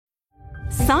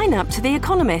Sign up to The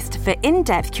Economist for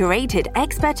in-depth curated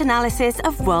expert analysis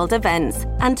of world events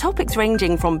and topics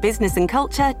ranging from business and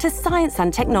culture to science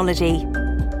and technology.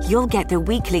 You'll get the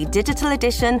weekly digital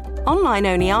edition,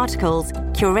 online-only articles,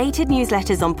 curated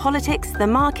newsletters on politics, the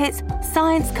markets,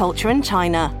 science, culture and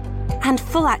China, and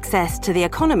full access to The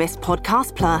Economist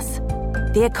Podcast Plus.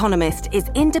 The Economist is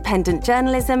independent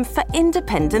journalism for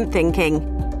independent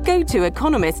thinking. Go to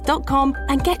economist.com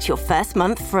and get your first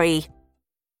month free.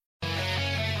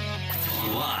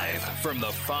 From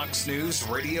the Fox News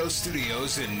radio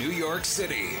studios in New York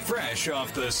City, fresh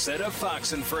off the set of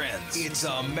Fox and Friends, it's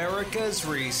America's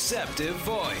receptive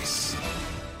voice,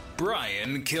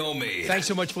 Brian Kilmeade. Thanks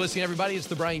so much for listening, everybody. It's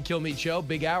the Brian Kilmeade Show.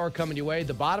 Big hour coming your way. At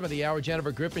the bottom of the hour,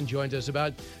 Jennifer Griffin joins us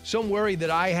about some worry that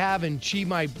I have and she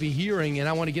might be hearing, and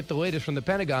I want to get the latest from the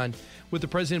Pentagon. With the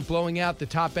president blowing out the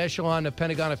top echelon of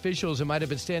Pentagon officials that might have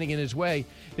been standing in his way,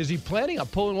 is he planning on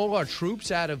pulling all our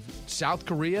troops out of South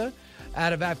Korea,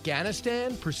 out of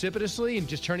Afghanistan precipitously and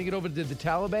just turning it over to the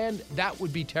Taliban? That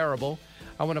would be terrible.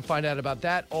 I want to find out about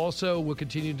that. Also, we'll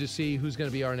continue to see who's going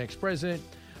to be our next president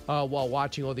while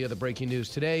watching all the other breaking news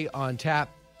today on tap.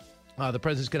 The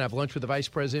president's going to have lunch with the vice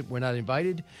president. We're not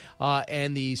invited.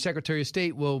 And the Secretary of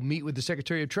State will meet with the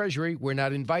Secretary of Treasury. We're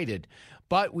not invited.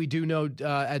 But we do know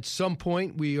at some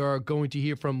point we are going to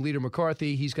hear from Leader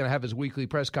McCarthy. He's going to have his weekly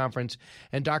press conference.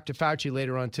 And Dr. Fauci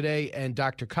later on today and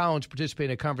Dr. Collins participate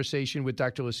in a conversation with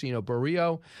Dr. Lucino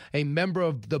Barrio, a member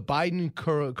of the Biden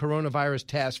coronavirus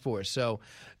task force. So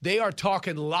they are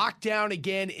talking lockdown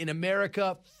again in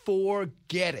America.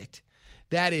 Forget it.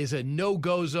 That is a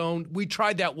no-go zone. We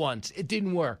tried that once. It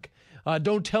didn't work.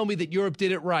 Don't tell me that Europe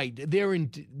did it right.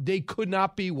 They could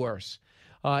not be worse.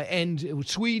 And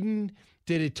Sweden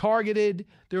did it targeted.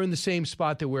 They're in the same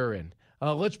spot that we're in.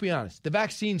 Let's be honest. The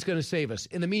vaccine's going to save us.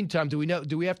 In the meantime, do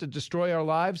we have to destroy our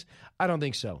lives? I don't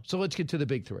think so. So let's get to the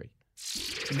big three.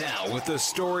 Now, with the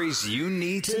stories you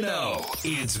need to know,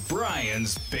 it's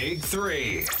Brian's Big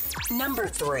Three. Number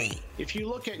 3. If you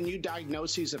look at new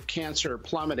diagnoses of cancer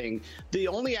plummeting, the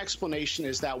only explanation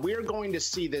is that we're going to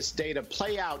see this data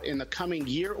play out in the coming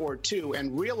year or two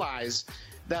and realize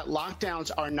that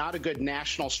lockdowns are not a good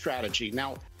national strategy.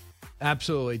 Now,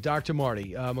 absolutely. Dr.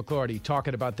 Marty McClarty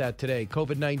talking about that today.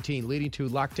 COVID-19 leading to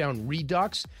lockdown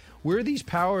redux. Where are these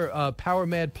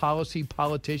power-mad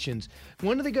politicians?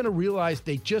 When are they going to realize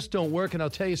they just don't work? And I'll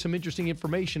tell you some interesting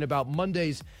information about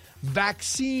Monday's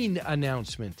vaccine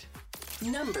announcement.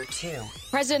 Number 2.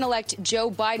 President-elect Joe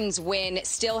Biden's win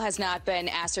still has not been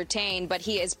ascertained, but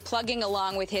he is plugging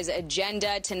along with his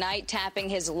agenda tonight, tapping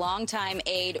his longtime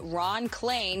aide Ron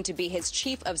Klain to be his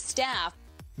chief of staff.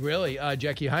 Really?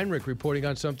 Jackie Heinrich reporting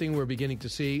on something we're beginning to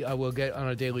see. We'll get on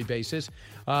a daily basis.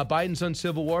 Biden's on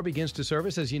Civil War begins to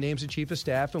surface as he names a chief of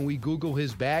staff, and we Google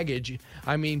his background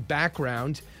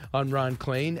on Ron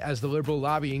Klain as the liberal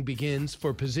lobbying begins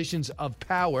for positions of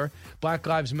power. Black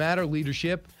Lives Matter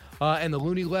leadership and the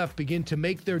loony left begin to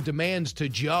make their demands to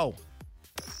Joe.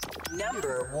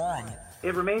 Number 1.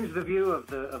 It remains the view of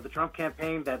the Trump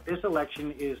campaign that this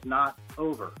election is not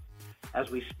over. As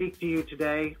we speak to you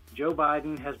today, Joe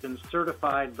Biden has been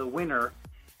certified the winner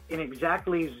in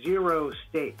exactly 0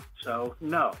 states. So,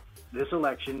 no, this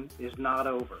election is not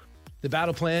over. The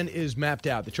battle plan is mapped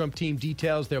out. The Trump team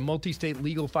details their multi-state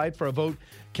legal fight for a vote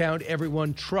count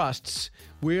everyone trusts.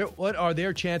 What are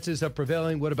their chances of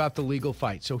prevailing? What about the legal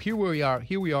fight? So here we are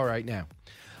right now.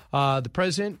 The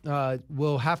president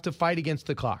will have to fight against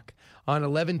the clock. On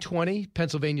 11/20,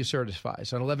 Pennsylvania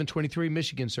certifies. On 11/23,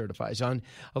 Michigan certifies. On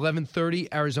 11/30,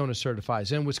 Arizona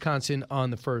certifies. And Wisconsin on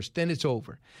the 1st. Then it's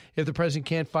over. If the president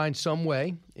can't find some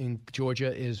way, and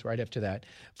Georgia is right after that,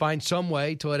 find some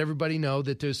way to let everybody know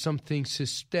that there's something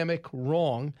systemic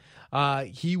wrong,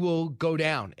 he will go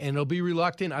down. And he'll be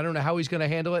reluctant. I don't know how he's going to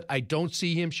handle it. I don't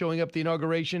see him showing up at the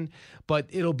inauguration, but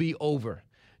it'll be over.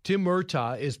 Tim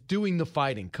Murtaugh is doing the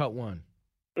fighting. Cut 1.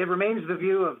 It remains the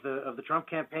view of the Trump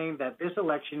campaign that this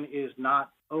election is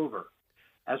not over.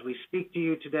 As we speak to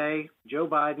you today, Joe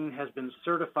Biden has been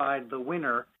certified the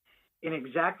winner in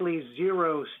exactly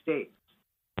 0 states.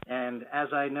 And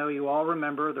as I know you all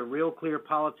remember, the Real Clear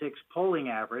Politics polling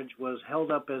average was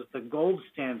held up as the gold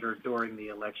standard during the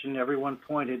election. Everyone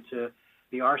pointed to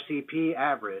the RCP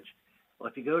average. Well,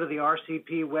 if you go to the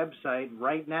RCP website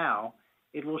right now,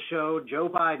 it will show Joe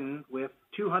Biden with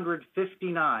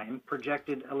 259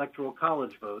 projected Electoral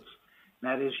College votes.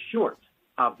 That is short,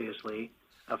 obviously,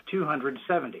 of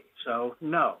 270. So,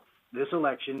 no, this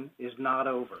election is not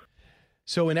over.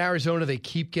 So in Arizona, they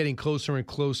keep getting closer and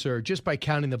closer just by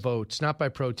counting the votes, not by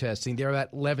protesting. They're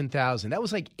at 11,000. That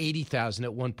was like 80,000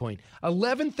 at one point.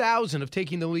 11,000 of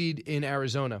taking the lead in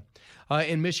Arizona.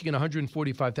 In Michigan,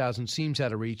 145,000 seems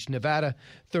out of reach. Nevada,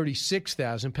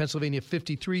 36,000. Pennsylvania,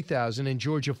 53,000. And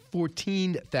Georgia,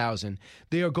 14,000.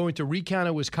 They are going to recount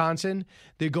in Wisconsin.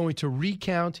 They're going to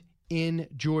recount in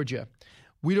Georgia.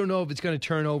 We don't know if it's going to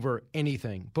turn over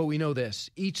anything, but we know this.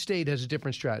 Each state has a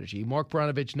different strategy. Mark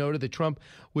Brnovich noted that Trump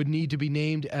would need to be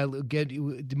named.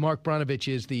 Mark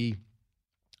Brnovich is the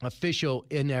official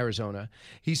in Arizona.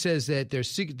 He says that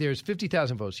there's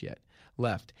 50,000 votes yet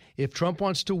left. If Trump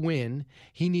wants to win,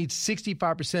 he needs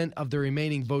 65% of the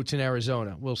remaining votes in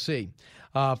Arizona. We'll see.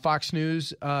 Fox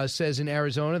News says in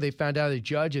Arizona, they found out a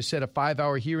judge has set a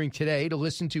 5-hour hearing today to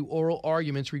listen to oral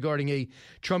arguments regarding a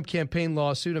Trump campaign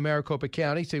lawsuit in Maricopa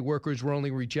County. Say workers were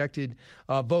only rejected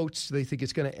votes. They think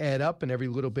it's going to add up and every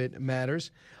little bit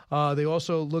matters. They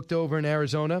also looked over in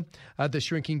Arizona at the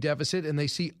shrinking deficit, and they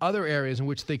see other areas in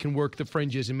which they can work the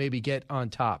fringes and maybe get on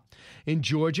top. In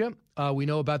Georgia, we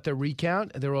know about the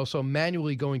recount. They're also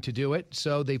manually going to do it,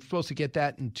 so they're supposed to get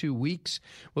that in 2 weeks.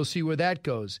 We'll see where that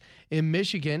goes. In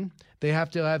Michigan, they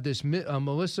have to have this.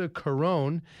 Melissa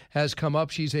Carone has come up.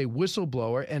 She's a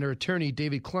whistleblower, and her attorney,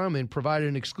 David Kleiman, provided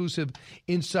an exclusive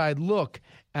inside look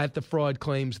at the fraud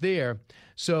claims there.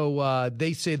 So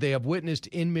they say they have witnessed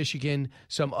in Michigan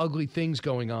some ugly things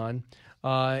going on.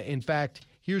 In fact,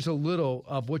 here's a little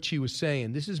of what she was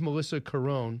saying. This is Melissa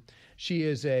Carone. She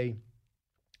is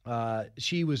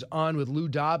she was on with Lou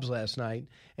Dobbs last night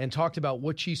and talked about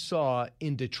what she saw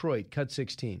in Detroit. Cut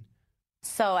 16.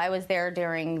 So I was there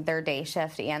during their day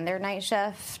shift and their night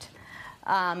shift.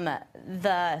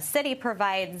 The city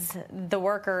provides the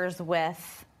workers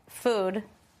with food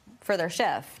for their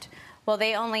shift. Well,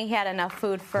 they only had enough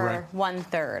food for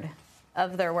 1/3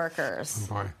 of their workers.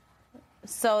 Oh boy.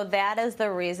 So that is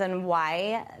the reason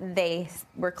why they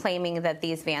were claiming that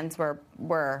these vans were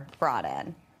brought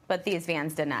in. But these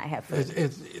vans did not have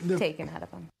food taken out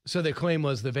of them. So their claim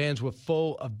was the vans were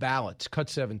full of ballots. Cut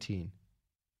 17.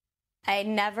 I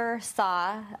never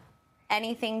saw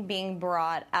anything being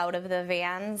brought out of the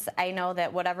vans. I know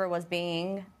that whatever was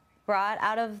being brought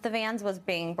out of the vans was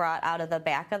being brought out of the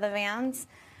back of the vans.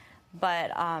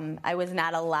 But I was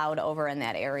not allowed over in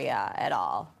that area at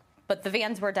all. But the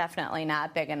vans were definitely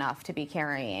not big enough to be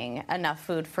carrying enough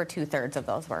food for 2/3 of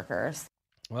those workers.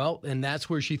 Well, and that's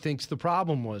where she thinks the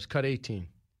problem was. Cut 18.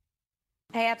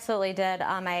 I absolutely did.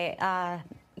 I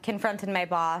confronted my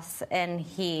boss, and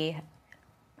he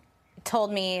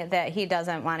told me that he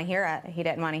doesn't want to hear it. He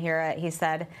didn't want to hear it. He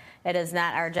said, it is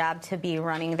not our job to be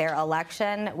running their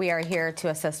election. We are here to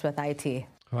assist with IT.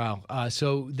 Wow.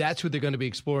 So that's what they're going to be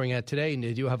exploring at today, and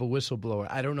they do have a whistleblower.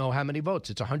 I don't know how many votes.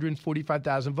 It's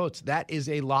 145,000 votes. That is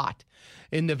a lot.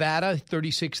 In Nevada,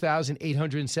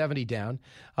 36,870 down.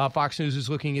 Fox News is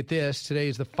looking at this. Today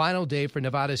is the final day for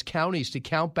Nevada's counties to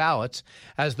count ballots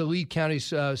as the lead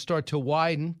counties start to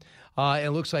widen.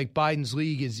 It looks like Biden's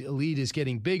lead is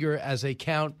getting bigger as they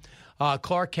count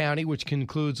Clark County, which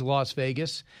concludes Las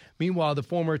Vegas. Meanwhile, the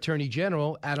former Attorney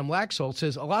General, Adam Laxalt,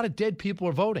 says a lot of dead people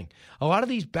are voting. A lot of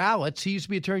these ballots, he used to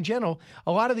be Attorney General,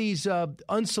 a lot of these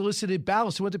unsolicited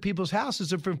ballots that went to people's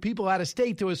houses are from people out of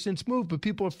state that have since moved, but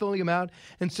people are filling them out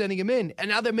and sending them in. And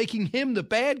now they're making him the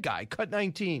bad guy. Cut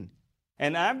 19.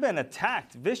 And I've been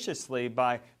attacked viciously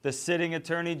by the sitting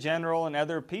Attorney General and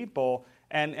other people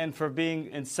and for being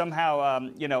and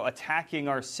somehow, attacking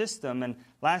our system. And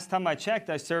last time I checked,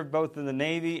 I served both in the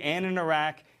Navy and in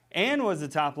Iraq and was a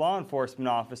top law enforcement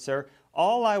officer.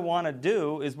 All I want to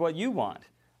do is what you want.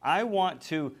 I want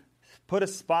to put a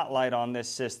spotlight on this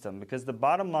system because the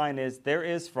bottom line is there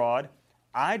is fraud.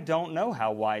 I don't know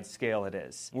how wide scale it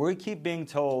is. We keep being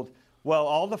told, well,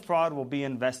 all the fraud will be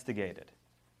investigated.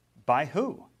 By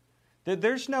who?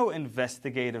 There's no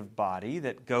investigative body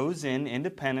that goes in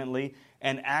independently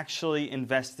and actually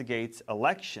investigates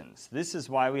elections. This is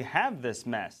why we have this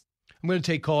mess. I'm going to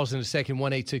take calls in a second,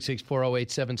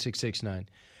 1-866-408-7669.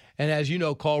 And as you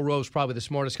know, Karl Rove's probably the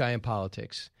smartest guy in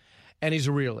politics. And he's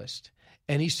a realist.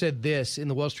 And he said this in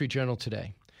the Wall Street Journal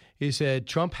today. He said,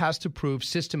 Trump has to prove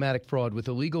systematic fraud with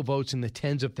illegal votes in the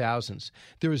tens of thousands.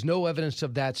 There is no evidence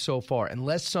of that so far.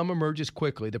 Unless some emerges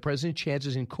quickly, the president's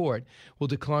chances in court will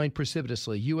decline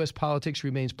precipitously. U.S. politics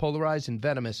remains polarized and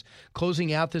venomous.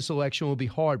 Closing out this election will be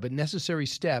hard, but necessary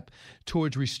step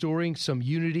towards restoring some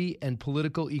unity and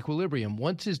political equilibrium.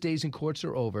 Once his days in courts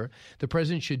are over, the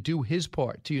president should do his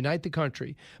part to unite the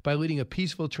country by leading a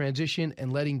peaceful transition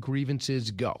and letting grievances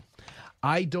go.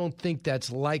 I don't think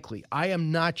that's likely. I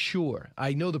am not sure.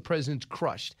 I know the president's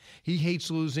crushed. He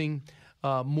hates losing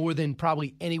more than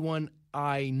probably anyone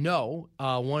I know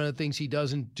one of the things he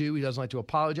doesn't do, he doesn't like to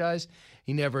apologize.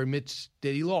 He never admits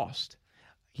that he lost.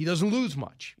 He doesn't lose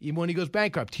much. Even when he goes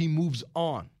bankrupt, he moves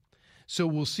on. So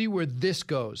we'll see where this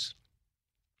goes.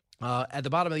 At the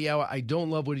bottom of the hour, I don't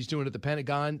love what he's doing at the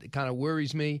Pentagon. It kind of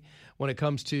worries me when it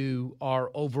comes to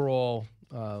our overall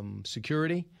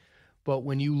security. But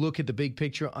when you look at the big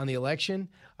picture on the election,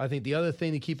 I think the other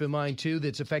thing to keep in mind, too,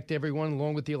 that's affected everyone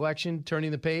along with the election,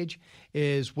 turning the page,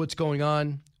 is what's going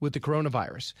on with the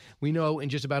coronavirus. We know in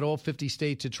just about all 50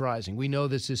 states it's rising. We know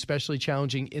this is especially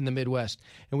challenging in the Midwest.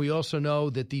 And we also know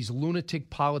that these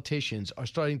lunatic politicians are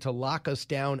starting to lock us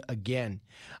down again.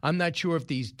 I'm not sure if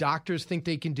these doctors think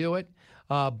they can do it.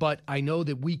 But I know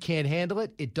that we can't handle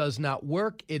it. It does not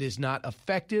work. It is not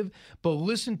effective. But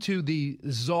listen to the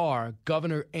czar,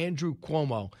 Governor Andrew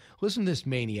Cuomo. Listen to this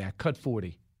maniac. Cut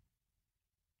 40.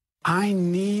 I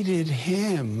needed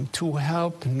him to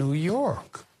help New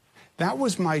York. That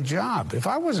was my job. If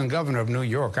I wasn't governor of New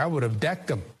York, I would have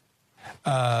decked him,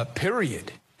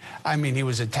 period. I mean, he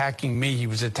was attacking me. He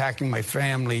was attacking my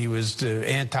family. He was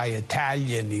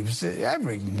anti-Italian. He was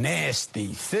every nasty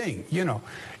thing.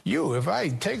 If I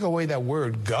take away that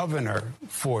word governor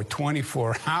for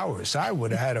 24 hours, I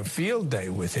would have had a field day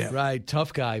with him. Right.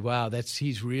 Tough guy. Wow.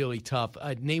 He's really tough.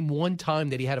 Name one time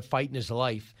that he had a fight in his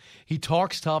life. He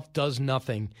talks tough, does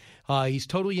nothing. He's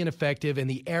totally ineffective, and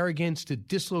the arrogance, the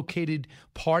dislocated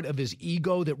part of his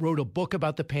ego that wrote a book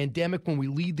about the pandemic when we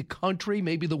lead the country,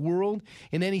 maybe the world,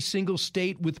 in any single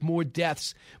state with more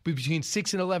deaths. Between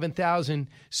 6,000 and 11,000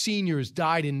 seniors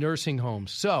died in nursing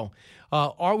homes. So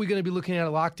are we going to be looking at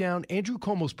a lockdown? Andrew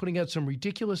Cuomo's putting out some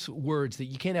ridiculous words that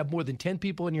you can't have more than 10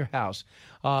 people in your house.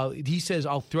 He says,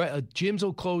 gyms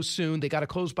will close soon. They got to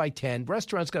close by 10.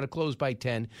 Restaurants got to close by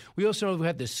 10. We also know we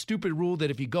have this stupid rule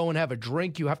that if you go and have a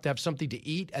drink, you have to have something to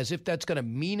eat, as if that's going to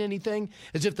mean anything,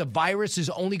 as if the virus is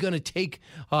only going to take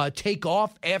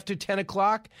off after 10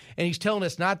 o'clock. And he's telling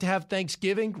us not to have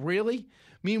Thanksgiving. Really?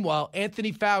 Meanwhile,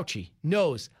 Anthony Fauci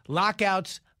knows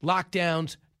lockouts,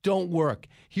 lockdowns don't work.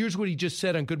 Here's what he just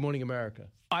said on Good Morning America.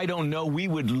 I don't know. We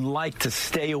would like to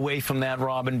stay away from that,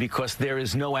 Robin, because there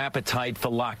is no appetite for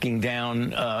locking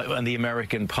down on the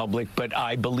American public. But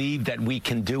I believe that we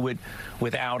can do it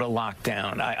without a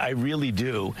lockdown. I really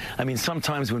do. I mean,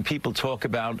 sometimes when people talk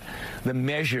about the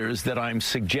measures that I'm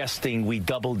suggesting we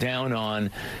double down on,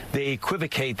 they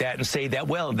equivocate that and say that,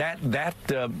 well, that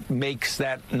makes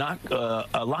that not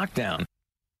a lockdown.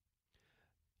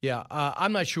 Yeah,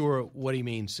 I'm not sure what he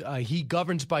means. He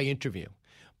governs by interview.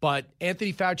 But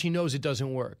Anthony Fauci knows it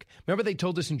doesn't work. Remember they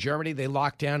told us in Germany they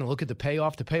locked down, and look at the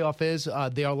payoff. The payoff is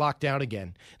they are locked down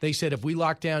again. They said if we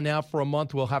lock down now for a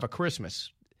month, we'll have a Christmas.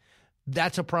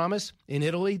 That's a promise. In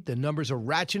Italy, the numbers are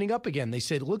ratcheting up again. They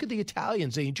said, look at the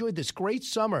Italians. They enjoyed this great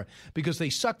summer because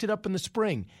they sucked it up in the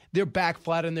spring. They're back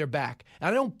flat on their back. And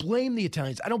I don't blame the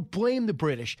Italians. I don't blame the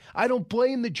British. I don't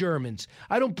blame the Germans.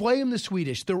 I don't blame the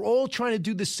Swedish. They're all trying to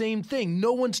do the same thing.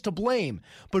 No one's to blame.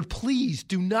 But please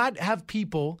do not have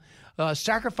people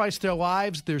sacrifice their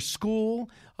lives, their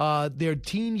school, their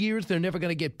teen years they're never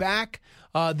going to get back,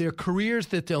 their careers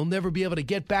that they'll never be able to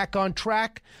get back on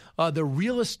track, the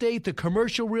real estate, the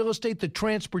commercial real estate, the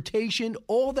transportation,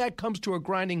 all that comes to a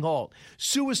grinding halt.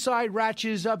 Suicide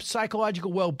ratchets up,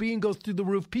 psychological well-being goes through the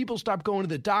roof, people stop going to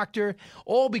the doctor,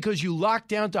 all because you lock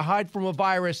down to hide from a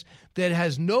virus that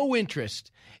has no interest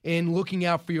in looking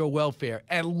out for your welfare.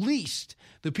 At least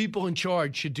the people in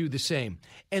charge should do the same.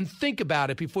 And think about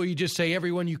it before you just say,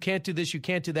 everyone, you can't do this, you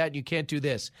can't do that, and you can't do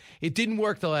this. It didn't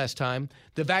work the last time.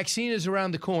 The vaccine is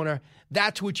around the corner.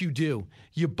 That's what you do.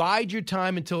 You bide your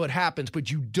time until it happens, but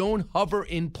you don't hover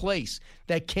in place.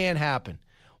 That can't happen.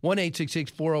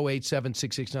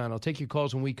 1-866-408-7669. I'll take your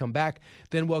calls when we come back.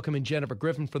 Then welcome in Jennifer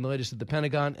Griffin from the latest at the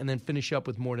Pentagon, and then finish up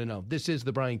with more to know. This is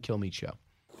the Brian Kilmeade Show.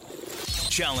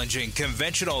 Challenging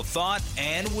conventional thought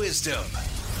and wisdom.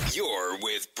 You're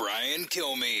with Brian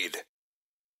Kilmeade.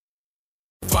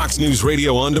 Fox News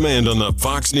Radio on demand on the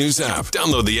Fox News app.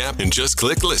 Download the app and just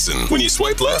click listen. When you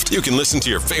swipe left, you can listen to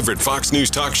your favorite Fox News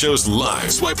talk shows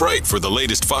live. Swipe right for the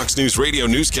latest Fox News Radio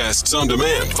newscasts on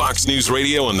demand. Fox News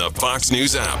Radio on the Fox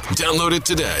News app. Download it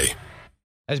today.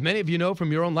 As many of you know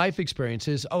from your own life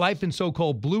experiences, a life in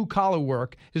so-called blue-collar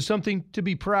work is something to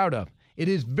be proud of. It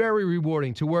is very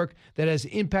rewarding to work that has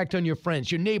impact on your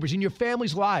friends, your neighbors, and your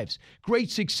family's lives.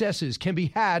 Great successes can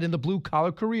be had in the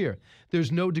blue-collar career.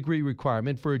 There's no degree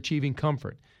requirement for achieving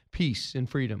comfort, peace, and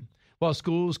freedom. While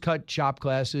schools cut shop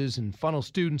classes and funnel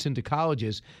students into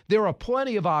colleges, there are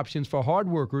plenty of options for hard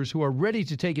workers who are ready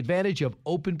to take advantage of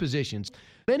open positions.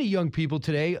 Many young people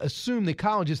today assume that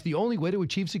college is the only way to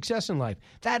achieve success in life.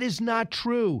 That is not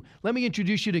true. Let me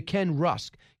introduce you to Ken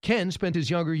Rusk. Ken spent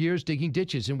his younger years digging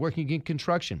ditches and working in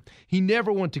construction. He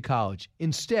never went to college.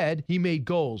 Instead, he made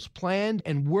goals, planned,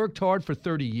 and worked hard for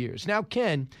 30 years. Now,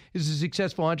 Ken is a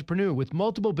successful entrepreneur with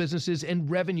multiple businesses and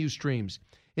revenue streams.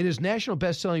 In his national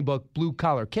best-selling book, Blue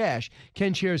Collar Cash,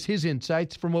 Ken shares his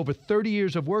insights from over 30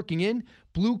 years of working in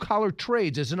blue-collar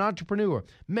trades as an entrepreneur,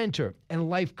 mentor, and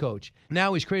life coach.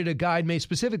 Now he's created a guide made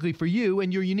specifically for you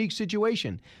and your unique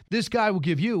situation. This guide will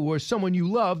give you or someone you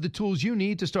love the tools you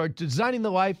need to start designing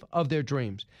the life of their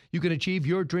dreams. You can achieve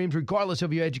your dreams regardless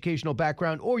of your educational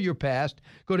background or your past.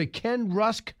 Go to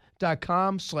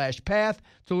kenrusk.com/path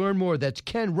to learn more. That's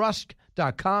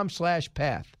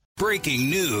kenrusk.com/path. Breaking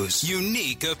news,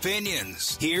 unique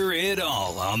opinions. Hear it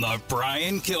all on the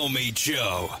Brian Kilmeade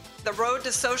Show. The road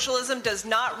to socialism does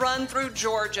not run through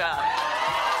Georgia.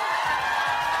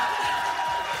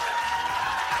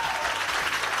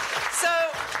 So,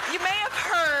 you may have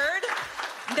heard,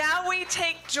 now we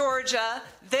take Georgia,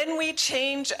 then we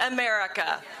change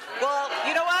America. Well,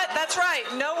 you know what? That's right.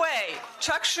 No way.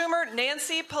 Chuck Schumer,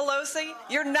 Nancy Pelosi,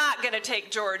 you're not going to take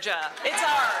Georgia. It's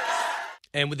ours.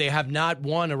 And they have not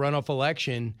won a runoff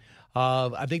election.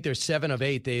 I think they're 7 of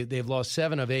 8. They've lost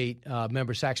 7 of 8.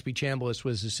 Member Saxby Chambliss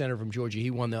was the senator from Georgia.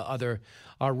 He won the other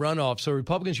runoff. So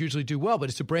Republicans usually do well, but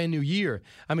it's a brand new year.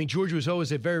 I mean, Georgia was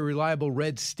always a very reliable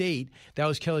red state. That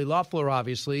was Kelly Loeffler,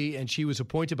 obviously, and she was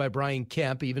appointed by Brian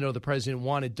Kemp, even though the president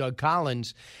wanted Doug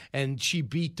Collins, and she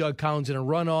beat Doug Collins in a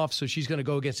runoff. So she's going to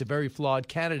go against a very flawed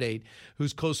candidate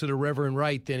who's closer to Reverend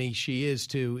Wright than she is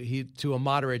to a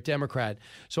moderate Democrat.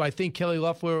 So I think Kelly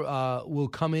Loeffler will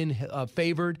come in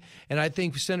favored. And I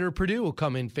think Senator Perdue will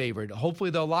come in favored.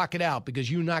 Hopefully they'll lock it out because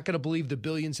you're not going to believe the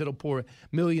millions that'll pour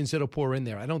in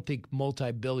there. I don't think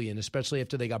multi-billion, especially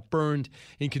after they got burned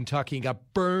in Kentucky and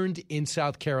got burned in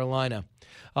South Carolina.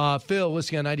 Phil,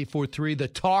 listening on 94.3, The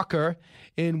Talker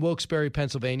in Wilkes-Barre,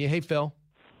 Pennsylvania. Hey, Phil.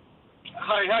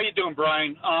 Hi, how you doing,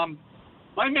 Brian?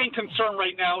 My main concern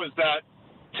right now is that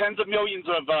tens of millions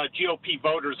of GOP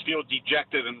voters feel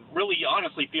dejected and really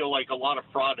honestly feel like a lot of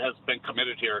fraud has been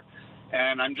committed here.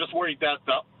 And I'm just worried that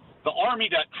the army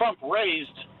that Trump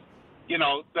raised,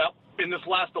 that in this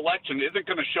last election isn't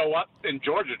going to show up in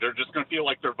Georgia. They're just going to feel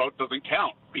like their vote doesn't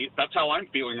count. That's how I'm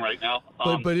feeling right now.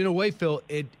 But in a way, Phil,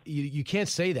 you can't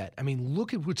say that. I mean,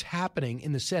 look at what's happening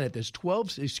in the Senate. There's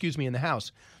in the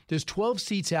House. There's 12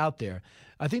 seats out there.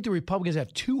 I think the Republicans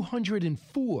have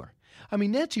 204. I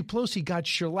mean, Nancy Pelosi got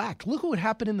shellacked. Look at what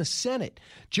happened in the Senate.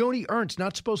 Joni Ernst,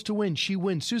 not supposed to win. She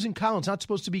wins. Susan Collins, not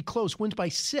supposed to be close, wins by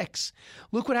 6.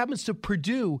 Look what happens to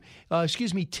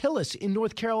Tillis in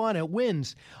North Carolina,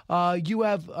 wins. You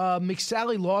have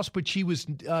McSally lost, but she was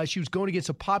going against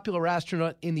a popular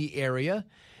astronaut in the area.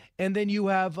 And then you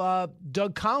have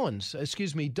Doug Jones,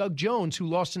 who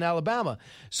lost in Alabama.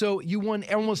 So you won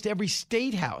almost every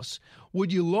state house. What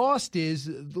you lost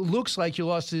looks like you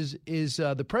lost is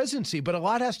the presidency, but a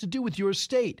lot has to do with your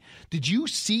state. Did you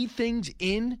see things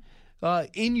in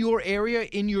your area,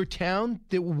 in your town,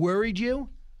 that worried you?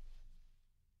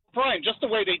 Brian, just the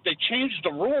way they changed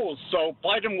the rules so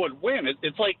Biden would win.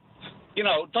 It's like,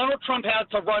 Donald Trump had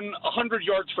to run 100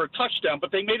 yards for a touchdown,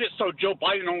 but they made it so Joe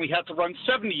Biden only had to run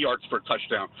 70 yards for a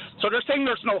touchdown. So they're saying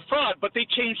there's no fraud, but they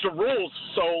changed the rules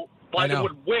so Biden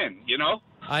would win,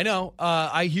 I know.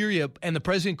 I hear you. And the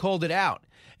president called it out.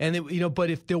 And,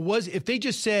 but if they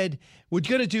just said, we're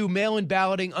going to do mail-in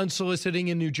balloting, unsolicited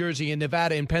in New Jersey and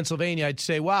Nevada and Pennsylvania, I'd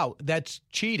say, wow, that's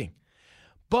cheating.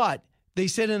 But they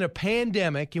said in a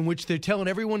pandemic in which they're telling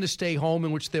everyone to stay home,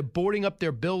 in which they're boarding up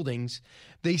their buildings,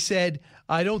 they said,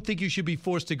 I don't think you should be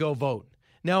forced to go vote.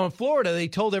 Now, in Florida, they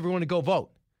told everyone to go vote.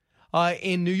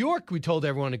 In New York, we told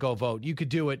everyone to go vote. You could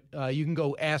do it. You can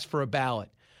go ask for a ballot.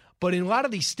 But in a lot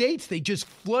of these states, they just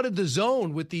flooded the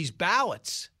zone with these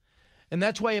ballots. And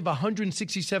that's why you have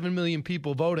 167 million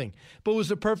people voting. But it was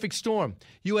the perfect storm.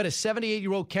 You had a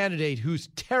 78-year-old candidate who's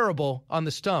terrible on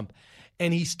the stump.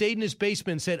 And he stayed in his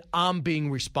basement and said, I'm being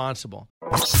responsible.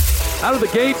 Out of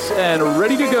the gates and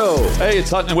ready to go. Hey,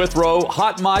 it's Hutton and Withrow.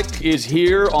 Hot Mike is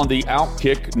here on the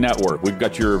Outkick Network. We've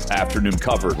got your afternoon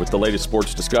covered with the latest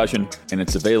sports discussion, and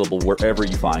it's available wherever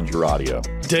you find your audio.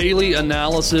 Daily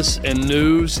analysis and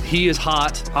news. He is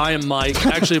hot. I am Mike.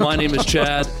 Actually, my name is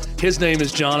Chad. His name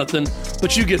is Jonathan,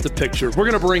 but you get the picture. We're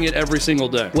going to bring it every single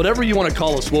day. Whatever you want to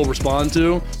call us, we'll respond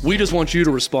to. We just want you to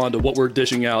respond to what we're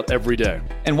dishing out every day.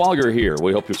 And while you're here,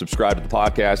 we hope you subscribe to the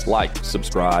podcast, like,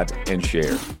 subscribe, and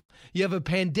share. You have a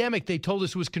pandemic they told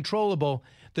us was controllable.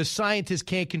 The scientists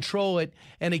can't control it.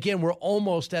 And again, we're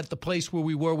almost at the place where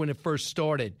we were when it first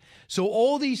started. So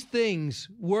all these things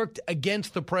worked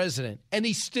against the president, and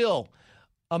he still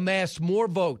amassed more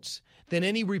votes than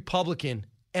any Republican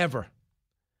ever.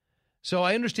 So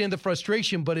I understand the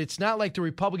frustration, but it's not like the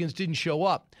Republicans didn't show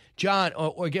up, John,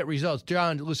 or get results.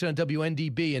 John, listen on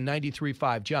WNDB in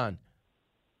 93.5. John.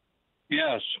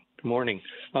 Yes. Good morning.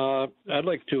 I'd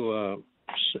like to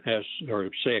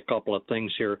say a couple of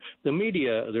things here. The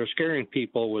media, they're scaring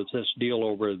people with this deal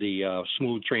over the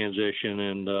smooth transition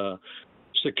and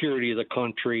security of the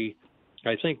country.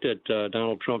 I think that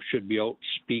Donald Trump should be out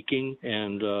speaking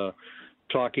and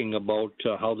talking about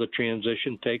how the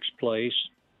transition takes place,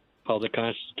 how the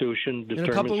Constitution determines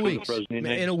in a couple of weeks, who the president of the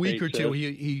United in a week States or two,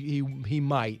 is. he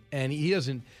might, and he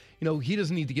doesn't. He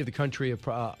doesn't need to give the country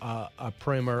a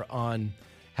primer on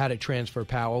how to transfer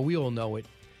power. We all know it,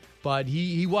 but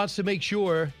he wants to make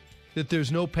sure that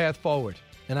there's no path forward,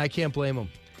 and I can't blame him.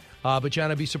 But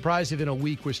John, I'd be surprised if in a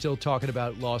week we're still talking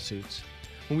about lawsuits.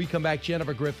 When we come back,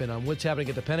 Jennifer Griffin on what's happening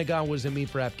at the Pentagon. What does it mean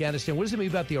for Afghanistan? What does it mean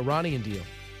about the Iranian deal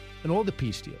and all the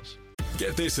peace deals?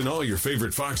 Get this and all your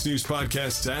favorite Fox News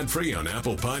podcasts ad-free on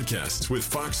Apple Podcasts with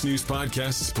Fox News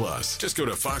Podcasts Plus. Just go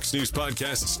to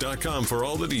foxnewspodcasts.com for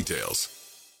all the details.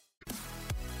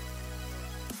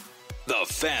 The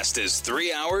fastest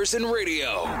 3 hours in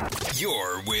radio.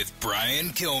 You're with Brian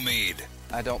Kilmeade.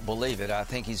 I don't believe it. I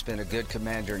think he's been a good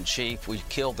commander-in-chief. We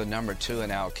killed the number 2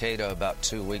 in Al-Qaeda about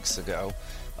 2 weeks ago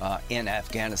in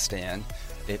Afghanistan.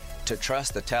 To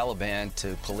trust the Taliban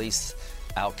to police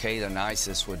Al-Qaeda and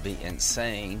ISIS would be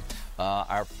insane.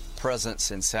 Our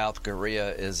presence in South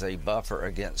Korea is a buffer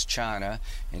against China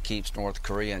and keeps North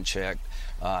Korea in check.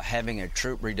 Having a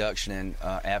troop reduction in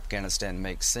Afghanistan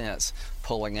makes sense.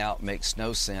 Pulling out makes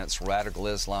no sense. Radical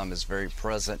Islam is very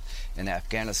present in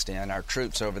Afghanistan. Our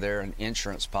troops over there, an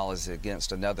insurance policy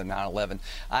against another 9/11.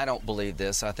 I don't believe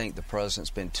this. I think the president's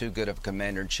been too good of a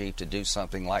commander-in-chief to do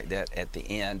something like that at the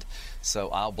end. So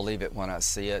I'll believe it when I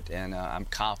see it, and I'm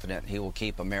confident he will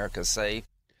keep America safe.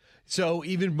 So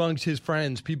even amongst his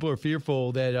friends, people are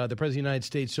fearful that the President of the United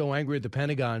States so angry at the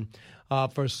Pentagon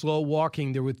for slow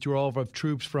walking the withdrawal of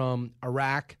troops from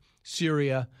Iraq,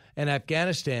 Syria, and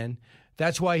Afghanistan.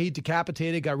 That's why he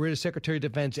decapitated, got rid of Secretary of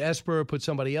Defense Esper, put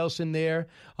somebody else in there,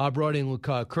 brought in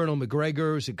Colonel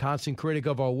McGregor, who's a constant critic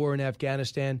of our war in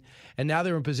Afghanistan. And now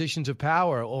they're in positions of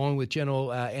power, along with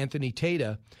General Anthony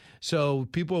Tata. So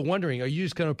people are wondering, are you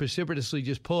just going to precipitously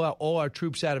just pull out all our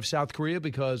troops out of South Korea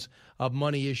because of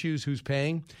money issues? Who's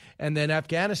paying? And then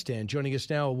Afghanistan. Joining us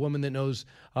now, a woman that knows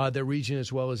the region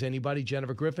as well as anybody,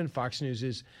 Jennifer Griffin, Fox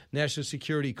News' national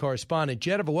security correspondent.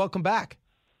 Jennifer, welcome back.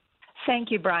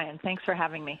 Thank you, Brian. Thanks for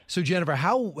having me. So, Jennifer,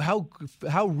 how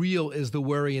real is the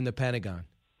worry in the Pentagon?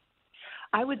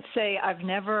 I would say I've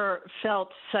never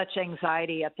felt such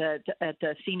anxiety at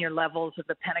the senior levels of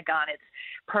the Pentagon.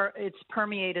 It's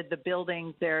permeated the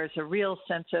building. There's a real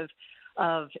sense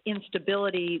of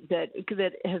instability that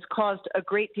has caused a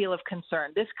great deal of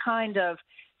concern. This kind of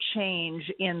change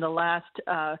in the last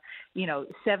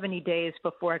 70 days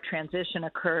before a transition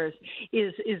occurs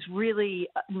is really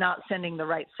not sending the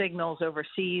right signals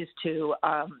overseas to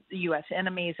U.S.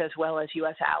 enemies as well as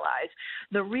U.S. allies.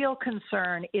 The real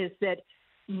concern is that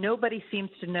nobody seems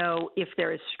to know if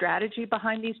there is strategy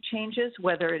behind these changes,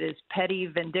 whether it is petty,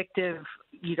 vindictive,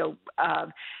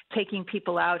 taking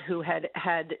people out who had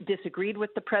disagreed with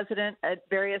the president at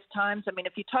various times. I mean,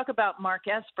 if you talk about Mark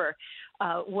Esper,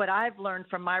 what I've learned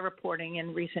from my reporting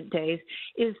in recent days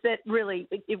is that really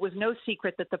it was no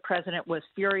secret that the president was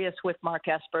furious with Mark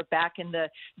Esper back in the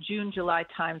June-July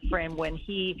timeframe when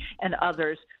he and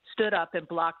others stood up and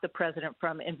blocked the president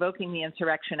from invoking the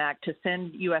Insurrection Act to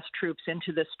send U.S. troops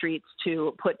into the streets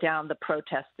to put down the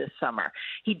protests this summer.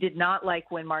 He did not like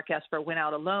when Mark Esper went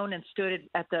out alone and stood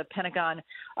at the Pentagon,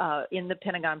 in the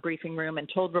Pentagon briefing room and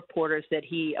told reporters that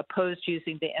he opposed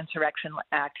using the Insurrection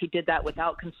Act. He did that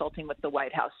without consulting with the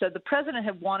White House. So the president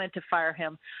had wanted to fire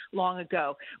him long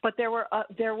ago. But there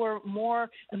were more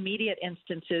immediate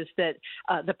instances that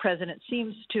the president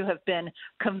seems to have been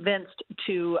convinced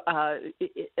to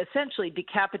essentially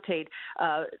decapitate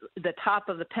the top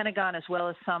of the Pentagon as well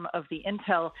as some of the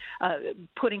intel,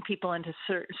 putting people into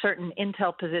certain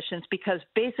intel positions, because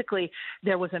basically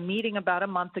there was a meeting about a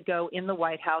month ago in the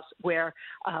White House where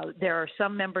there are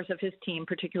some members of his team,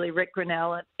 particularly Rick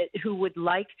Grenell, who would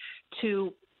like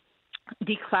to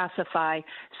declassify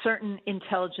certain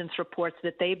intelligence reports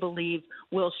that they believe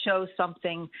will show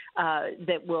something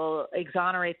that will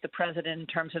exonerate the president in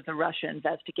terms of the Russia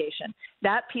investigation.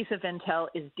 That piece of intel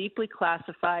is deeply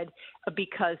classified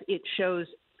because it shows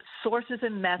sources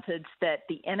and methods that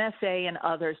the NSA and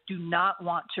others do not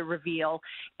want to reveal,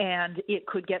 and it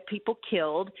could get people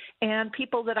killed. And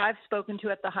people that I've spoken to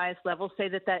at the highest level say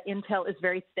that intel is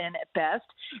very thin at best.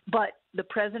 But the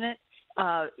president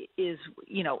is,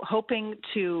 hoping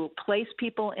to place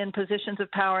people in positions of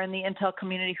power in the intel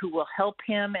community who will help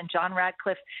him and John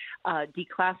Ratcliffe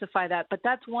declassify that. But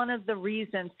that's one of the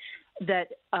reasons that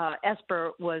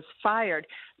Esper was fired.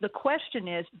 The question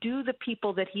is, do the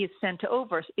people that he has sent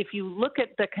over, if you look at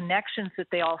the connections that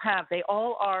they all have, they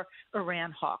all are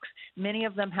Iran hawks. Many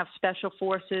of them have special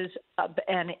forces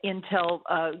and intel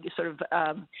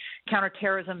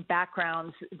counterterrorism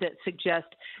backgrounds that suggest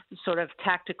sort of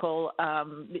tactical,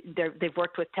 they've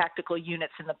worked with tactical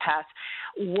units in the past.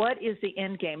 What is the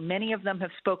end game? Many of them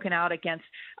have spoken out against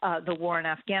the war in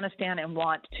Afghanistan and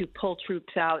want to pull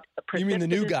troops out. You mean the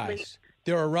new guys?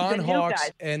 They're Iran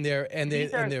hawks, and they're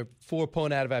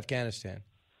pulling out of Afghanistan.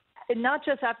 Not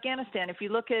just Afghanistan. If you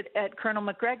look at Colonel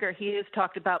McGregor, he has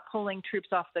talked about pulling troops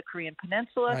off the Korean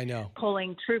Peninsula,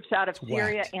 pulling troops out of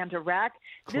Syria and Iraq.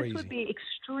 Crazy. This would be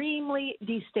extremely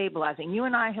destabilizing. You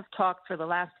and I have talked for the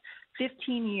last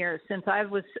 15 years since I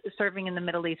was serving in the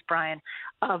Middle East, Brian.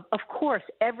 Of course,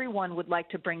 everyone would like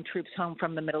to bring troops home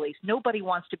from the Middle East. Nobody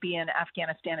wants to be in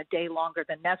Afghanistan a day longer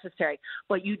than necessary.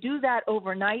 But you do that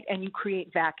overnight and you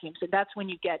create vacuums. And that's when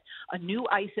you get a new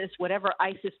ISIS, whatever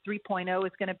ISIS 3.0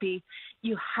 is going to be.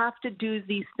 You have to do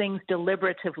these things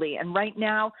deliberatively. And right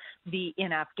now,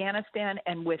 in Afghanistan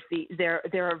and with the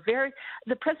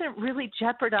president really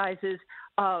jeopardizes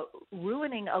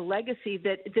ruining a legacy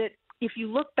that if you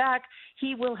look back,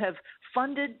 he will have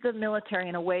funded the military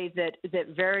in a way that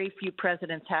very few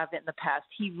presidents have in the past.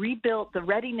 He rebuilt the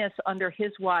readiness under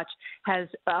his watch, has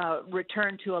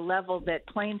returned to a level that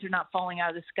planes are not falling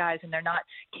out of the skies and they're not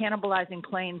cannibalizing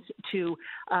planes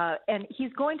and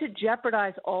he's going to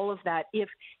jeopardize all of that if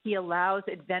he allows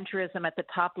adventurism at the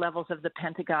top levels of the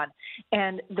Pentagon.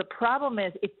 And the problem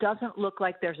is it doesn't look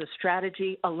like there's a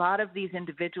strategy. A lot of these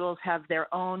individuals have their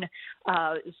own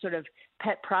sort of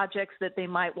pet projects that they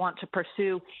might want to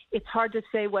pursue. It's hard to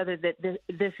say whether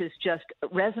this is just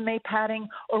resume padding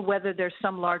or whether there's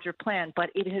some larger plan, but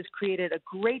it has created a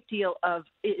great deal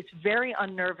it's very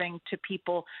unnerving to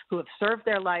people who have served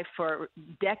their life for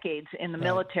decades in the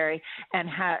military and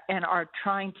are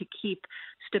trying to keep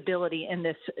stability in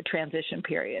this transition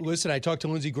period. Listen, I talked to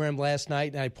Lindsey Graham last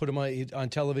night, and I put him on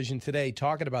television today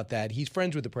talking about that. He's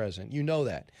friends with the president. You know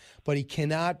that. But he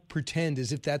cannot pretend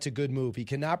as if that's a good move. He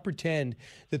cannot pretend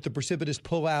that the precipitous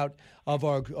pullout of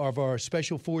our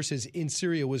special forces in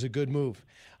Syria was a good move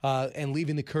and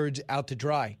leaving the Kurds out to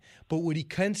dry. But what he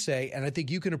can say, and I think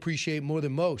you can appreciate more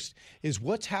than most, is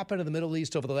what's happened in the Middle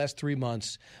East over the last 3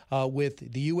 months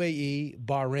with the UAE,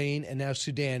 Bahrain, and now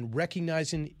Sudan,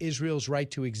 recognizing Israel's right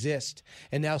to exist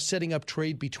and now setting up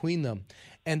trade between them.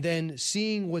 And then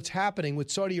seeing what's happening with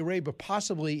Saudi Arabia,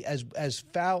 possibly as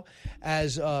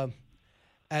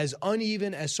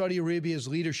uneven as Saudi Arabia's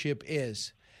leadership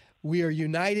is. We are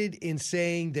united in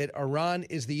saying that Iran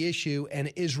is the issue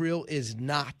and Israel is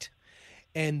not.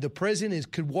 And the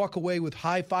president could walk away with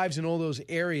high fives in all those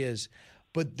areas,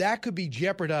 but that could be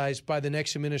jeopardized by the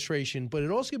next administration. But it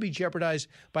also could be jeopardized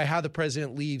by how the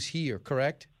president leaves here,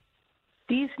 correct?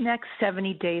 These next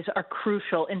 70 days are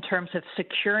crucial in terms of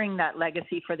securing that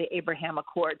legacy for the Abraham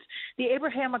Accords. The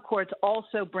Abraham Accords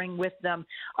also bring with them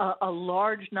a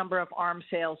large number of arms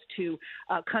sales to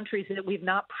countries that we've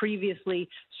not previously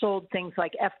sold things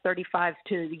like F-35s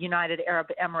to the United Arab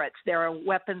Emirates. There are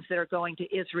weapons that are going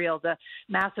to Israel, the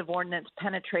massive ordnance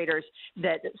penetrators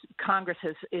that Congress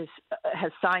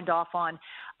has signed off on.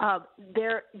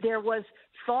 There was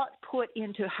thought put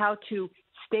into how to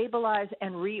stabilize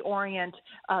and reorient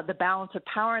the balance of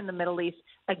power in the Middle East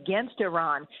against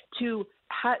Iran to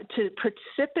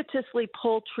precipitously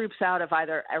pull troops out of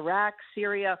either Iraq,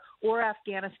 Syria, or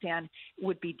Afghanistan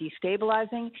would be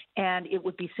destabilizing, and it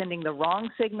would be sending the wrong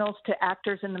signals to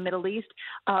actors in the Middle East.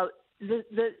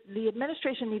 The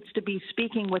administration needs to be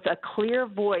speaking with a clear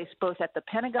voice, both at the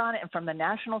Pentagon and from the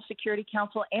National Security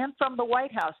Council and from the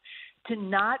White House, to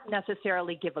not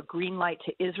necessarily give a green light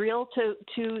to Israel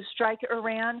to strike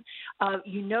Iran.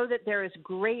 You know that there is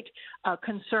great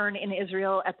concern in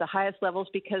Israel at the highest levels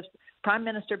because Prime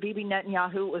Minister Bibi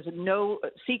Netanyahu, was no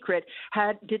secret,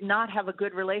 did not have a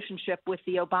good relationship with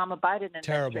the Obama-Biden administration.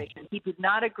 Terrible. He did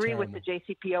not agree with the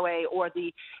JCPOA or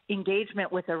the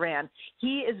engagement with Iran.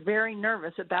 He is very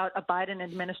nervous about a Biden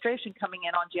administration coming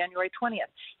in on January 20th.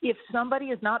 If somebody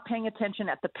is not paying attention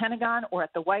at the Pentagon or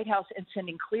at the White House and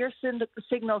sending clear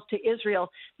signals to Israel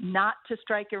not to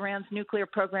strike Iran's nuclear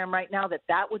program right now,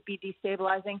 that would be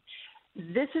destabilizing,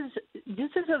 This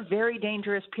is a very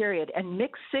dangerous period, and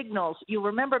mixed signals. You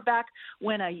remember back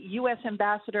when a U.S.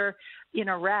 ambassador in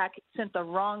Iraq sent the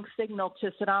wrong signal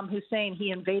to Saddam Hussein.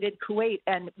 He invaded Kuwait,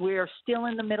 and we're still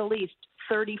in the Middle East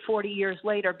 30, 40 years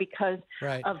later because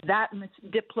of that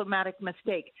diplomatic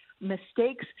mistake.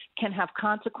 Mistakes can have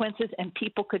consequences, and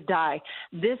people could die.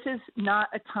 This is not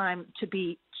a time to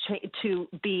be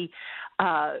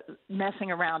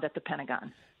messing around at the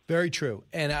Pentagon. Very true.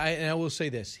 And I will say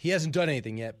this. He hasn't done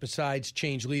anything yet besides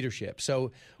change leadership.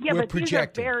 So we're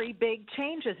projecting. These are very big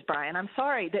changes, Brian. I'm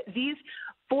sorry that these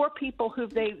 4 people who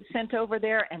they sent over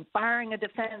there and firing a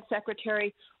defense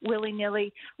secretary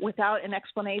willy-nilly without an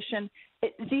explanation,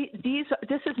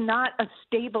 this is not a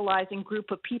stabilizing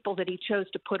group of people that he chose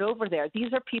to put over there.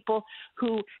 These are people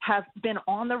who have been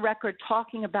on the record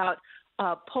talking about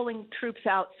pulling troops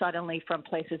out suddenly from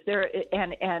places.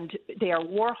 And they are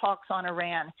war hawks on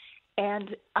Iran.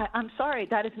 And I'm sorry,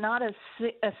 that is not a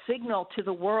signal to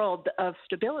the world of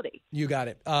stability. You got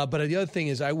it. But the other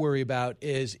thing I worry about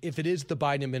is if it is the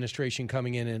Biden administration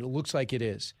coming in, and it looks like it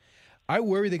is, I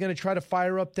worry they're going to try to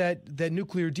fire up that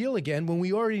nuclear deal again when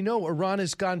we already know Iran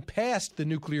has gone past the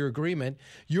nuclear agreement.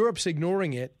 Europe's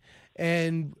ignoring it.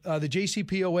 And the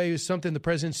JCPOA is something the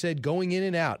president said going in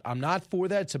and out. I'm not for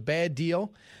that. It's a bad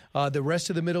deal. The rest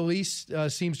of the Middle East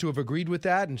seems to have agreed with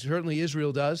that, and certainly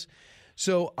Israel does.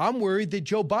 So I'm worried that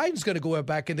Joe Biden's going to go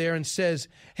back in there and says,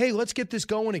 hey, let's get this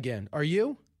going again. Are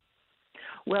you?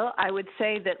 Well, I would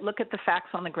say that look at the facts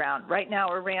on the ground. Right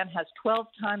now, Iran has 12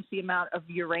 times the amount of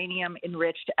uranium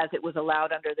enriched as it was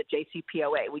allowed under the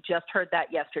JCPOA. We just heard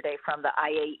that yesterday from the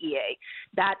IAEA.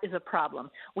 That is a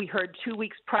problem. We heard 2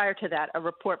 weeks prior to that a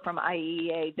report from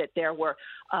IAEA that there were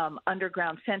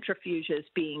underground centrifuges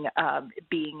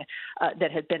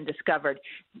that had been discovered.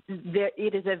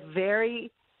 It is a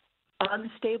very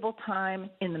unstable time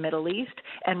in the Middle East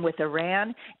and with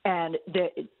Iran, and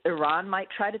Iran might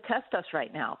try to test us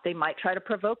right now. They might try to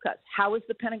provoke us. How is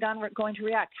the Pentagon going to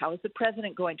react? How is the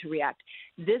president going to react?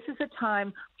 This is a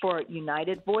time for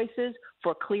united voices,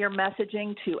 for clear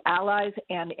messaging to allies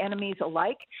and enemies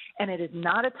alike, and it is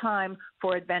not a time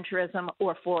for adventurism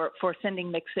or for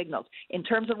sending mixed signals. In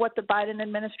terms of what the Biden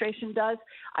administration does,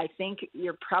 I think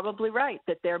you're probably right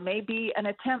that there may be an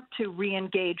attempt to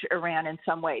re-engage Iran in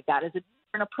some way. That is a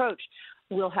different approach.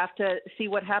 We'll have to see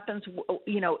what happens.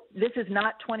 You know, this is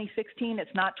not 2016.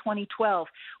 It's not 2012.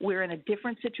 We're in a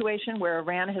different situation where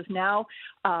Iran has now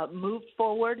moved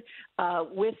forward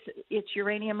with its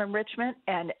uranium enrichment,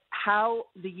 and how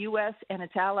the U.S. and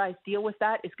its allies deal with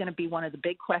that is going to be one of the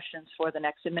big questions for the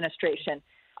next administration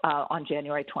on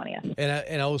January 20th.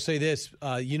 And I will say this,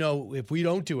 if we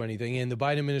don't do anything, and the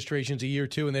Biden administration's a year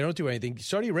 2 and they don't do anything,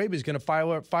 Saudi Arabia is going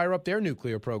to fire up their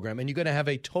nuclear program, and you're going to have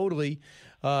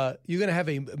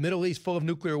a Middle East full of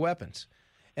nuclear weapons.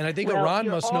 And I think Iran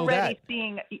must know that.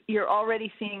 You're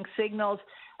already seeing signals.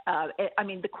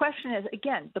 The question is,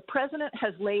 again, the president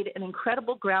has laid an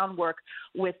incredible groundwork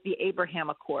with the Abraham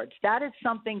Accords. That is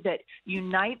something that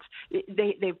unites.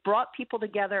 They've brought people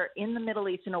together in the Middle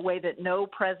East in a way that no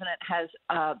president has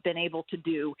been able to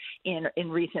do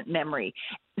in recent memory.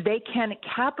 They can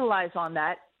capitalize on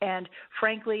that. And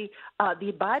frankly,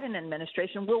 the Biden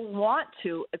administration will want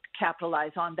to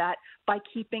capitalize on that by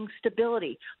keeping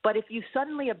stability. But if you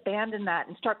suddenly abandon that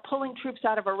and start pulling troops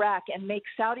out of Iraq and make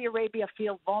Saudi Arabia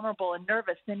feel vulnerable and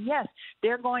nervous, then yes,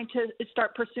 they're going to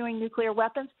start pursuing nuclear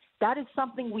weapons. That is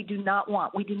something we do not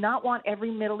want. We do not want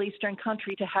every Middle Eastern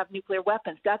country to have nuclear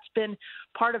weapons. That's been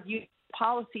part of U.S.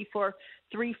 policy for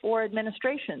 3-4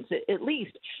 administrations at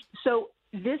least. So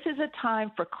this is a time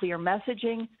for clear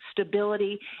messaging,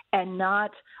 stability, and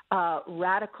not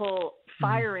radical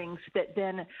firings that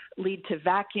then lead to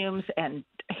vacuums and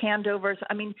handovers.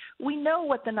 I mean, we know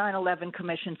what the 9/11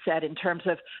 Commission said in terms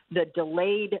of the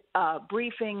delayed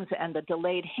briefings and the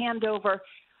delayed handover.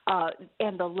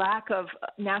 And the lack of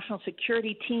national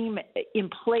security team in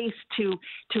place to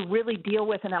really deal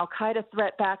with an al-Qaeda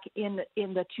threat back in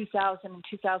the 2000 and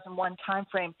 2001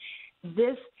 timeframe.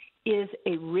 This is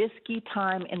a risky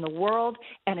time in the world,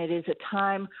 and it is a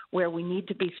time where we need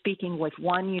to be speaking with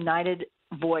one united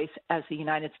voice as the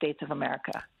United States of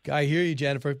America. I hear you,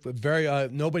 Jennifer. Very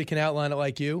nobody can outline it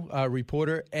like you,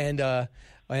 reporter and an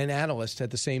analyst at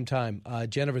the same time.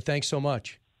 Jennifer, thanks so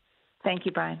much. Thank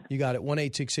you, Brian. You got it.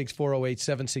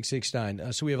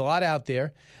 1-866-408-7669. So we have a lot out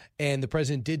there, and the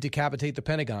president did decapitate the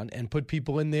Pentagon and put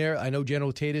people in there. I know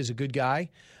General Tate is a good guy.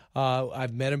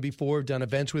 I've met him before, done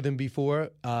events with him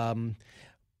before,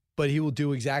 but he will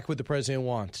do exactly what the president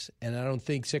wants. And I don't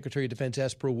think Secretary of Defense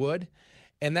Esper would,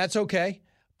 and that's okay.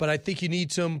 But I think you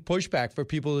need some pushback for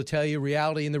people to tell you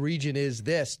reality in the region is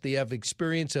this. They have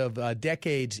experience of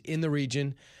decades in the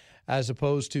region as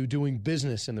opposed to doing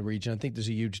business in the region. I think there's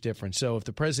a huge difference. So if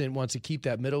the president wants to keep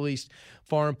that Middle East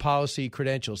foreign policy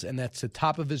credentials, and that's the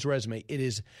top of his resume, it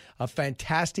is a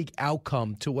fantastic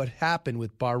outcome to what happened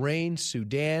with Bahrain,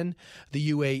 Sudan,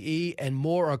 the UAE, and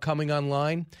more are coming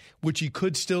online, which he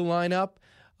could still line up.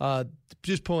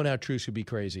 Just pulling out troops would be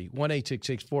crazy.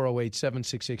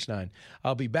 1-866-408-7669.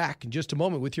 I'll be back in just a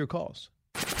moment with your calls.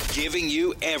 Giving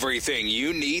you everything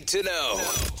you need to know.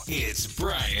 It's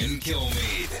Brian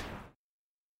Kilmeade.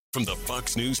 From the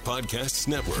Fox News Podcasts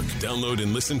Network, download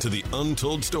and listen to The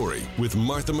Untold Story with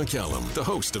Martha McCallum. The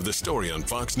host of The Story on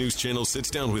Fox News Channel sits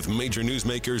down with major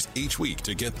newsmakers each week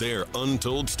to get their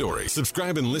untold story.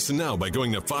 Subscribe and listen now by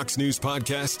going to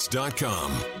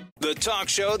foxnewspodcasts.com. The talk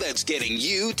show that's getting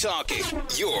you talking.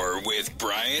 You're with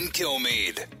Brian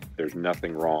Kilmeade. There's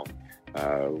nothing wrong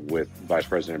with Vice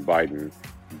President Biden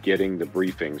getting the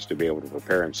briefings to be able to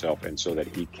prepare himself and so that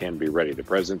he can be ready. The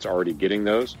president's already getting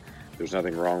those. There's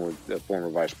nothing wrong with the former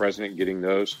vice president getting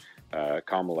those.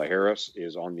 Kamala Harris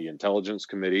is on the Intelligence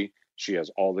Committee. She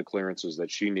has all the clearances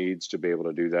that she needs to be able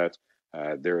to do that.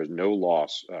 There is no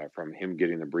loss from him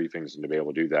getting the briefings and to be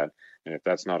able to do that. And if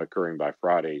that's not occurring by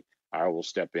Friday, I will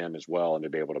step in as well and to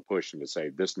be able to push and to say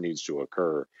this needs to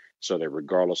occur so that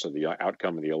regardless of the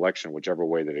outcome of the election, whichever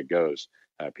way that it goes,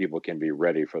 people can be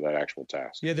ready for that actual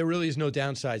task. Yeah, there really is no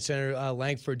downside. Senator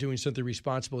Lankford doing something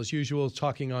responsible as usual,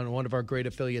 talking on one of our great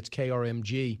affiliates,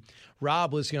 KRMG.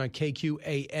 Rob listening on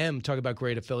KQAM, talking about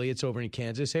great affiliates over in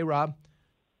Kansas. Hey, Rob.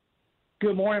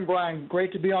 Good morning, Brian.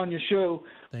 Great to be on your show.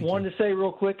 Wanted to say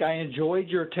real quick, I enjoyed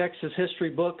your Texas history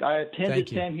book. I attended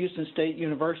Sam Houston State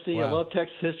University. Wow. I love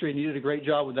Texas history, and you did a great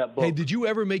job with that book. Hey, did you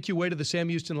ever make your way to the Sam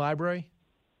Houston Library?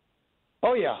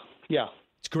 Oh, yeah.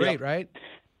 It's great, right?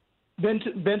 Been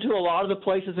to a lot of the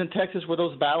places in Texas where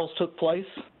those battles took place.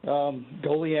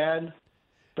 Goliad,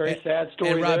 very sad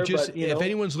story and Rob, there. Just, but, if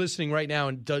anyone's listening right now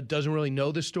and doesn't really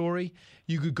know the story,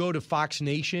 you could go to Fox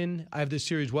Nation. I have this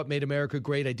series, What Made America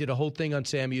Great. I did a whole thing on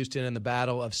Sam Houston and the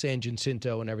Battle of San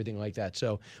Jacinto and everything like that.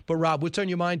 So, but Rob, what's on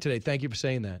your mind today? Thank you for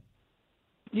saying that.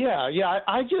 Yeah.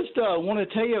 I just want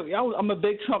to tell you, I'm a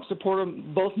big Trump supporter.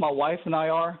 Both my wife and I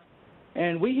are.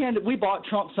 And we bought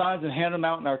Trump signs and handed them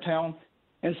out in our town.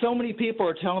 And so many people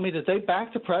are telling me that they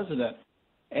back the president.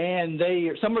 And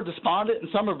some are despondent and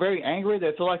some are very angry.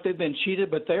 They feel like they've been cheated,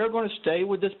 but they are going to stay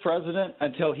with this president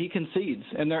until he concedes.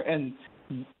 And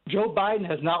Joe Biden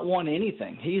has not won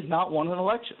anything. He's not won an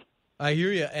election. I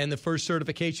hear you. And the first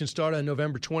certification started on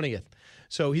November 20th.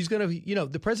 So he's going to,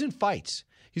 the president fights.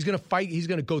 He's going to fight. He's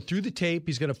going to go through the tape.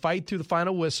 He's going to fight through the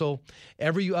final whistle.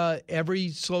 Every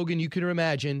slogan you can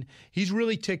imagine. He's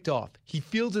really ticked off. He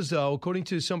feels as though, according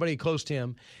to somebody close to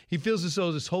him, he feels as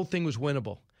though this whole thing was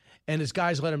winnable. And his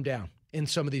guys let him down in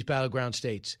some of these battleground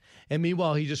states. And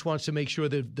meanwhile, he just wants to make sure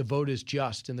that the vote is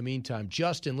just in the meantime.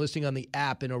 Justin, listening on the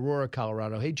app in Aurora,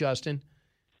 Colorado. Hey, Justin.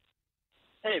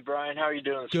 Hey, Brian. How are you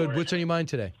doing this Good. morning? What's on your mind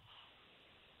today?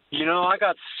 I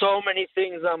got so many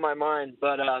things on my mind.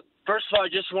 But first of all, I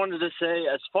just wanted to say,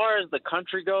 as far as the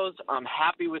country goes, I'm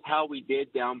happy with how we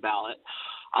did down ballot.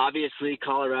 Obviously,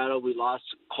 Colorado, we lost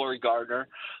Cory Gardner.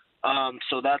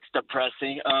 So that's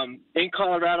depressing. In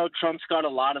Colorado, Trump's got a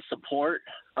lot of support.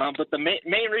 But the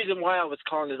main reason why I was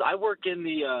calling is I work in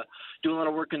do a lot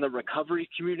of work in the recovery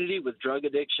community with drug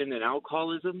addiction and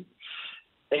alcoholism.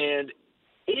 And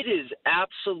it is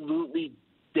absolutely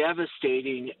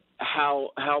devastating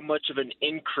how much of an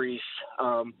increase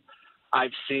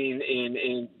I've seen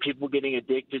in people getting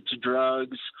addicted to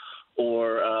drugs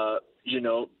or,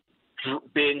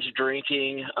 binge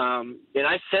drinking. And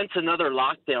I sense another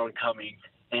lockdown coming.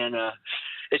 And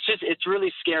it's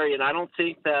really scary. And I don't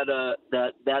think that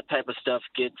type of stuff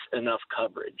gets enough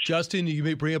coverage. Justin, you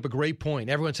may bring up a great point.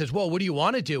 Everyone says, well, what do you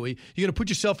want to do? You're going to put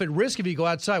yourself at risk if you go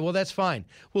outside. Well, that's fine.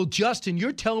 Well, Justin,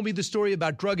 you're telling me the story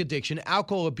about drug addiction,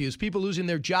 alcohol abuse, people losing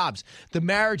their jobs, the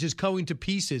marriage is going to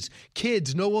pieces,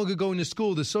 kids no longer going to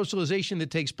school, the socialization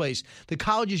that takes place, the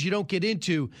colleges you don't get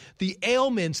into, the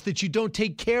ailments that you don't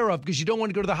take care of because you don't want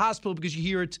to go to the hospital because you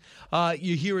hear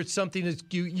it's something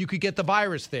that you could get the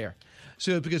virus there.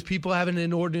 So because people have an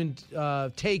inordinate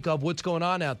take of what's going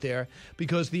on out there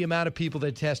because the amount of people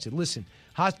that tested. Listen,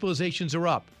 hospitalizations are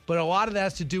up, but a lot of that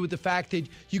has to do with the fact that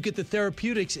you get the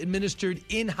therapeutics administered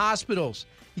in hospitals.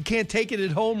 You can't take it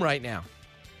at home right now.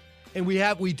 And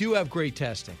we do have great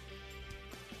testing.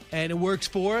 And it works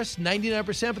for us,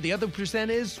 99%, but the other percent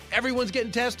is everyone's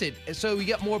getting tested. And so we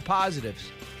get more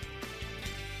positives.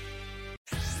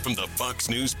 from the Fox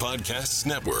News Podcasts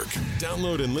Network.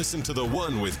 Download and listen to The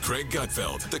One with Craig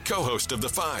Gutfeld, the co-host of The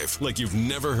Five, like you've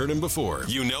never heard him before.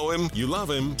 You know him, you love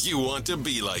him, you want to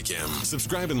be like him.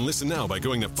 Subscribe and listen now by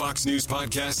going to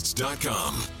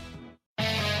foxnewspodcasts.com.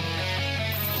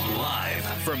 Live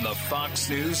from the Fox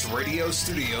News radio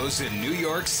studios in New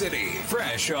York City,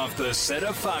 fresh off the set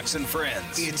of Fox and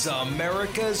Friends, it's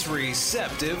America's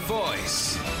receptive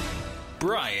voice,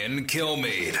 Brian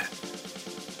Kilmeade.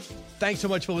 Thanks so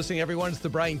much for listening, everyone. It's the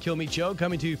Brian Kilmeade Show,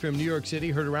 coming to you from New York City,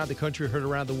 heard around the country, heard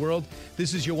around the world.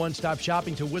 This is your one-stop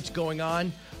shopping to what's going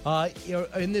on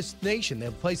in this nation, the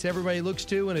place everybody looks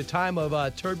to in a time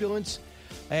of turbulence.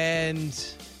 And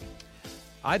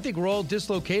I think we're all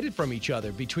dislocated from each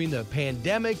other between the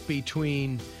pandemic,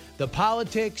 between the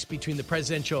politics, between the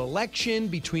presidential election,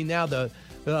 between now the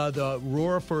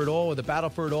roar for it all or the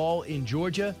battle for it all in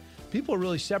Georgia. People are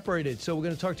really separated. So we're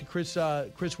going to talk to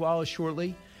Chris Wallace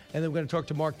shortly. And then we're going to talk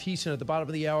to Mark Thiessen at the bottom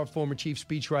of the hour, former chief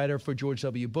speechwriter for George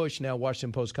W. Bush, now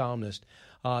Washington Post columnist.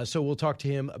 So we'll talk to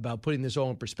him about putting this all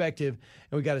in perspective.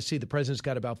 And we got to see the president's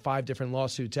got about 5 different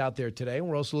lawsuits out there today. And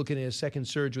we're also looking at a second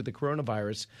surge with the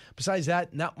coronavirus. Besides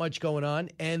that, not much going on.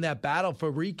 And that battle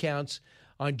for recounts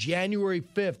on January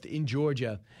 5th in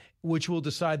Georgia, which will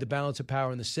decide the balance of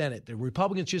power in the Senate. The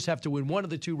Republicans just have to win one of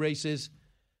the 2 races.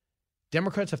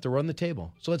 Democrats have to run the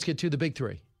table. So let's get to the big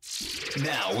 3.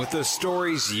 Now, with the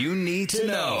stories you need to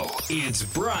know, it's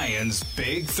Brian's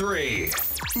Big 3.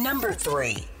 Number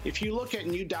 3. If you look at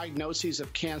new diagnoses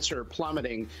of cancer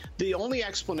plummeting, the only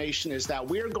explanation is that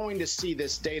we're going to see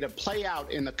this data play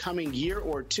out in the coming year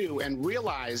or 2 and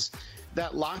realize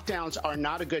that lockdowns are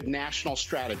not a good national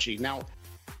strategy. Now,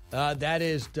 that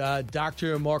is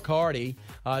Dr. Mark Hardy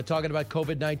talking about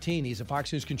COVID-19. He's a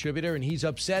Fox News contributor, and he's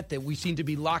upset that we seem to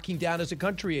be locking down as a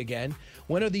country again.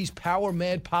 When are these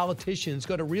power-mad politicians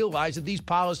going to realize that these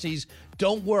policies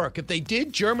don't work? If they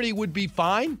did, Germany would be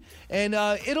fine, and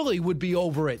Italy would be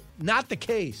over it. Not the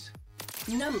case.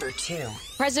 Number 2.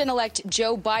 President-elect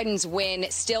Joe Biden's win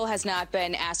still has not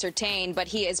been ascertained, but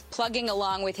he is plugging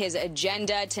along with his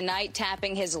agenda tonight,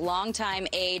 tapping his longtime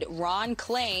aide Ron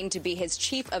Klain to be his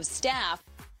chief of staff.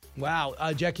 Wow.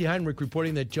 Jackie Heinrich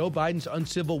reporting that Joe Biden's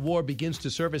uncivil war begins to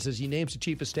surface as he names the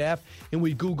chief of staff, and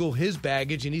we Google his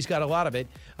baggage, and he's got a lot of it.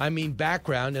 I mean,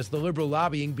 background, as the liberal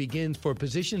lobbying begins for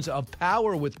positions of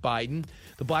power with Biden,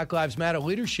 the Black Lives Matter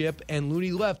leadership and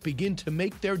loony left begin to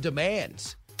make their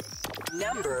demands.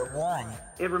 Number 1.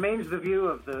 It remains the view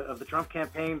of the Trump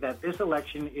campaign that this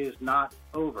election is not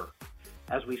over.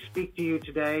 As we speak to you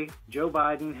today, Joe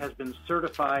Biden has been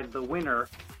certified the winner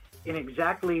in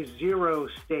exactly 0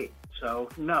 states. So,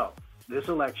 no, this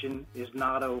election is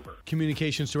not over.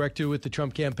 Communications director with the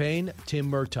Trump campaign,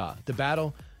 Tim Murtaugh. The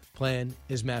battle plan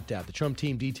is mapped out. The Trump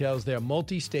team details their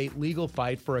multi-state legal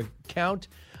fight for a count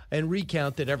and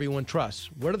recount that everyone trusts.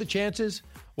 What are the chances?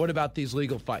 What about these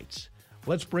legal fights?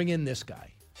 Let's bring in this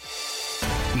guy.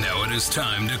 Now it is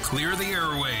time to clear the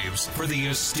airwaves for the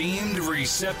esteemed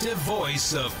receptive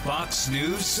voice of Fox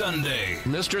News Sunday.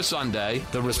 Mr. Sunday,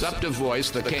 the receptive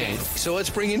voice, the king. So let's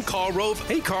bring in Karl Rove.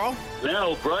 Hey, Karl.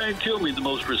 Now, Brian Kilmeade, the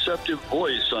most receptive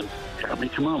voice on... I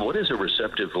mean, come on, what is a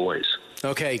receptive voice?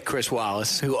 Okay, Chris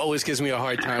Wallace, who always gives me a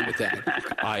hard time with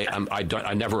that.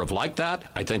 I never have liked that.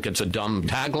 I think it's a dumb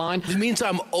tagline. It means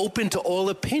I'm open to all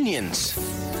opinions.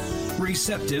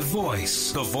 Receptive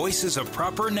voice. The voice is a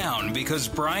proper noun because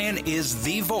Brian is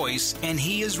the voice and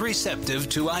he is receptive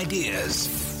to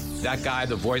ideas. That guy,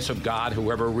 the voice of God,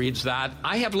 whoever reads that,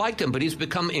 I have liked him, but he's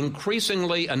become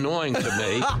increasingly annoying to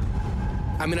me.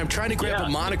 I mean, I'm trying to grab a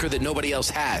moniker that nobody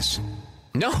else has.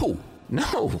 No.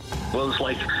 Well, it's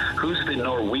like, who's the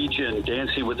Norwegian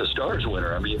Dancing with the Stars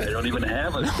winner? I mean, they don't even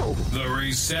have it. No. The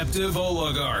receptive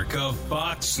oligarch of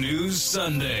Fox News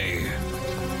Sunday.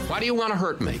 Why do you want to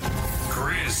hurt me?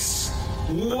 Chris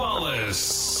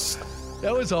Wallace.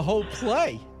 That was a whole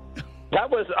play. I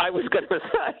was going to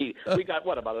say, we got,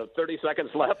 about 30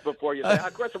 seconds left before you say,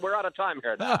 Chris, we're out of time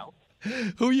here now.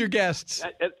 Who are your guests?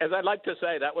 As I'd like to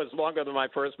say, that was longer than my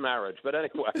first marriage. But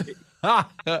anyway.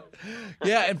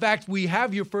 Yeah, in fact, we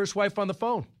have your first wife on the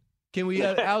phone. Can we,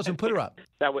 Allison, put her up?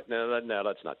 No,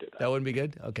 let's not do that. That wouldn't be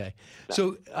good? Okay. No.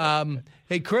 So,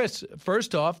 hey, Chris,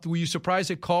 first off, were you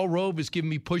surprised that Karl Rove is giving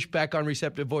me pushback on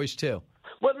receptive voice, too?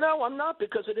 Well, no, I'm not,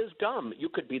 because it is dumb. You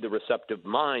could be the receptive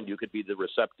mind. You could be the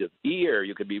receptive ear.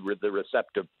 You could be the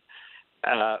receptive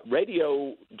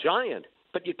radio giant.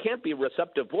 But you can't be a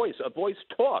receptive voice. A voice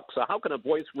talks. So how can a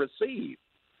voice receive?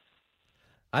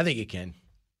 I think it can.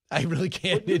 I really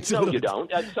can. Well, you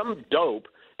don't. Some dope,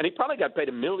 and he probably got paid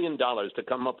 $1 million to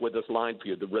come up with this line for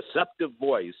you, the receptive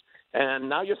voice, and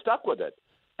now you're stuck with it.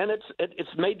 and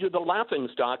it's made you the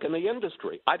laughingstock in the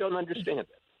industry. I don't understand it.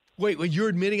 Wait, you're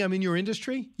admitting I'm in your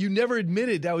industry? You never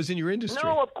admitted I was in your industry.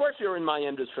 No, of course you're in my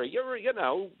industry.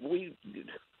 We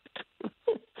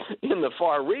in the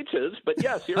far reaches, but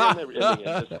yes, you're in the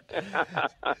industry.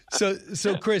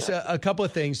 So Chris, a couple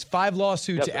of things. 5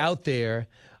 lawsuits out there,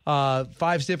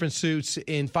 5 different suits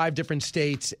in 5 different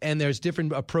states, and there's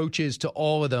different approaches to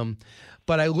all of them.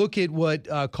 But I look at what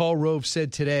Karl Rove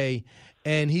said today,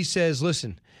 and he says,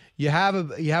 listen, you have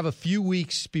a few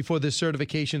weeks before the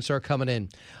certifications start coming in.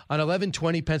 On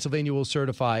 11/20, Pennsylvania will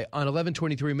certify. On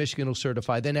 11/23, Michigan will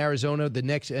certify. Then Arizona the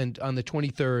next, and on the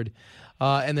 23rd,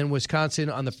 and then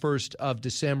Wisconsin on the 1st of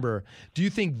December. Do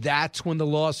you think that's when the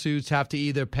lawsuits have to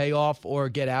either pay off or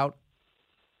get out?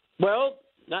 Well,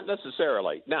 not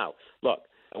necessarily. Now, look,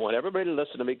 I want everybody to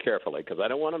listen to me carefully because I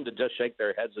don't want them to just shake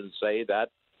their heads and say that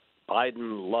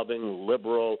Biden-loving,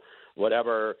 liberal,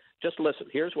 whatever. Just listen.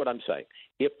 Here's what I'm saying.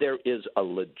 If there is a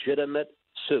legitimate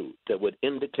suit that would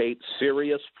indicate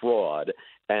serious fraud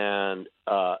and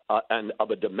of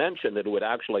a dimension that would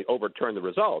actually overturn the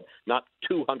result, not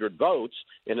 200 votes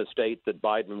in a state that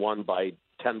Biden won by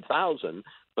 10,000,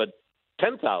 but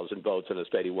 10,000 votes in a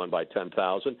state he won by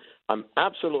 10,000, I'm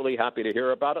absolutely happy to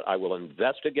hear about it. I will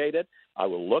investigate it. I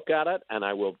will look at it, and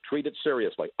I will treat it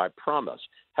seriously. I promise.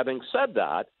 Having said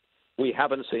that, we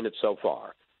haven't seen it so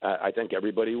far. I think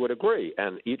everybody would agree.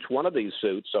 And each one of these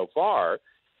suits so far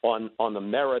on the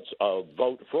merits of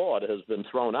vote fraud has been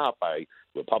thrown out by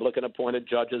Republican-appointed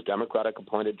judges,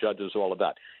 Democratic-appointed judges, all of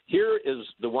that. Here is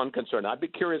the one concern. I'd be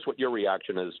curious what your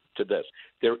reaction is to this.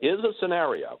 There is a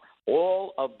scenario.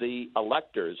 All of the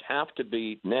electors have to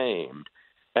be named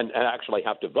and actually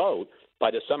have to vote by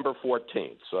December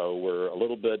 14th. So we're a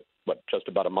little bit, just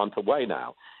about a month away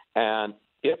now. And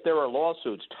if there are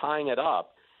lawsuits tying it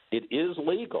up, it is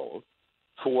legal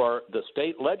for the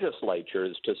state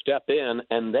legislatures to step in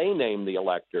and they name the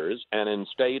electors. And in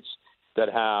states that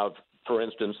have, for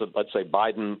instance, let's say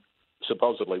Biden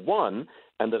supposedly won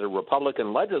and that a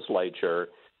Republican legislature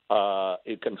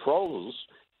it controls,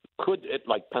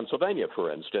 like Pennsylvania,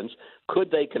 for instance, could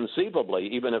they conceivably,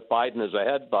 even if Biden is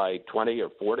ahead by 20 or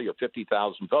 40 or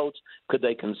 50,000 votes, could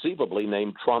they conceivably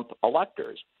name Trump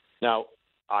electors? Now,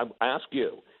 I ask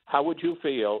you, how would you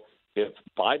feel if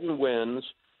Biden wins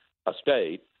a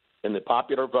state in the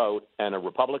popular vote and a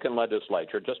Republican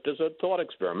legislature, just as a thought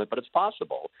experiment, but it's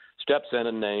possible, steps in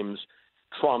and names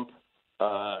Trump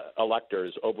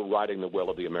electors overriding the will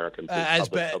of the American people,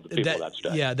 of the people of that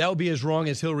state? Yeah, that would be as wrong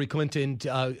as Hillary Clinton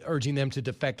urging them to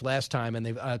defect last time, and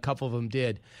a couple of them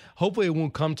did. Hopefully it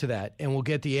won't come to that, and we'll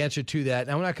get the answer to that.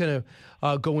 Now, I'm not going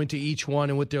to go into each one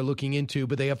and what they're looking into,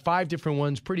 but they have 5 different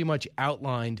ones pretty much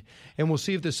outlined, and we'll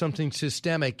see if there's something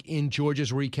systemic in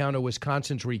Georgia's recount or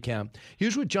Wisconsin's recount.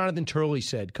 Here's what Jonathan Turley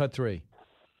said, cut 3.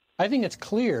 I think it's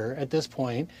clear at this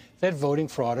point that voting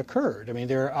fraud occurred. I mean,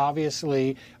 there's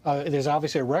obviously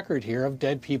a record here of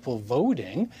dead people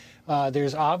voting.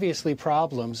 There's obviously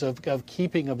problems of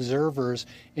keeping observers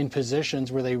in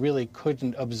positions where they really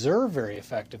couldn't observe very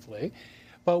effectively.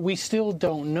 But we still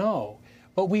don't know.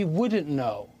 But we wouldn't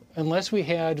know unless we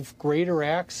had greater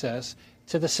access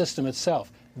to the system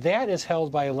itself. That is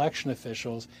held by election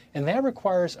officials, and that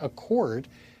requires a court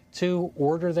to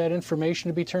order that information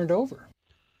to be turned over.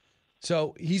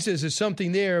 So he says there's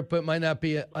something there, but might not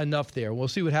be enough there. We'll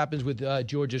see what happens with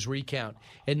Georgia's recount.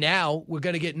 And now we're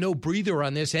going to get no breather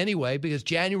on this anyway, because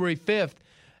January 5th,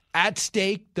 at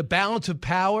stake, the balance of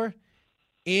power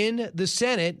in the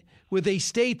Senate with a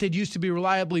state that used to be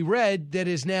reliably red that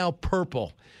is now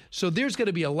purple. So there's going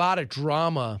to be a lot of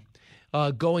drama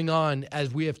going on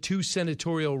as we have 2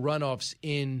 senatorial runoffs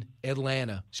in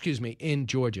in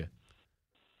Georgia.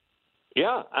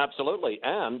 Yeah, absolutely.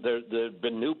 And there have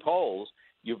been new polls.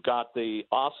 You've got the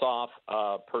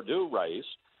Ossoff-Perdue race,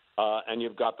 and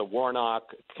you've got the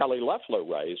Warnock-Kelly Loeffler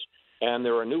race. And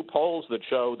there are new polls that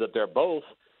show that they're both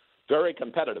very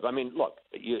competitive. I mean, look,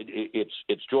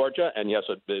 it's Georgia, and yes,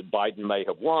 Biden may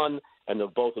have won, and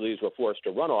both of these were forced to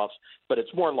runoffs, but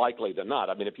it's more likely than not.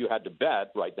 I mean, if you had to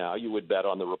bet right now, you would bet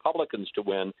on the Republicans to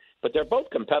win, but they're both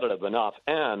competitive enough.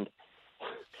 And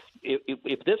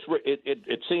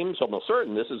it seems almost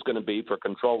certain this is going to be for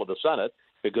control of the Senate,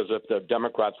 because if the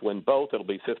Democrats win both, it'll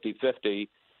be 50-50,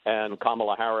 and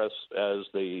Kamala Harris, as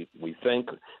we think,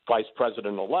 vice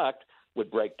president-elect, would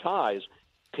break ties.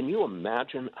 Can you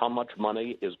imagine how much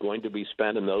money is going to be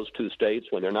spent in those 2 states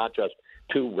when they're not just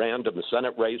 2 random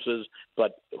Senate races,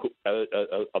 but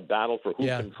a battle for who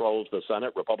controls the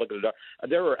Senate, Republican?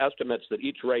 There are estimates that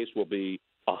each race will be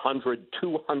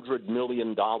 $200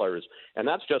 million, and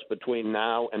that's just between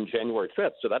now and January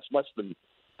 5th. So that's less than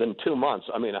than 2 months.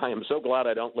 I mean, I am so glad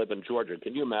I don't live in Georgia.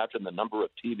 Can you imagine the number of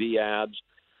TV ads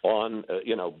on,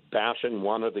 bashing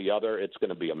one or the other? It's going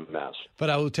to be a mess. But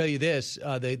I will tell you this,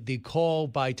 the call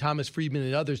by Thomas Friedman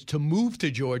and others to move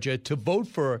to Georgia to vote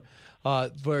for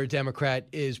a Democrat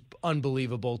is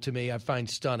unbelievable to me. I find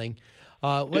stunning.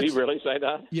 Did he really say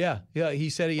that? Yeah, he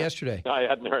said it yesterday. I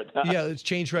hadn't heard that. Yeah, let's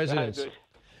change residence.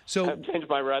 So I've changed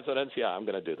my residence. Yeah, I'm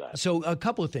going to do that. So a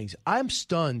couple of things. I'm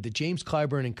stunned that James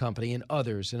Clyburn and company and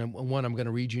others, and one I'm going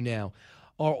to read you now,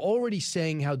 are already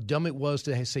saying how dumb it was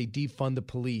to say defund the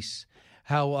police,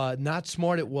 how not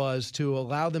smart it was to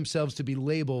allow themselves to be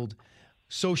labeled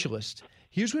socialist.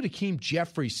 Here's what Hakeem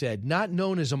Jeffries said, not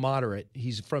known as a moderate.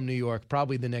 He's from New York,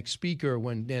 probably the next speaker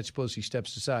when Nancy Pelosi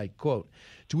steps aside. Quote,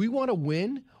 "Do we want to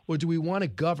win or do we want to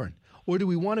govern? Or do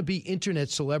we want to be internet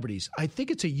celebrities? I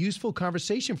think it's a useful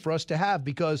conversation for us to have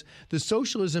because the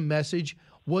socialism message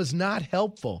was not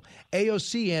helpful."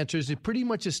 AOC answers, "It pretty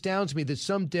much astounds me that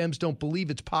some Dems don't believe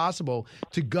it's possible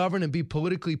to govern and be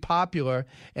politically popular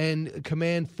and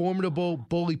command formidable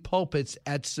bully pulpits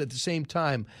at the same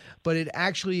time. But it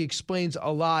actually explains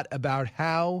a lot about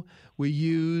how we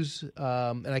use,"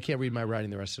 and I can't read my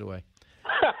writing the rest of the way.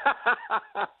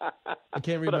 I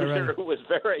can't read my writing. It was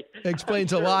very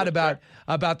explains a lot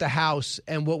about the House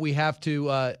and what we have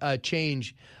to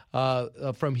change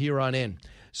from here on in.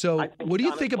 So what do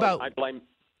you think about?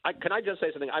 Can I just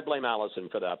say something? I blame Allison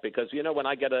for that because, when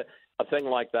I get a thing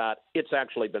like that, it's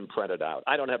actually been printed out.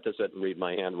 I don't have to sit and read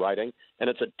my handwriting, and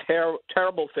it's a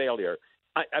terrible failure.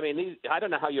 I mean, I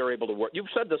don't know how you're able to work. You've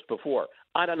said this before.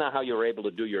 I don't know how you're able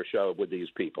to do your show with these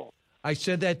people. I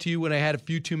said that to you when I had a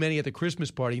few too many at the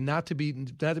Christmas party, not to be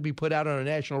put out on a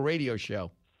national radio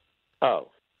show.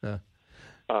 Oh.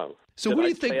 So did what do I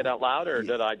you think? Say it out loud, or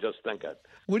did I just think it?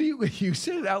 What do you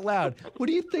said it out loud? What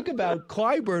do you think about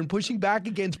Clyburn pushing back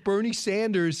against Bernie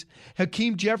Sanders,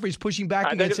 Hakeem Jeffries pushing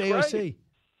back against AOC? Great.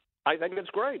 I think it's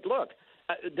great. Look,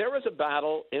 there is a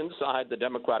battle inside the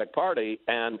Democratic Party,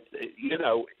 and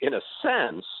in a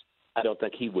sense, I don't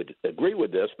think he would agree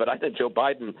with this, but I think Joe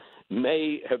Biden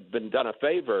may have been done a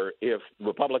favor if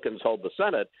Republicans hold the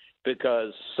Senate,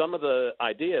 because some of the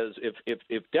ideas,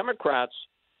 if Democrats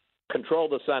control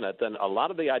the Senate, then a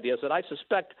lot of the ideas that I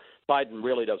suspect Biden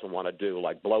really doesn't want to do,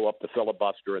 like blow up the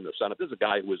filibuster in the Senate. This is a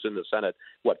guy who was in the Senate,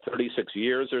 36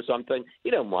 years or something.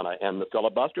 He doesn't want to end the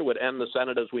filibuster, would end the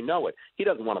Senate as we know it. He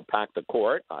doesn't want to pack the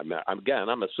court.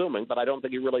 I'm assuming, but I don't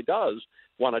think he really does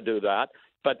want to do that.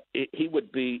 But he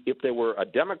would be, if there were a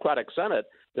Democratic Senate,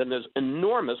 then there's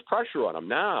enormous pressure on him.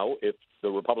 Now, if the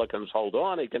Republicans hold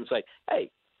on, he can say,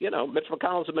 hey, Mitch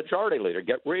McConnell's a majority leader,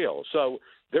 get real. So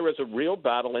there is a real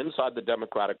battle inside the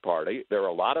Democratic Party. There are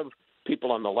a lot of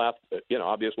people on the left,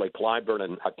 obviously Clyburn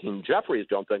and Hakeem Jeffries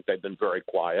don't think they've been very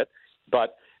quiet,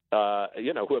 but,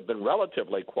 who have been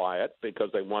relatively quiet because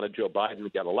they wanted Joe Biden to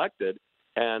get elected.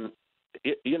 And,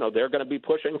 they're going to be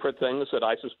pushing for things that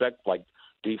I suspect, like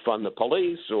defund the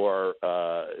police or,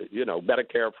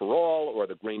 Medicare for all or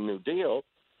the Green New Deal,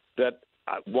 that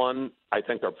one, I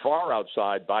think are far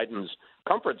outside Biden's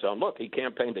comfort zone. Look, he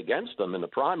campaigned against them in the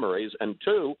primaries, and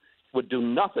two, would do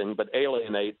nothing but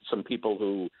alienate some people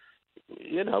who,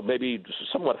 maybe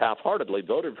somewhat half-heartedly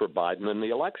voted for Biden in the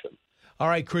election. All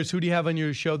right, Chris, who do you have on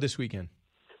your show this weekend?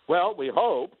 Well, we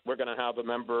hope we're going to have a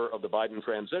member of the Biden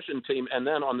transition team. And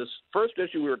then on this first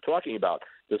issue we were talking about,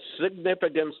 the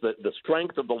significance, the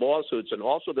strength of the lawsuits, and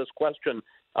also this question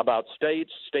about state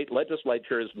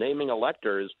legislatures naming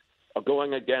electors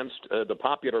going against the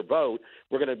popular vote,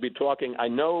 we're going to be talking. I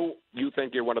know you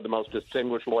think you're one of the most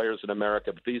distinguished lawyers in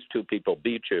America, but these two people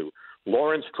beat you.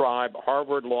 Lawrence Tribe,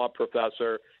 Harvard law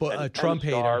professor, and a Trump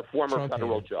hater, former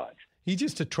federal judge. He's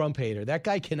just a Trump hater. That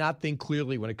guy cannot think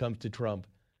clearly when it comes to Trump.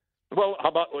 Well,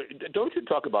 don't you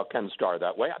talk about Ken Starr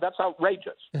that way? That's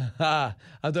outrageous. I'm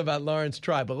talking about Lawrence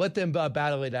Tribe, but let them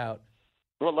battle it out.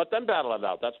 Well, let them battle it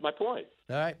out. That's my point.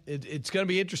 All right. It's going to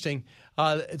be interesting.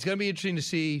 It's going to be interesting to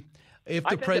see if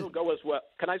the president. It'll go as well.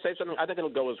 Can I say something? I think it'll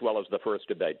go as well as the first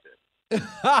debate did.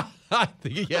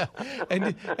 Yeah.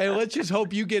 And let's just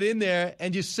hope you get in there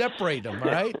and just separate them,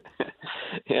 all right?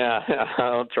 Yeah,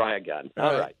 I'll try again.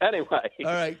 All right. Anyway.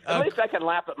 All right. At least I can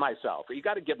laugh at myself. You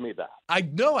got to give me that. I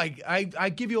know. I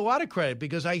give you a lot of credit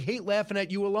because I hate laughing at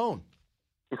you alone.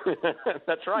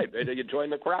 That's right. You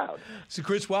join the crowd. So,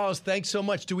 Chris Wallace, thanks so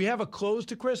much. Do we have a close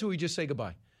to Chris, or we just say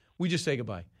goodbye? We just say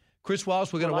goodbye. Chris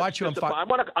Wallace, we're going to watch you on Fox. I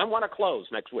want to close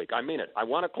next week. I mean it. I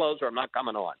want to close, or I'm not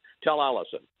coming on. Tell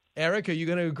Allison. Eric, are you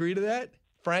going to agree to that?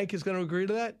 Frank is going to agree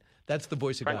to that? That's the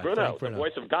voice of God. Frank Bruno, the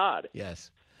voice of God.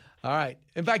 Yes. All right.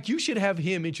 In fact, you should have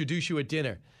him introduce you at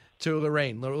dinner to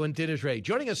Lorraine. Lorraine, dinner's ready.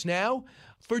 Joining us now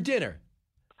for dinner,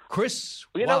 Chris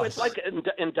You know, Wallace. it's like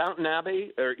in Downton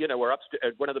Abbey, or, or upstairs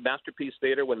at one of the Masterpiece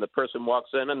Theater when the person walks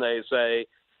in and they say,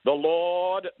 "The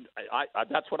Lord," I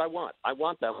that's what I want. I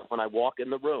want that when I walk in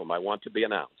the room. I want to be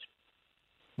announced.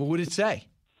 What would it say?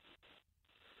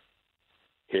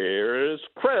 Here's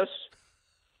Chris.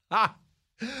 Ah.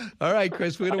 All right,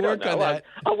 Chris, we're going to work on that.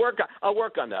 I'll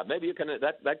work on that. Maybe you can.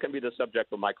 That can be the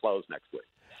subject of my close next week.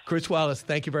 Chris Wallace,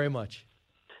 thank you very much.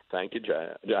 Thank you,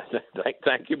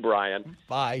 Thank you, Brian.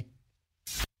 Bye.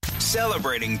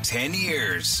 Celebrating 10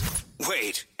 years.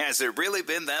 Wait, has it really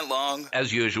been that long?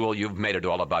 As usual, you've made it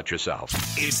all about yourself.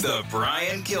 It's the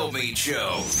Brian Kilmeade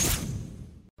Show.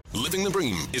 Living the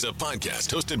Bream is a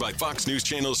podcast hosted by Fox News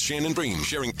Channel's Shannon Bream,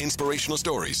 sharing inspirational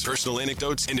stories, personal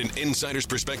anecdotes, and an insider's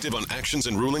perspective on actions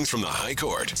and rulings from the High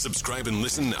Court. Subscribe and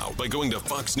listen now by going to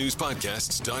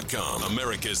foxnewspodcasts.com.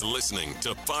 America's listening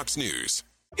to Fox News.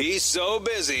 He's so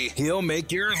busy, he'll make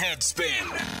your head spin.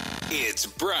 It's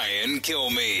Brian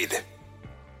Kilmeade.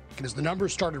 As the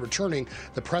numbers started returning,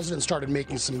 the president started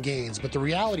making some gains. But the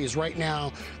reality is right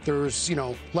now, there's,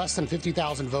 less than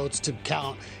 50,000 votes to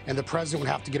count, and the president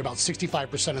would have to get about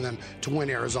 65% of them to win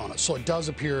Arizona. So it does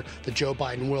appear that Joe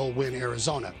Biden will win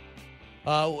Arizona.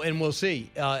 And we'll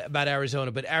see about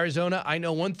Arizona. But Arizona, I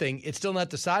know one thing. It's still not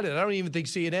decided. I don't even think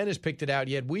CNN has picked it out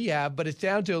yet. We have, but it's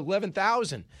down to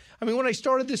 11,000. I mean, when I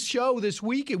started this show this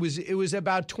week, it was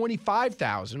about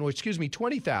 25,000, or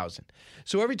 20,000.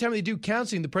 So every time they do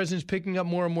counting, the president's picking up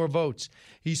more and more votes.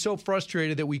 He's so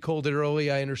frustrated that we called it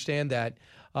early. I understand that.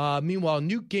 Meanwhile,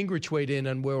 Newt Gingrich weighed in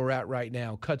on where we're at right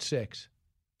now. Cut 6.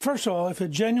 First of all, if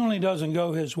it genuinely doesn't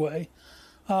go his way,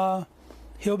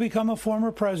 he'll become a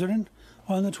former president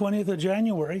on the 20th of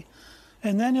January,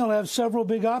 and then he'll have several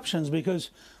big options, because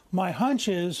my hunch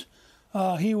is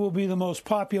he will be the most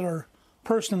popular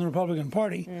person in the Republican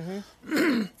Party.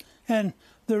 Mm-hmm. And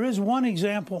there is one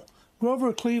example.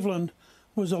 Grover Cleveland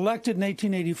was elected in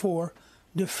 1884,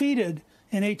 defeated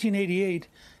in 1888,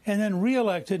 and then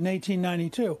reelected in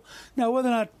 1892. Now, whether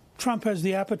or not Trump has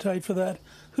the appetite for that,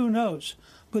 who knows?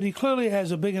 But he clearly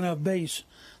has a big enough base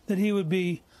that he would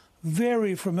be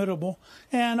very formidable.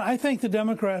 And I think the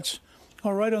Democrats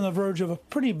are right on the verge of a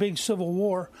pretty big civil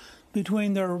war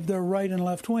between their right and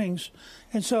left wings.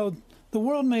 And so the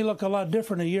world may look a lot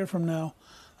different a year from now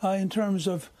in terms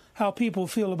of how people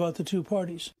feel about the two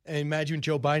parties. And imagine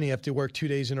Joe Biden have to work 2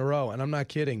 days in a row. And I'm not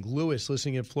kidding. Lewis,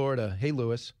 listening in Florida. Hey,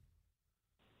 Lewis.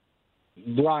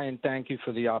 Brian, thank you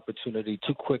for the opportunity.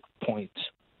 2 quick points.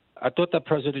 I thought that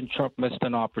President Trump missed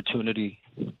an opportunity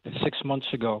 6 months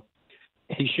ago.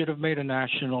 He should have made a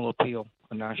national appeal,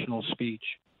 a national speech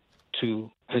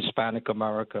to Hispanic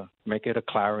America, make it a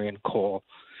clarion call.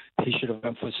 He should have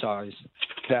emphasized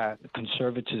that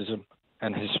conservatism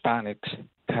and Hispanics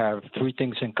have 3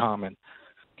 things in common: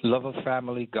 love of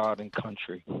family, God, and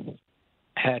country.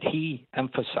 Had he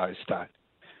emphasized that,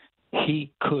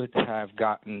 he could have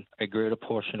gotten a greater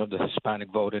portion of the Hispanic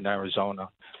vote in Arizona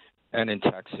and in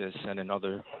Texas and in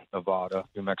other Nevada,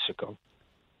 New Mexico.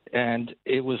 And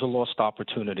it was a lost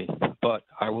opportunity. But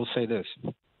I will say this.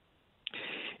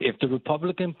 If the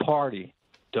Republican Party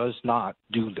does not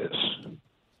do this,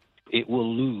 it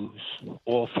will lose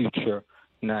all future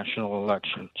national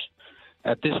elections.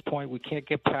 At this point, we can't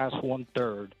get past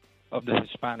 1/3 of the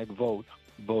Hispanic vote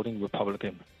voting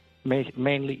Republican,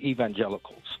 mainly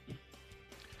evangelicals.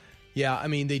 Yeah, I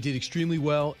mean, they did extremely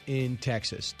well in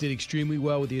Texas, did extremely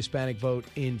well with the Hispanic vote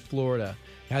in Florida,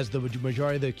 has the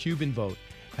majority of the Cuban vote.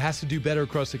 It has to do better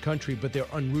across the country, but they're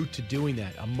en route to doing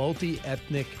that. A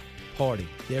multi-ethnic party.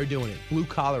 They're doing it. Blue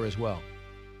collar as well.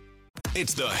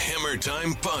 It's the Hammer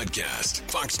Time Podcast.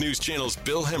 Fox News Channel's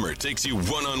Bill Hemmer takes you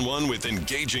one-on-one with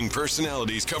engaging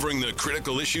personalities covering the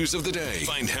critical issues of the day.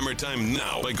 Find Hammer Time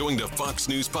now by going to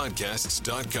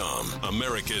foxnewspodcasts.com.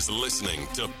 America's listening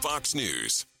to Fox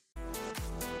News.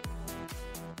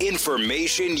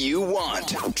 Information you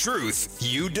want. Truth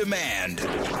you demand.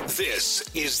 This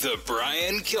is the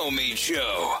Brian Kilmeade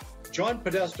Show. John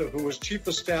Podesta, who was chief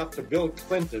of staff to Bill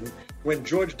Clinton when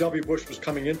George W. Bush was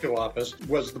coming into office,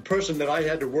 was the person that I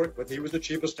had to work with. He was the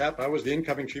chief of staff. I was the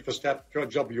incoming chief of staff to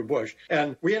George W. Bush.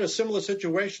 And we had a similar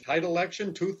situation. Tight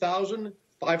election, 2000.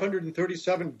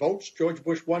 537 votes George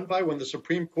Bush won by when the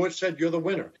Supreme Court said you're the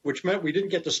winner, which meant we didn't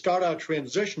get to start our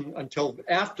transition until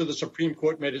after the Supreme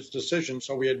Court made its decision,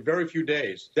 so we had very few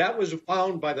days. That was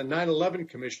found by the 9/11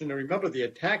 Commission. And remember, the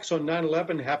attacks on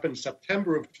 9/11 happened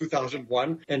September of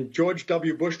 2001, and George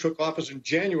W. Bush took office in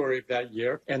January of that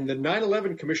year. And the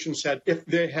 9/11 Commission said if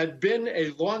there had been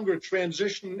a longer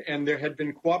transition and there had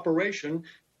been cooperation,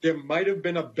 there might have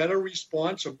been a better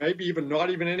response, or maybe even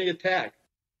not even any attack.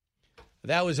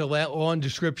 That was a long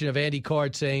description of Andy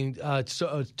Card saying,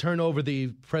 turn over the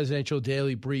presidential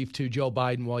daily brief to Joe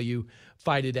Biden while you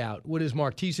fight it out. What does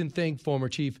Mark Thiessen think? Former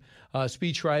chief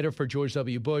speechwriter for George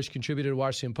W. Bush, contributor to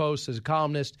Washington Post as a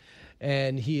columnist,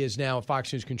 and he is now a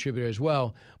Fox News contributor as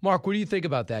well. Mark, what do you think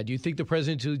about that? Do you think the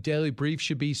presidential daily brief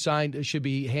should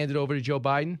be handed over to Joe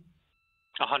Biden?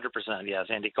 100%, yes.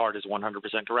 Andy Card is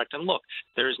 100% correct. And look,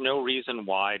 there is no reason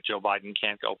why Joe Biden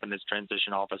can't open his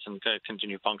transition office and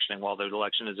continue functioning while the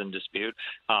election is in dispute.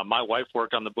 My wife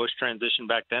worked on the Bush transition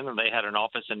back then, and they had an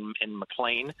office in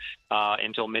McLean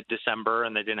until mid-December,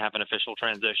 and they didn't have an official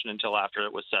transition until after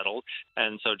it was settled.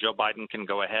 And so Joe Biden can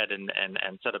go ahead and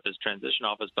set up his transition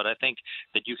office. But I think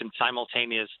that you can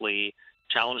simultaneously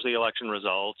challenge the election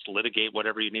results, litigate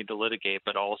whatever you need to litigate,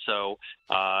 but also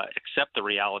accept the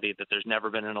reality that there's never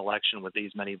been an election with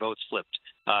these many votes flipped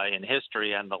in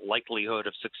history, and the likelihood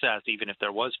of success, even if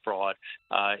there was fraud,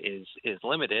 is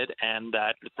limited, and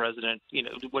that the president,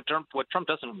 what Trump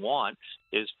doesn't want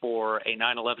is for a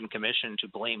 9/11 commission to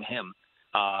blame him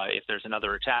if there's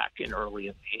another attack in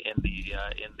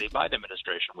the Biden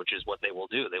administration, which is what they will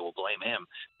do. They will blame him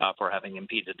for having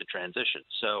impeded the transition.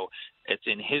 So it's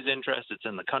in his interest, it's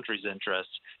in the country's interest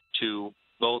to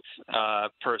both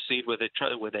proceed with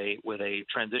a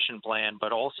transition plan,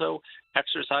 but also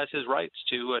exercise his rights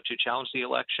to challenge the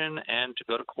election and to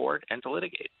go to court and to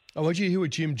litigate. I want you to hear what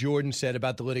Jim Jordan said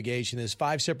about the litigation. There's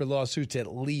 5 separate lawsuits, at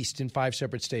least in 5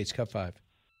 separate states. Cut 5.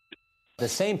 The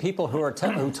same people who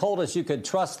told us you could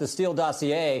trust the Steele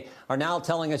dossier are now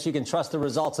telling us you can trust the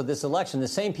results of this election. The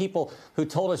same people who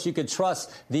told us you could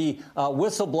trust the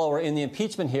whistleblower in the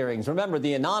impeachment hearings. Remember,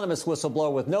 the anonymous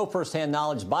whistleblower with no firsthand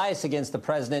knowledge, bias against the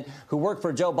president, who worked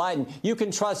for Joe Biden. You can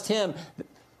trust him.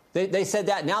 They said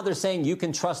that. Now they're saying you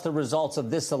can trust the results of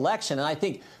this election. And I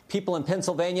think people in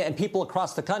Pennsylvania and people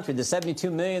across the country, the 72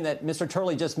 million that Mr.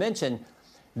 Turley just mentioned,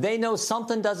 they know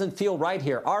something doesn't feel right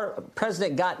here. Our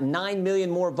president got 9 million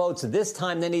more votes this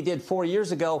time than he did 4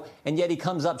 years ago, and yet he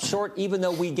comes up short, even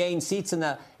though we gained seats in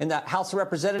the House of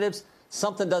Representatives.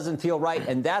 Something doesn't feel right,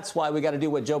 and that's why we got to do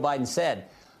what Joe Biden said.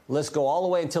 Let's go all the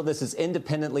way until this is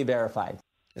independently verified.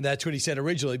 And that's what he said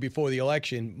originally before the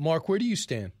election. Mark, where do you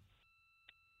stand?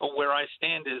 Well, where I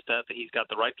stand is that he's got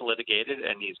the right to litigate it,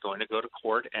 and he's going to go to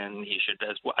court, and he should.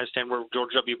 As I stand where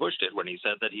George W. Bush did when he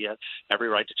said that he had every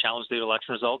right to challenge the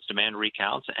election results, demand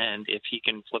recounts, and if he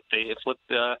can flip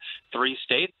the 3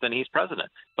 states, then he's president.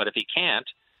 But if he can't,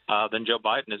 then Joe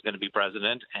Biden is going to be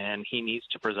president, and he needs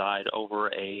to preside over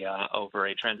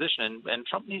a transition. And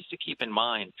Trump needs to keep in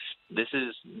mind this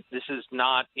is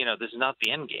not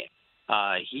the end game.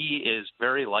 He is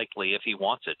very likely, if he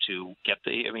wants it, to get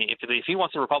if he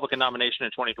wants a Republican nomination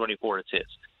in 2024, it's his.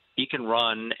 He can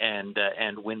run and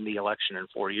win the election in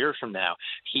 4 years from now.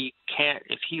 He can't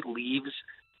if he leaves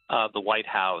the White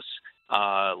House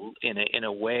in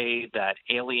a way that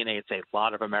alienates a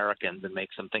lot of Americans and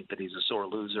makes them think that he's a sore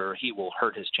loser. He will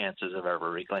hurt his chances of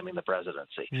ever reclaiming the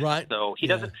presidency. Right. So he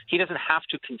doesn't have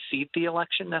to concede the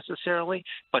election necessarily,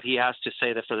 but he has to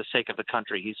say that for the sake of the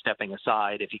country, he's stepping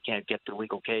aside if he can't get the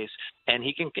legal case, and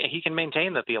he can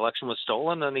maintain that the election was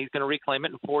stolen, and he's going to reclaim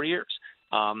it in 4 years.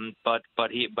 But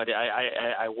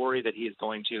I worry that he's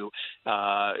going to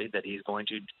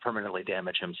permanently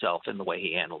damage himself in the way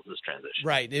he handles this transition.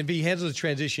 Right. If he handles the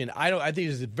transition, I think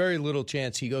there's a very little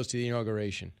chance he goes to the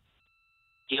inauguration.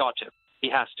 He ought to. He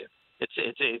has to.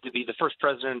 It's to be the first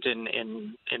president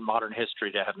in modern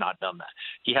history to have not done that.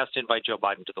 He has to invite Joe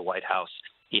Biden to the White House.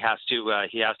 He has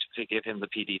to give him the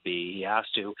PDB. He has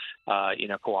to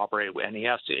cooperate, and he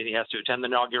has to attend the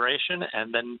inauguration,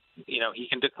 and then he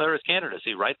can declare his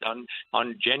candidacy right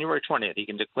on January 20th. He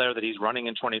can declare that he's running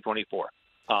in 2024.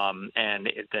 And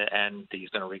he's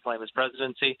going to reclaim his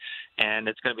presidency, and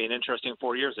it's going to be an interesting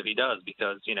 4 years if he does,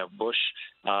 because Bush,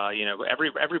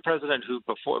 every president who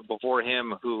before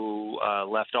him who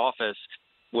left office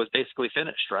was basically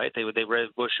finished, right?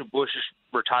 Bush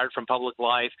retired from public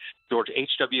life. George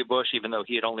H.W. Bush, even though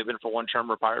he had only been for one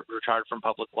term, retired from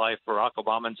public life. Barack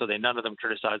Obama, and so none of them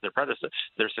criticized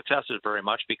their successors very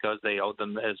much, because they owed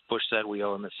them, as Bush said, we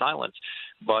owe them his silence.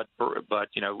 But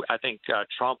I think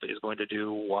Trump is going to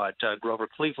do what Grover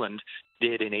Cleveland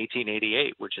did in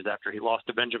 1888, which is after he lost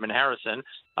to Benjamin Harrison,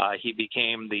 he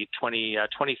became the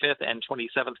 25th and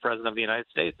 27th president of the United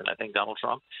States. And I think Donald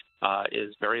Trump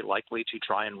is very likely to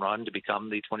try and run to become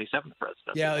the 27th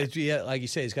president. Yeah, like you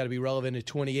say, it's got to be relevant at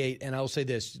 28. And I'll say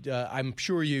this: I'm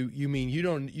sure you mean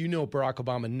Barack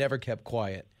Obama never kept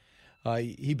quiet.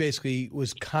 He basically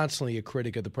was constantly a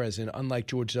critic of the president, unlike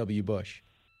George W. Bush.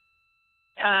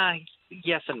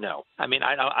 yes and no. I mean,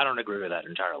 I don't agree with that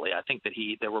entirely. I think that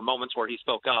there were moments where he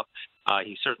spoke up.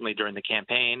 He certainly during the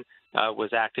campaign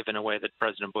was active in a way that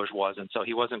President Bush wasn't. So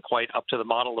he wasn't quite up to the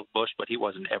model of Bush, but he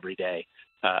wasn't every day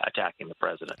attacking the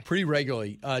president. Pretty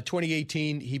regularly.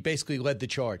 2018, he basically led the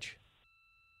charge.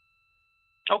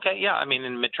 Okay, yeah. I mean,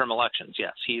 in midterm elections,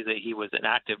 yes, he was an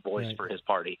active voice for his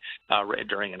party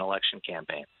during an election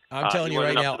campaign. I'm telling you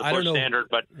right now, I don't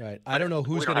know. I don't know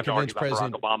who's going to convince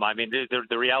President Obama. I mean,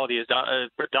 the reality is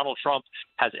Donald Trump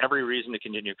has every reason to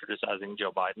continue criticizing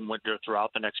Joe Biden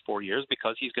throughout the next 4 years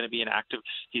because he's going to be an active.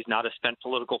 He's not a spent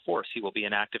political force. He will be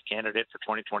an active candidate for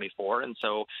 2024, and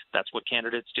so that's what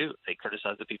candidates do. They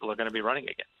criticize the people who are going to be running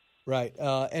again. Right.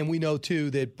 And we know,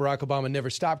 too, that Barack Obama never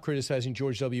stopped criticizing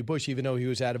George W. Bush, even though he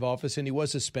was out of office and he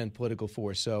was a spent political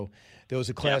force. So there was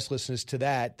a classlessness to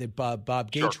that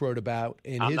Bob Gates wrote about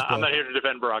in his book. I'm not here to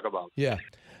defend Barack Obama. Yeah.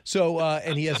 So,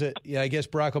 and he has I guess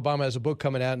Barack Obama has a book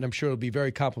coming out, and I'm sure it'll be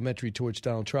very complimentary towards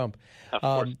Donald Trump. Of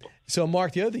course. So,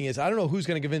 Mark, the other thing is, I don't know who's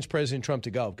going to convince President Trump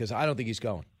to go, because I don't think he's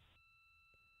going.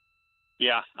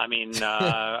 Yeah, I mean,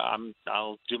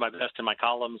 I'll do my best in my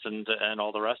columns and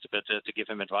all the rest of it to give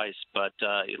him advice. But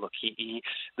look, the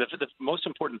most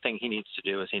important thing he needs to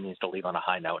do is he needs to leave on a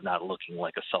high note, not looking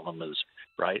like a sullen loser,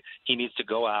 right? He needs to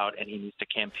go out and he needs to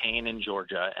campaign in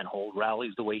Georgia and hold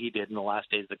rallies the way he did in the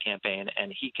last days of the campaign,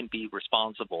 and he can be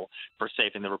responsible for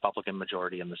saving the Republican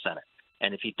majority in the Senate.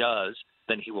 And if he does,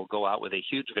 then he will go out with a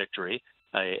huge victory,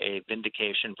 a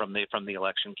vindication from the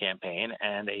election campaign,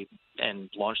 and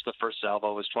launch the first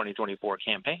salvo of his 2024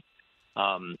 campaign.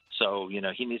 So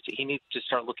he needs to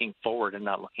start looking forward and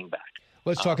not looking back.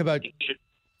 Let's talk about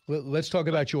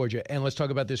Georgia, and let's talk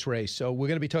about this race. So we're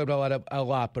going to be talking about a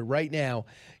lot, but right now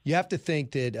you have to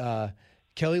think that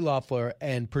Kelly Loeffler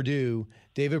and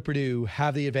David Perdue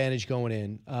have the advantage going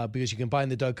in because you combine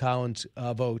the Doug Collins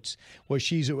votes, where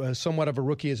she's somewhat of a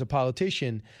rookie as a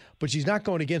politician, but she's not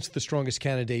going against the strongest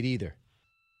candidate either.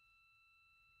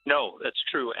 No, that's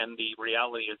true. And the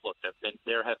reality is, look,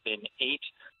 there have been 8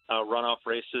 runoff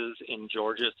races in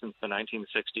Georgia since the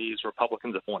 1960s.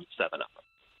 Republicans have won 7 of them.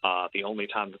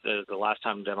 The last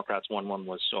time Democrats won one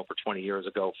was over 20 years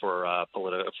ago for a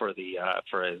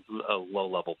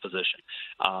low-level position.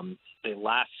 The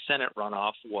last Senate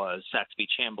runoff was Saxby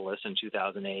Chambliss in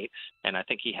 2008, and I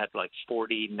think he had like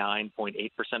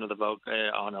 49.8% of the vote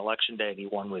on election day, and he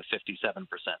won with 57%.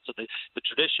 So the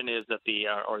tradition is that the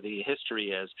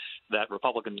history is that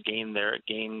Republicans gain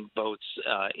votes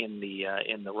in the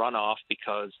runoff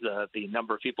because the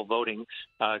number of people voting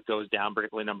goes down,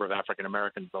 particularly the number of African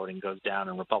American voting goes down,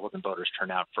 and Republican voters turn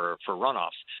out for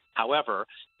runoffs. However,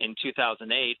 in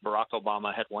 2008, Barack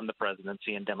Obama had won the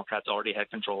presidency, and Democrats already had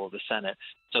control of the Senate,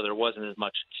 so there wasn't as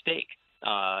much at stake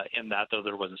in that, though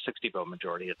there was a 60-vote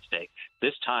majority at stake.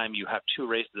 This time, you have 2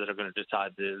 races that are going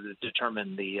to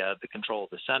determine the control of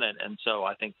the Senate, and so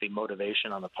I think the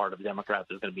motivation on the part of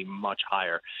Democrats is going to be much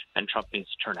higher, and Trump needs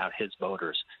to turn out his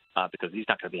voters because he's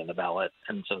not going to be on the ballot,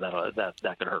 and so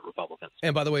that could hurt Republicans.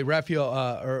 And by the way,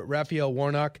 Raphael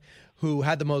Warnock, who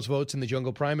had the most votes in the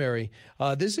jungle primary,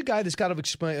 this is a guy that's got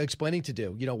explaining to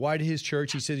do. Why did his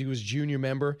church? He said he was a junior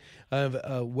member of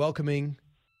welcoming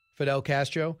Fidel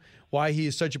Castro. Why he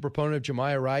is such a proponent of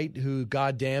Jemiah Wright, who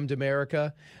goddamned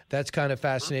America. That's kind of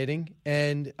fascinating.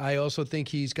 And I also think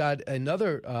he's got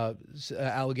another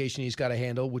allegation he's got to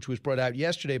handle, which was brought out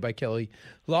yesterday by Kelly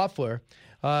Loeffler.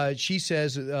 She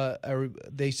says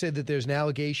they said that there's an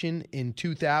allegation in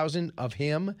 2000 of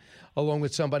him, along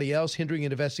with somebody else, hindering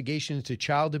an investigation into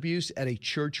child abuse at a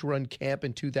church-run camp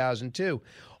in 2002.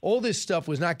 All this stuff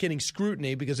was not getting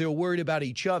scrutiny because they were worried about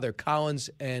each other, Collins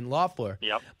and Loeffler.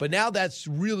 Yep. But now that's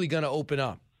really going to open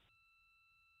up.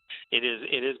 It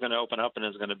is going to open up, and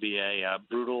it's going to be a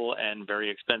brutal and very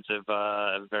expensive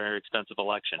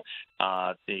election.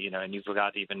 And you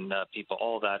forgot even people.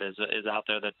 All of that is out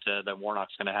there that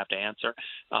Warnock's going to have to answer.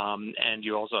 And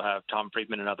you also have Tom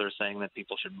Friedman and others saying that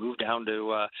people should move down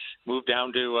to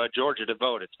Georgia to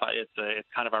vote. It's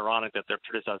kind of ironic that they're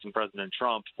criticizing President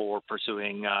Trump for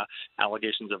pursuing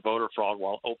allegations of voter fraud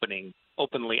while openly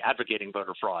advocating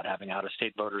voter fraud, having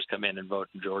out-of-state voters come in and vote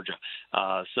in Georgia.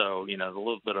 So a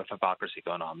little bit of hypocrisy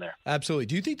going on there. Absolutely.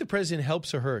 Do you think the president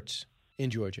helps or hurts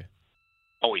in Georgia?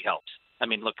 Oh, he helps. I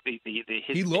mean, look,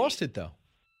 he lost it though.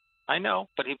 I know,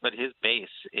 but his base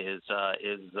is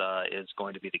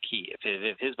going to be the key.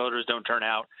 If his voters don't turn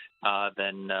out,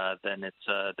 then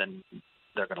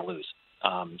they're going to lose.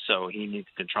 So he needs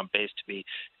the Trump base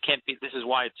can't be. This is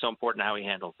why it's so important how he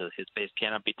handles it. His base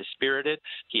cannot be dispirited.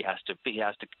 He has to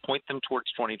point them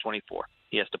towards 2024.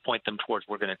 He has to point them towards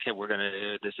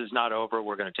this is not over.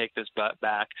 We're going to take this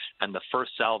back. And the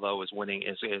first salvo is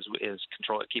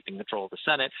keeping control of the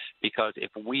Senate, because if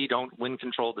we don't win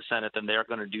control of the Senate, then they're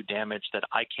going to do damage that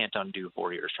I can't undo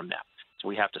 4 years from now. So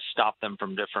we have to stop them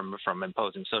from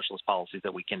imposing socialist policies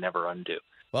that we can never undo.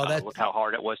 Well, look how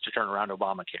hard it was to turn around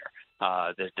Obamacare.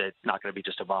 It's not going to be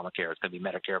just Obamacare. It's going to be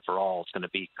Medicare for all. It's going to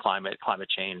be climate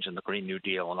change and the Green New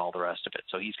Deal and all the rest of it.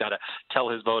 So he's got to tell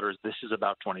his voters this is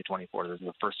about 2024. This is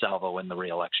the first salvo in the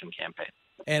re-election campaign.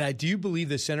 And I do believe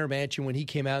that Senator Manchin, when he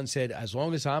came out and said, as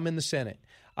long as I'm in the Senate,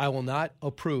 I will not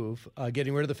approve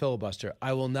getting rid of the filibuster.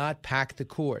 I will not pack the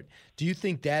court. Do you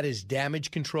think that is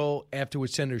damage control after what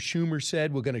Senator Schumer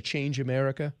said, we're going to change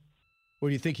America? Or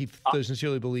do you think he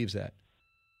sincerely believes that?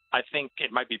 I think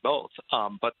it might be both.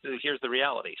 But here's the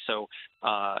reality. So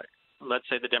let's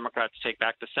say the Democrats take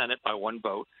back the Senate by one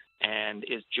vote, and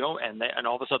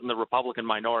all of a sudden the Republican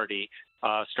minority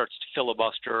starts to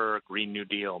filibuster Green New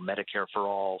Deal, Medicare for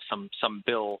all, some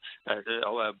bill,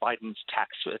 Biden's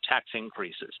tax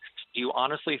increases. Do you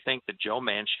honestly think that Joe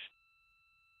Manchin,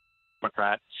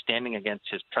 Democrat, standing against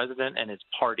his president and his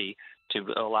party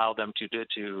to allow them to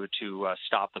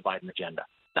stop the Biden agenda?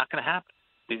 It's not going to happen.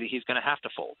 He's going to have to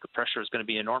fold. The pressure is going to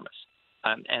be enormous,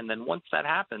 and then once that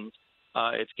happens,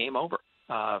 it's game over.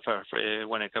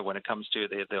 When it comes to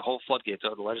the whole floodgates,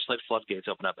 the legislative floodgates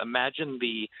open up. Imagine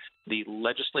the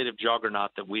legislative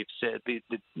juggernaut that we've said, the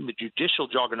judicial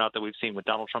juggernaut that we've seen with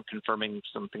Donald Trump confirming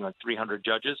something like 300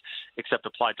 judges, except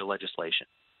applied to legislation,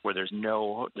 where there's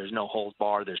no hold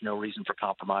bar, there's no reason for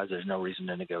compromise, there's no reason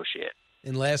to negotiate.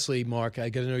 And lastly, Mark, I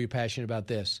got to know you're passionate about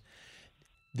this.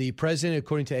 The president,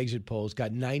 according to exit polls,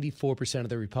 got 94% of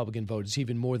the Republican vote. It's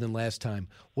even more than last time.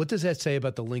 What does that say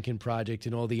about the Lincoln Project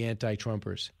and all the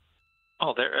anti-Trumpers?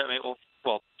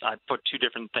 Well, I put two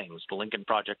different things: the Lincoln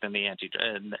Project and the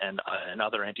and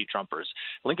other anti-Trumpers.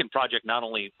 Lincoln Project not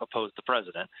only opposed the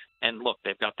president, and look,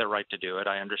 they've got their right to do it.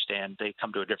 I understand they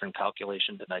come to a different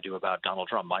calculation than I do about Donald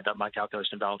Trump. My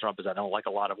calculation of Donald Trump is I don't like a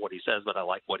lot of what he says, but I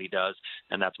like what he does,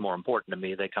 and that's more important to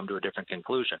me. They come to a different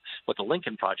conclusion. What the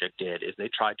Lincoln Project did is they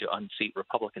tried to unseat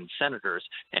Republican senators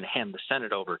and hand the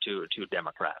Senate over to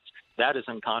Democrats. That is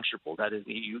unconscionable. That is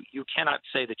you cannot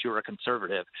say that you're a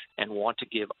conservative and want to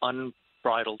give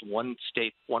unbridled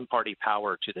one-party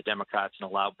power to the Democrats and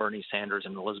allow Bernie Sanders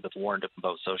and Elizabeth Warren to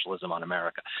impose socialism on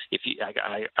America.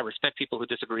 I respect people who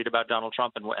disagreed about Donald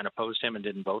Trump and opposed him and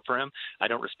didn't vote for him. I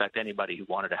don't respect anybody who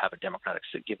wanted to have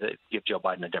give Joe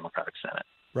Biden a Democratic Senate.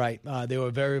 Right. They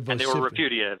were very vociferous. And they were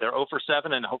repudiated. They're 0 for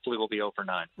 7 and hopefully will be 0 for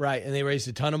 9. Right. And they raised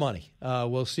a ton of money.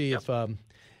 We'll see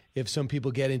if some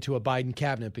people get into a Biden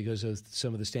cabinet because of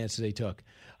some of the stances they took.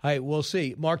 All right, we'll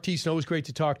see. Mark Thiessen, always great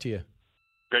to talk to you.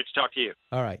 Great to talk to you.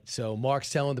 All right, so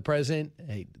Mark's telling the president,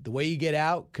 hey, the way you get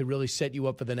out could really set you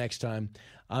up for the next time.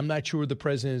 I'm not sure the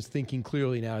president is thinking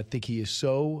clearly now. I think he is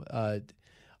so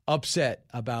upset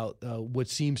about what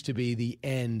seems to be the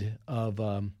end of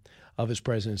his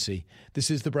presidency. This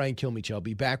is the Brian Kilmeade Show. I'll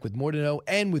be back with more to know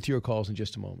and with your calls in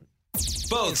just a moment.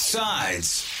 Both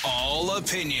sides, all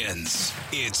opinions.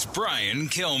 It's Brian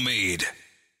Kilmeade.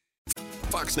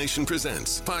 Fox Nation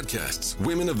presents podcasts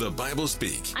Women of the Bible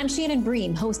Speak. I'm Shannon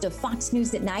Bream, host of Fox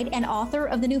News at Night and author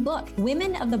of the new book,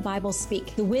 Women of the Bible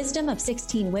Speak, the wisdom of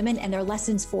 16 women and their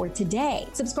lessons for today.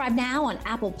 Subscribe now on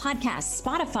Apple Podcasts,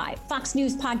 Spotify,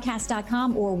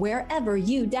 FoxNewsPodcast.com, or wherever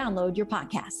you download your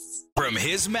podcasts. From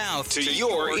his mouth to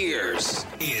your ears,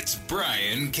 it's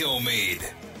Brian Kilmeade.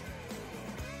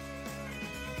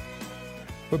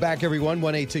 We're back, everyone.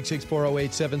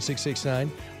 1-866-408-7669.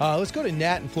 Let's go to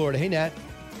Nat in Florida. Hey, Nat.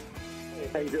 Hey,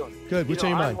 how you doing? Good. What's on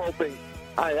your mind? I'm hoping.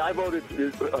 I voted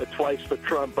twice for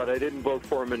Trump, but I didn't vote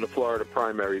for him in the Florida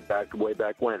primary way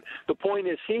back when. The point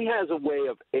is, he has a way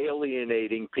of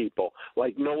alienating people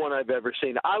like no one I've ever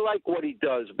seen. I like what he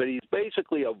does, but he's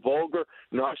basically a vulgar,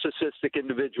 narcissistic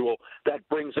individual that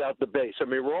brings out the base. I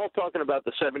mean, we're all talking about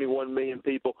the 71 million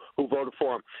people who voted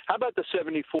for him. How about the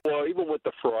 74, even with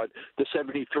the fraud, the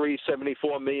 73,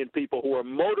 74 million people who are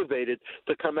motivated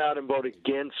to come out and vote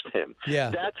against him? Yeah.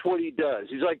 That's what he does.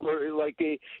 He's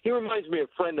he reminds me of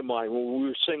a friend of mine when we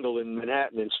were single in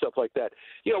Manhattan and stuff like that.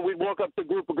 You know, we'd walk up to a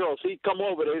group of girls. He'd come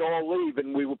over. They'd all leave,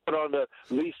 and we would put on the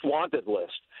least wanted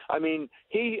list. I mean,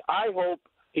 I hope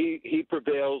he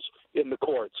prevails in the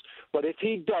courts. But if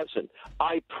he doesn't,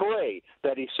 I pray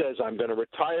that he says, I'm going to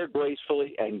retire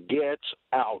gracefully and gets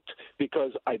out,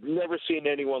 because I've never seen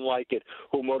anyone like it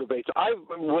who motivates. I've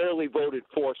rarely voted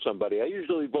for somebody. I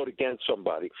usually vote against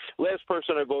somebody. Last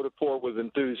person I voted for with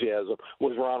enthusiasm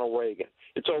was Ronald Reagan.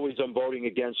 It's always I'm voting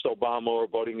against Obama or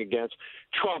voting against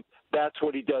Trump. that's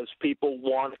what he does. People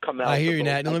want to come out. I hear you,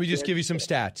 Nat. And let me just give you some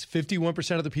stats.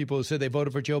 51% of the people who said they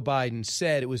voted for Joe Biden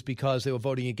said it was because they were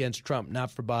voting against Trump,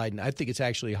 not for Biden. I think it's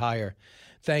actually higher.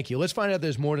 Thank you. Let's find out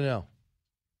there's more to know.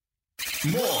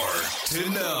 More to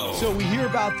know. So we hear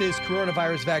about this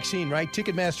coronavirus vaccine, right?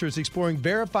 Ticketmaster is exploring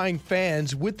verifying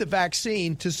fans with the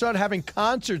vaccine to start having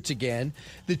concerts again.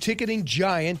 The ticketing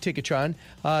giant, Ticketron,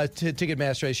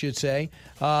 Ticketmaster, I should say,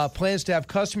 plans to have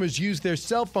customers use their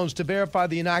cell phones to verify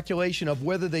the inoculation of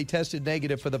whether they tested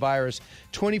negative for the virus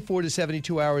 24 to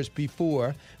 72 hours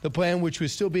before. The plan, which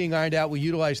was still being ironed out, will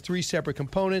utilize 3 separate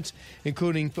components,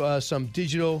 including some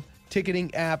digital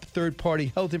ticketing app,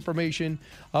 third-party health information,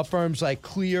 firms like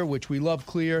Clear, which we love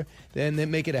Clear, and then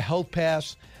make it a health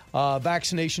pass.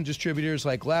 Vaccination distributors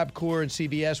like LabCorp and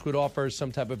CVS would offer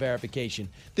some type of verification.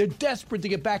 They're desperate to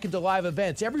get back into live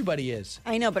events. Everybody is.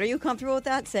 I know, but are you comfortable with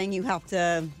that, saying you have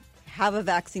to have a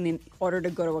vaccine in order to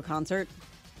go to a concert?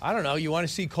 I don't know. You want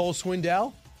to see Cole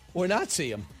Swindell or not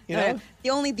see him? You know?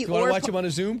 You want to watch him on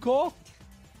a Zoom call?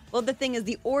 Well, the thing is,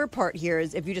 the or part here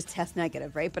is if you just test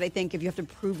negative, right? But I think if you have to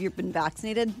prove you've been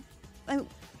vaccinated,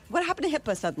 what happened to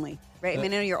HIPAA suddenly, right? I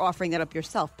mean, I know you're offering that up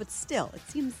yourself, but still, it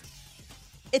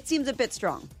seems a bit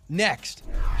strong. Next,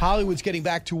 Hollywood's getting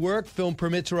back to work. Film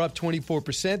permits are up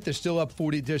 24%. They're still off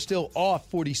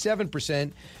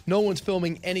 47%. No one's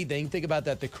filming anything. Think about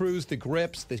that. The crews, the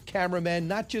grips, the cameramen,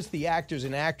 not just the actors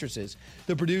and actresses,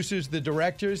 the producers, the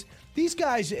directors. These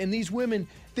guys and these women,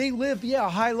 they live, a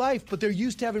high life, but they're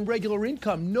used to having regular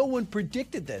income. No one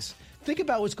predicted this. Think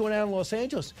about what's going on in Los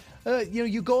Angeles.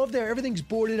 You go up there, everything's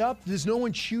boarded up. There's no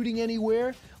one shooting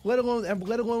anywhere, let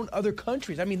alone other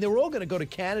countries. I mean, they're all going to go to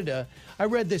Canada. I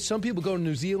read that some people go to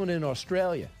New Zealand and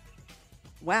Australia.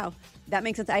 Wow, that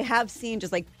makes sense. I have seen,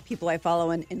 just like people I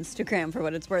follow on Instagram, for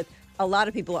what it's worth, a lot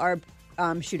of people are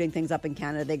shooting things up in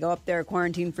Canada. They go up there,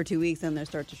 quarantine for 2 weeks, and they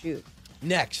start to shoot.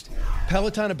 Next,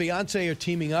 Peloton and Beyonce are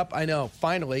teaming up, I know,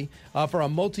 finally, for a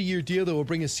multi-year deal that will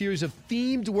bring a series of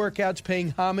themed workouts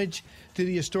paying homage to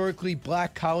the historically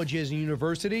black colleges and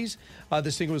universities.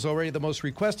 The singer was already the most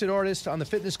requested artist on the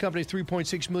fitness company's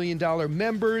 $3.6 million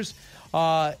members.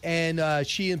 And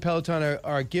she and Peloton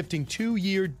are gifting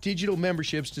 2-year digital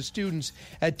memberships to students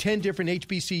at 10 different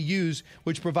HBCUs,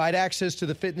 which provide access to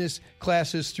the fitness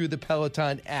classes through the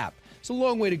Peloton app. It's a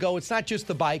long way to go. It's not just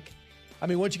the bike. I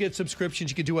mean, once you get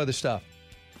subscriptions, you can do other stuff.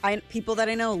 People that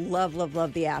I know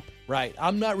love the app. Right.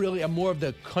 I'm more of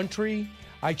the country.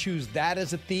 I choose that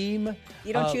as a theme.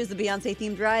 You don't choose the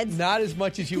Beyonce-themed rides? Not as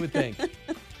much as you would think.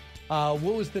 What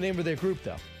was the name of their group,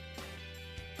 though?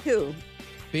 Who?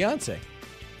 Beyonce.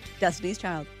 Destiny's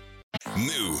Child.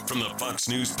 New from the Fox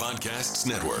News Podcasts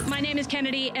Network. My name is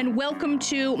Kennedy, and welcome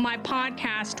to my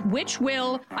podcast, which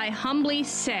will, I humbly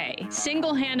say,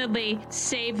 single-handedly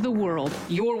save the world.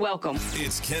 You're welcome.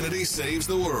 It's Kennedy Saves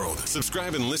the World.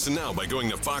 Subscribe and listen now by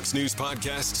going to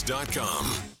foxnewspodcasts.com.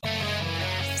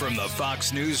 From the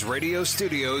Fox News radio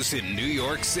studios in New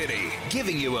York City,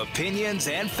 giving you opinions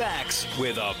and facts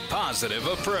with a positive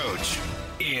approach.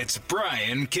 It's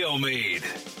Brian Kilmeade.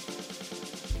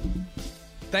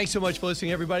 Thanks so much for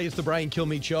listening, everybody. It's the Brian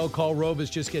Kilmeade Show. Karl Rove is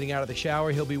just getting out of the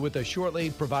shower. He'll be with us shortly,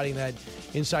 providing that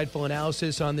insightful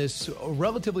analysis on this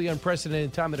relatively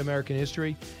unprecedented time in American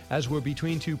history, as we're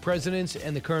between 2 presidents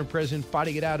and the current president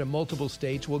fighting it out in multiple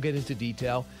states. We'll get into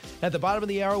detail. At the bottom of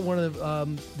the hour, one of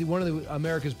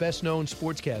America's best-known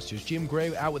sportscasters, Jim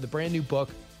Gray, out with a brand-new book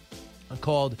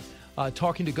called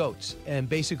Talking to Goats. And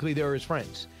basically, they're his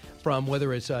friends, from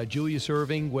whether it's Julius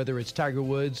Erving, whether it's Tiger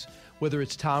Woods, whether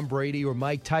it's Tom Brady or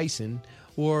Mike Tyson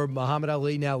or Muhammad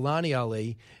Ali, now Lonnie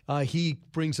Ali. He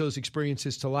brings those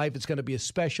experiences to life. It's going to be a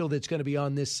special that's going to be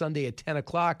on this Sunday at 10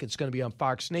 o'clock. It's going to be on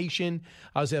Fox Nation.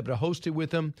 I was able to host it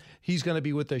with him. He's going to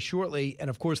be with us shortly. And,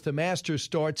 of course, the Masters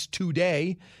starts